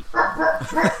Pete.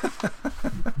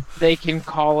 They can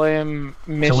call him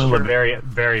Mr. Tallulah very,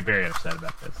 very, very upset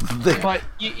about this. But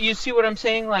you see what I'm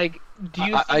saying? Like, do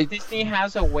you think Disney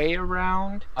has a way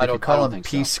around? I don't call him think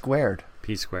P so. squared.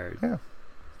 P squared. Yeah.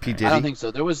 P Diddy. I don't think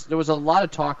so. There was a lot of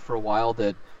talk for a while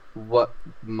that what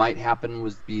might happen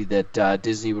would be that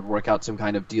Disney would work out some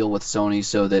kind of deal with Sony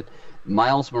so that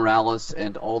Miles Morales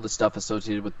and all the stuff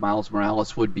associated with Miles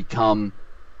Morales would become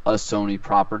a Sony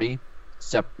property,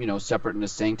 separate and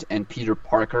distinct, and Peter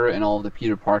Parker and all of the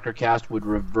Peter Parker cast would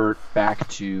revert back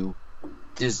to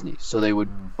Disney. So they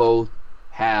would both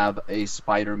have a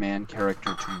Spider-Man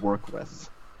character to work with.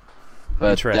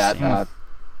 But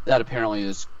that apparently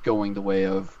is going the way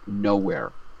of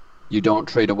nowhere. You don't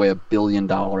trade away $1 billion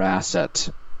asset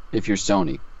if you're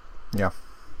Sony. Yeah.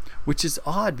 Which is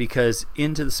odd because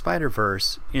Into the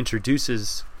Spider-Verse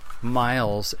introduces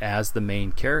Miles as the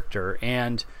main character,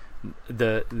 and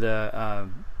the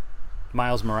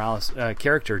Miles Morales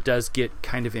character does get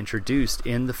kind of introduced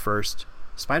in the first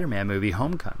Spider-Man movie,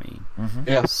 Homecoming.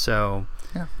 Yeah. So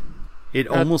it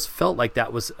almost felt like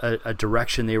that was a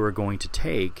direction they were going to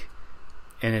take.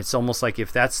 And it's almost like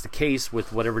if that's the case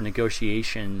with whatever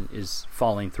negotiation is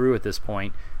falling through at this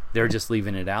point, they're just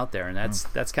leaving it out there, and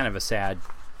that's kind of a sad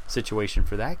situation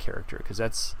for that character, because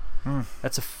that's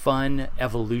a fun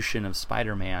evolution of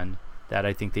Spider-Man that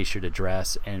I think they should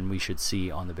address and we should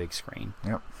see on the big screen.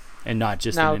 Yep. And not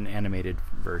just in an animated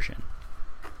version.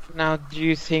 Now, do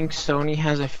you think Sony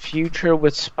has a future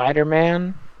with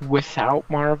Spider-Man without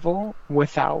Marvel,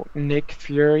 without Nick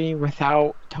Fury,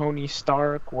 without Tony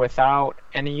Stark, without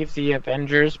any of the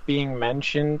Avengers being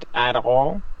mentioned at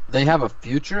all? They have a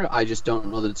future. I just don't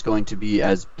know that it's going to be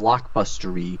as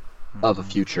blockbustery of a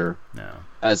future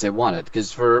as they wanted.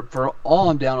 Because for all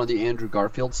I'm down on the Andrew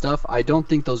Garfield stuff, I don't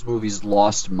think those movies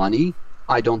lost money.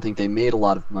 I don't think they made a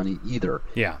lot of money either.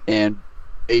 Yeah. And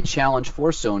a challenge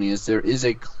for Sony is there is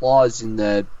a clause in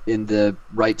the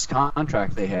rights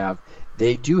contract they have.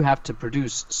 They do have to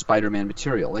produce Spider-Man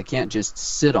material. They can't just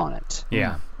sit on it.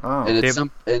 Yeah. Oh.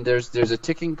 And there's a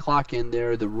ticking clock in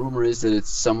there. The rumor is that it's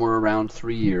somewhere around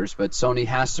 3 years, but Sony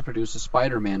has to produce a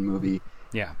Spider-Man movie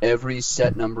every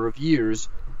set number of years,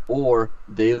 or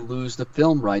they lose the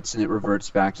film rights and it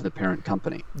reverts back to the parent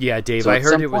company. Yeah, Dave, So I at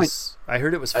heard some it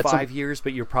point- was 5 years,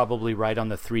 but you're probably right on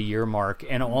the 3 year mark.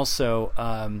 And also,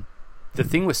 the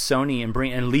thing with Sony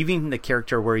and leaving the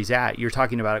character where he's at, you're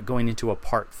talking about it going into a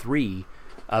part 3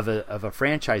 of a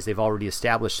franchise they've already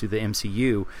established through the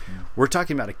MCU. We're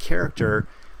talking about a character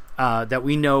that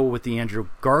we know with the Andrew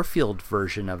Garfield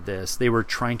version of this. They were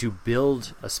trying to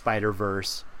build a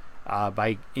Spider-Verse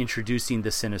by introducing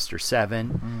the Sinister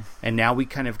Seven, and now we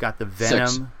kind of got the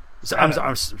Venom.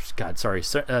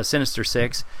 Sinister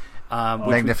Six.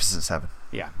 Magnificent Seven.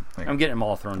 Yeah, I'm getting them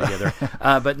all thrown together.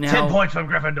 But now 10 points from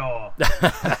Gryffindor.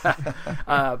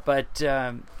 But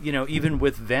even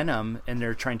with Venom, and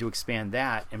they're trying to expand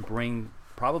that and bring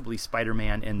probably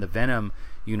Spider-Man and the Venom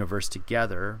universe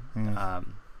together,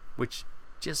 which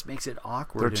just makes it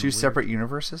awkward. They're and two weird. separate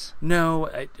universes? No,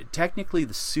 technically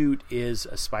the suit is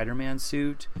a Spider-Man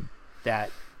suit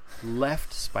that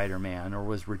left Spider-Man or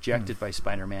was rejected by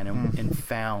Spider-Man and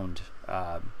found.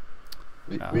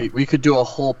 We could do a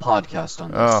whole podcast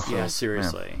on this. Oh, yeah,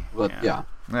 seriously. Yeah.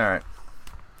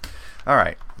 All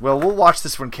right. Well, we'll watch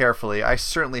this one carefully. I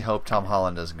certainly hope Tom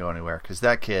Holland doesn't go anywhere, because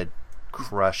that kid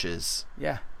crushes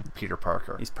Peter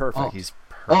Parker. He's perfect. He's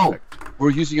perfect. Oh,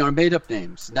 we're using our made-up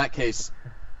names. In that case,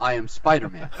 I am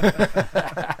Spider-Man.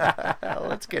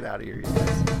 Let's get out of here, you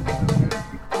guys.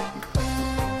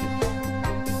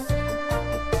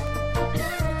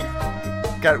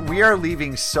 God, we are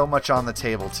leaving so much on the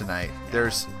table tonight.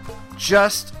 There's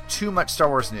just too much Star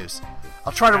Wars news.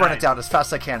 I'll try to run it down as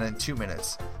fast as I can in 2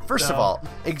 minutes. First of all,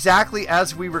 exactly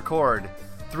as we record,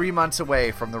 3 months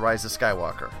away from The Rise of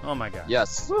Skywalker. Oh my God.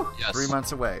 Yes. Yes. 3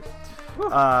 months away.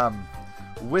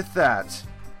 With that,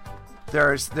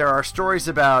 there are stories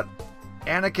about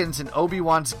Anakin's and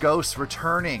Obi-Wan's ghosts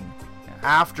returning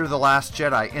after The Last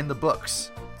Jedi in the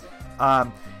books.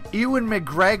 Ewan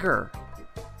McGregor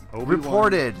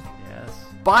reported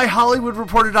by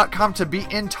HollywoodReporter.com to be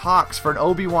in talks for an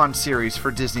Obi-Wan series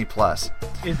for Disney+.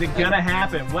 Is it gonna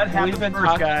happen? What happens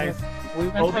first, guys?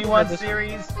 Obi-Wan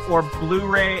series or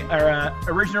Blu-ray or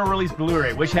original release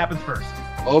Blu-ray? Which happens first?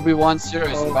 Obi-Wan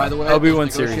series. And by the way, Obi-Wan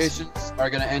those negotiations are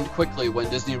going to end quickly when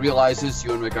Disney realizes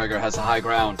Ewan McGregor has a high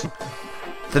ground.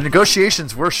 The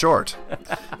negotiations were short.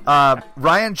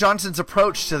 Rian Johnson's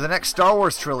approach to the next Star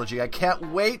Wars trilogy. I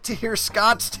can't wait to hear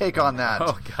Scott's take on that.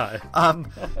 Oh,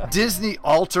 God. Disney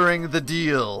altering the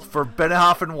deal for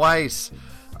Benioff and Weiss.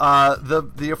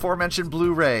 The aforementioned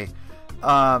Blu-ray.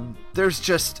 There's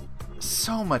just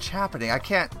so much happening. I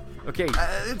can't... Okay.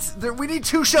 We need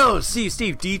 2 shows.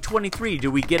 Steve, D23,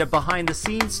 do we get a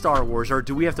behind-the-scenes Star Wars, or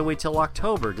do we have to wait till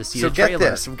October to see the trailer? So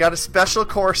get this. We've got a special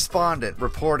correspondent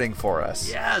reporting for us.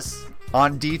 Yes.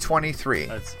 On D23.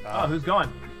 Who's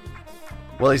going?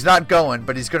 Well, he's not going,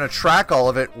 but he's going to track all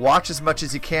of it, watch as much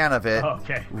as he can of it,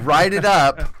 okay. Write it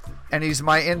up, and he's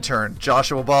my intern,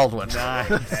 Joshua Baldwin.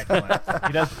 Nice. Excellent.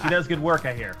 He does good work,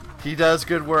 I hear. He does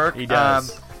good work. He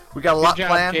does. We got a lot job,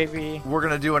 planned. JV. We're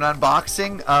going to do an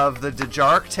unboxing of the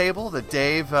Dejark table that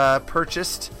Dave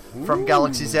purchased from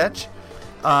Galaxy's Edge.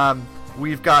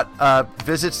 We've got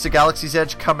visits to Galaxy's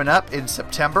Edge coming up in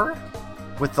September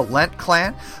with the Lent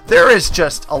Clan. There is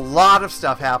just a lot of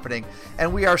stuff happening,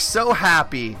 and we are so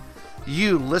happy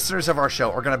you, listeners of our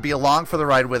show, are going to be along for the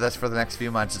ride with us for the next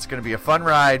few months. It's going to be a fun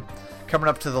ride coming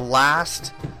up to the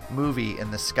last movie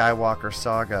in the Skywalker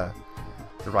saga,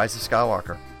 The Rise of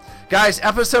Skywalker. Guys,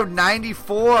 episode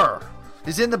 94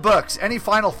 is in the books. Any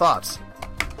final thoughts?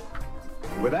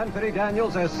 With Anthony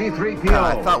Daniels as C-3PO.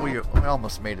 I thought we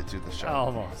almost made it through the show.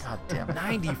 Almost. God damn it.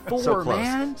 94, so close,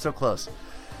 man. So close.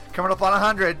 Coming up on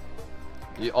 100.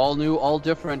 The all new, all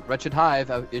different Wretched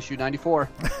Hive, issue 94.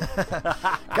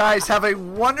 Guys, have a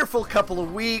wonderful couple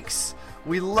of weeks.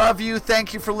 We love you.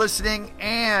 Thank you for listening.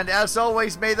 And as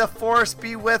always, may the Force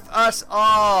be with us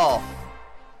all.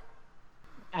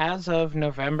 As of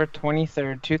November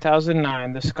 23rd,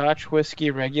 2009, the Scotch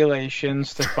Whisky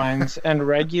Regulations defines and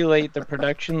regulate the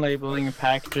production, labeling, and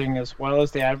packaging, as well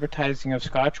as the advertising of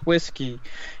Scotch whisky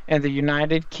in the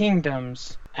United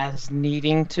Kingdoms as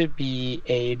needing to be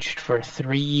aged for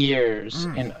 3 years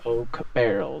in oak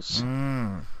barrels.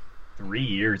 3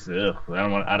 years? Ugh.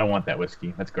 I don't want that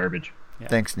whiskey. That's garbage. Yeah.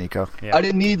 Thanks, Nico. Yeah. I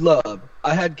didn't need love.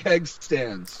 I had keg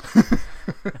stands.